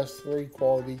 or PS3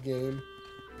 quality game.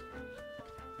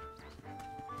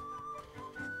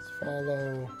 Let's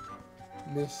follow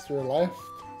Mr. Left.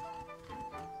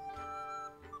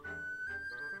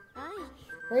 Hi.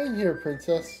 Right here,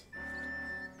 princess.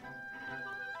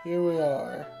 Here we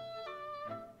are.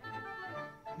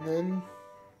 And then...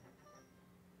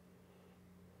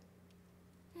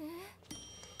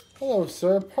 Hello,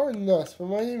 sir. Pardon us, but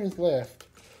my name is Left.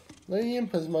 Lady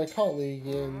Impa is my colleague,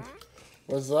 and...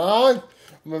 What's on?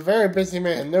 I'm a very busy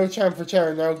man. No time for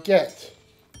chatter. Now get.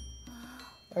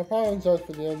 I apologize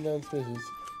for the unannounced business,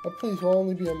 but please, will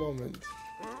only be a moment.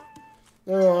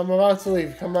 No, I'm about to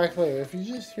leave. Come back later. If you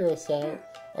just hear us out...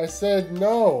 I said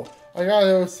no. I gotta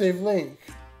go save Link.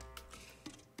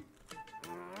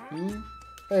 Hang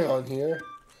on here.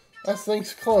 That's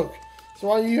Link's cloak. So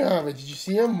why do you have it? Did you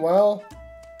see him? Well...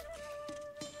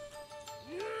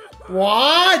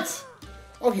 What?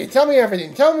 Okay, tell me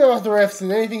everything. Tell me about the rifts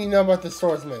and anything you know about the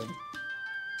swordsman.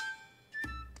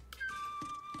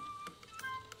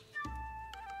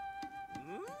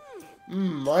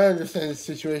 I understand the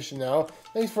situation now.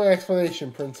 Thanks for the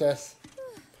explanation, princess.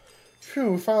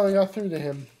 Phew, we finally got through to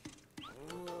him.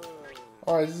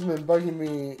 Alright, this has been bugging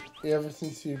me ever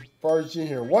since you barged in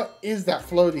here. What is that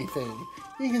floaty thing?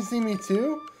 You can see me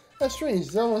too? That's strange.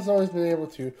 Zelda's always been able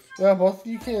to. Now both of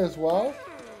you can as well?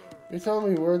 You're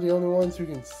telling me we're the only ones who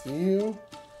can see you?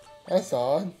 That's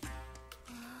odd.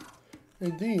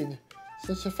 Indeed.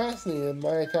 Such a fascinating,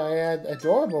 might I add,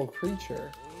 adorable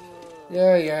creature.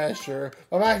 Yeah, sure.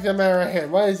 But back to the matter at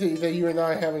hand. What is it that you and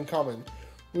I have in common?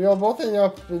 We all both end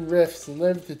up in rifts and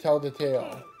live to tell the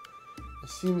tale. It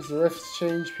seems the rifts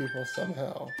change people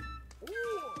somehow.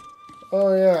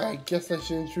 Oh yeah, I guess I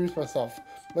should introduce myself.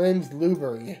 My name's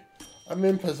Luberry. I'm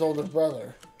Impa's older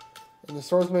brother. And the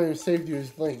swordsman who saved you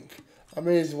is Link. I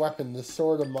made his weapon, the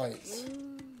Sword of Might.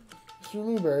 Mr.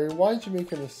 Luberry, why did you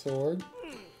make him a sword?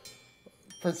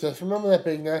 Princess, remember that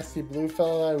big nasty blue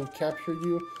fella who captured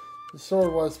you? The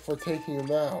sword was for taking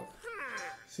him out.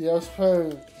 See, I was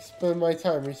trying to spend my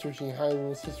time researching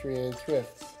Hyrule's history and its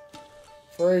rifts.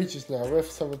 For ages now,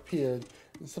 rifts have appeared,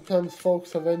 and sometimes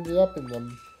folks have ended up in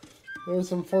them.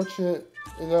 Those unfortunate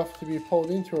enough to be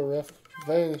pulled into a rift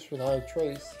vanished without a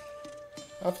trace.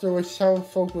 After which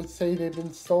townsfolk would say they'd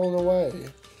been stolen away.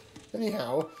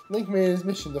 Anyhow, Link made his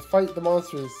mission to fight the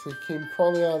monsters that came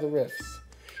crawling out of the rifts.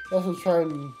 He also tried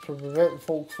to prevent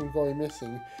folks from going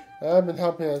missing, and I've been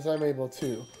helping as I'm able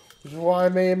to. Which is why I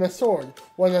made him a sword,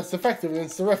 one that's effective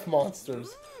against the rift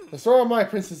monsters. The sword my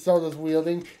Princess Zelda's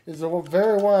wielding is the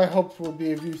very one I hoped would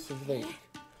be of use of Link.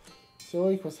 So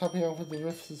Link was helping out with the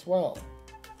rifts as well.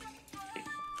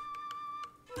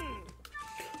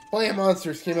 Plenty of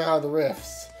monsters came out of the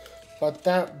rifts, but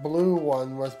that blue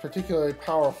one was particularly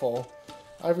powerful.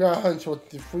 I've got a hunch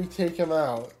if we take him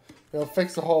out, it'll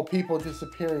fix the whole people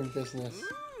disappearing business.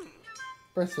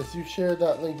 Princess, you shared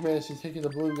that Link managed to take the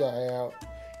blue guy out,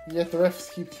 and yet the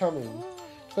rifts keep coming.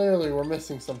 Clearly we're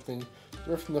missing something.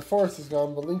 The rift in the forest is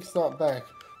gone, but Link's not back.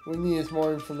 What we need is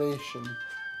more information.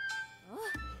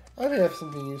 I may have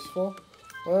something useful.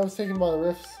 When I was taken by the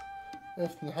rift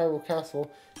in Hyrule Castle,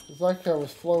 it's like I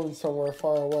was flown somewhere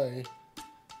far away.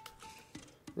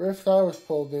 The rift I was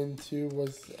pulled into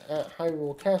was at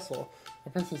Hyrule Castle,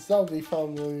 and Princess Zelda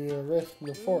found the rift in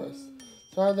the forest.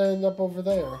 So how'd I end up over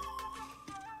there?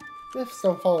 Rifts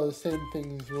don't follow the same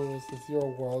things rules as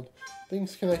your world.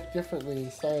 Things connect differently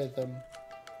inside of them.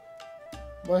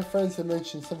 My friends had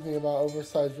mentioned something about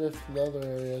oversized rifts in other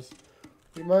areas.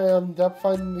 We might end up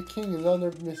finding the king and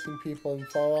other missing people in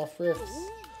far-off rifts.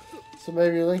 So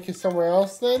maybe Link is somewhere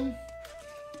else then?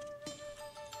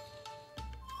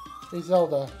 Hey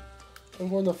Zelda, I'm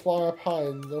going to fly up high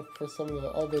and look for some of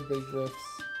the other big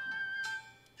rifts.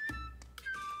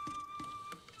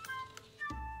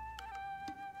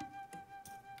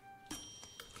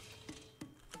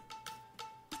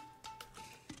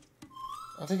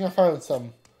 think I found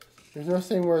some. There's no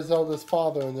saying where Zelda's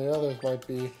father and the others might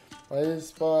be, but I did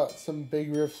spot some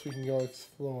big rifts we can go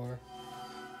explore.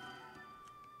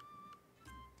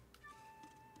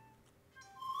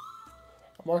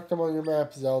 I marked them on your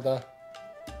map, Zelda.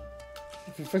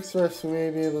 If you fix the rifts, we may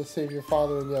be able to save your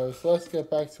father and the others. So let's get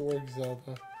back to work,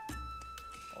 Zelda.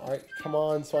 Alright, come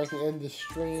on, so I can end the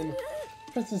stream.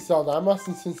 Princess Zelda, I must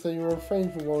insist that you refrain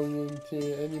from going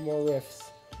into any more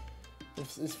rifts.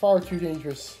 It's far too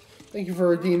dangerous. Thank you for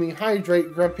redeeming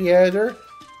Hydrate, Grumpy Editor.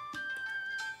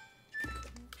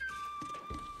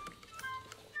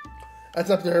 That's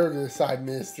up to her to decide,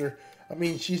 Minister. I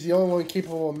mean, she's the only one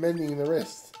capable of mending the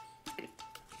wrist.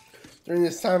 During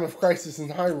this time of crisis in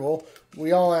Hyrule,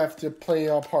 we all have to play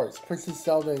our parts, Princess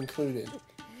Zelda included.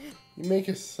 You make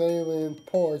a salient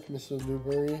port, Mr.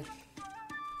 Newberry.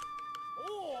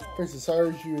 Princess, I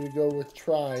urge you to go with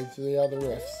Tri to the other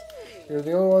rifts. You're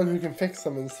the only one who can fix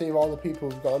them and save all the people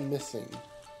who've gone missing.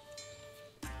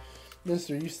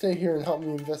 Mister, you stay here and help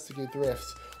me investigate the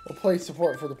rifts. We'll play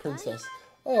support for the princess.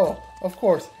 Oh, of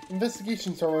course.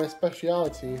 Investigations are my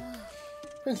specialty.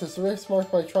 Princess, the rifts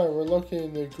marked by Tri were located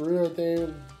in the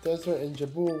Gerudo Desert and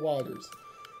Jabul waters.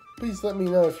 Please let me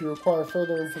know if you require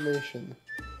further information.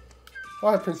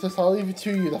 Alright, Princess, I'll leave it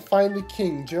to you to find the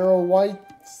king, Gerald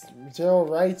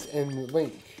Wright, and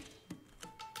Link.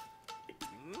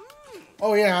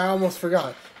 Oh yeah, I almost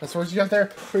forgot. That's what you got there?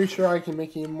 Pretty sure I can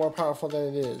make it even more powerful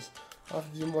than it is. I'll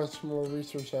have to do much more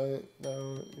research on it.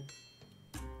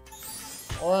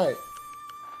 Alright.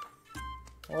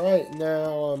 Alright,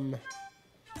 now,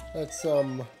 let's,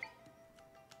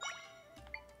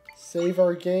 save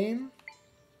our game.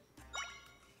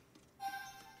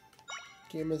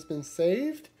 Game has been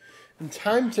saved. And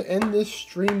time to end this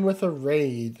stream with a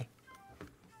raid.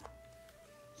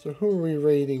 So who are we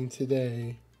raiding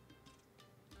today?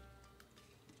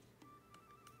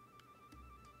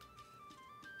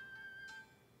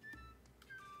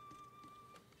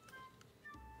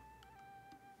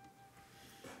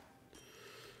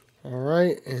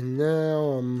 Alright, and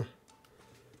now,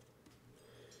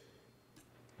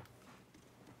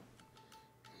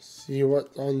 see what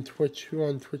on Twitch, who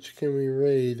on Twitch can we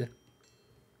raid?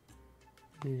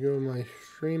 You go to my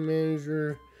stream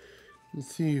manager and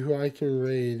see who I can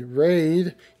raid.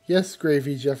 Raid? Yes,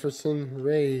 Gravy Jefferson,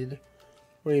 raid.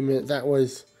 Wait a minute, that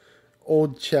was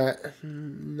old chat,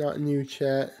 not new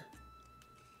chat.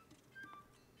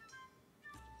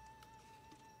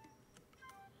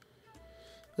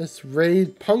 Let's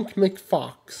raid Punk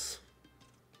McFox.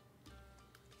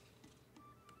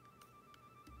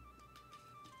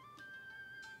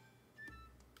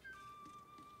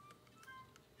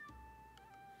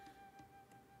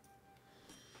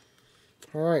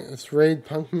 Alright, let's raid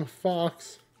Punk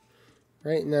McFox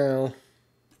right now.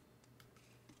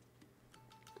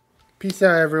 Peace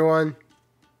out, everyone.